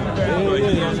also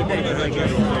one of the head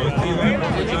generals.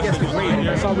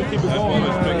 That's how we keep it going.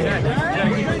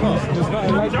 There's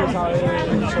nothing like this out here,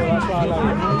 so that's why I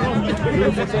like it. The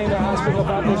beautiful thing that I speak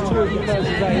about this too is because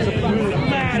it's a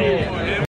community.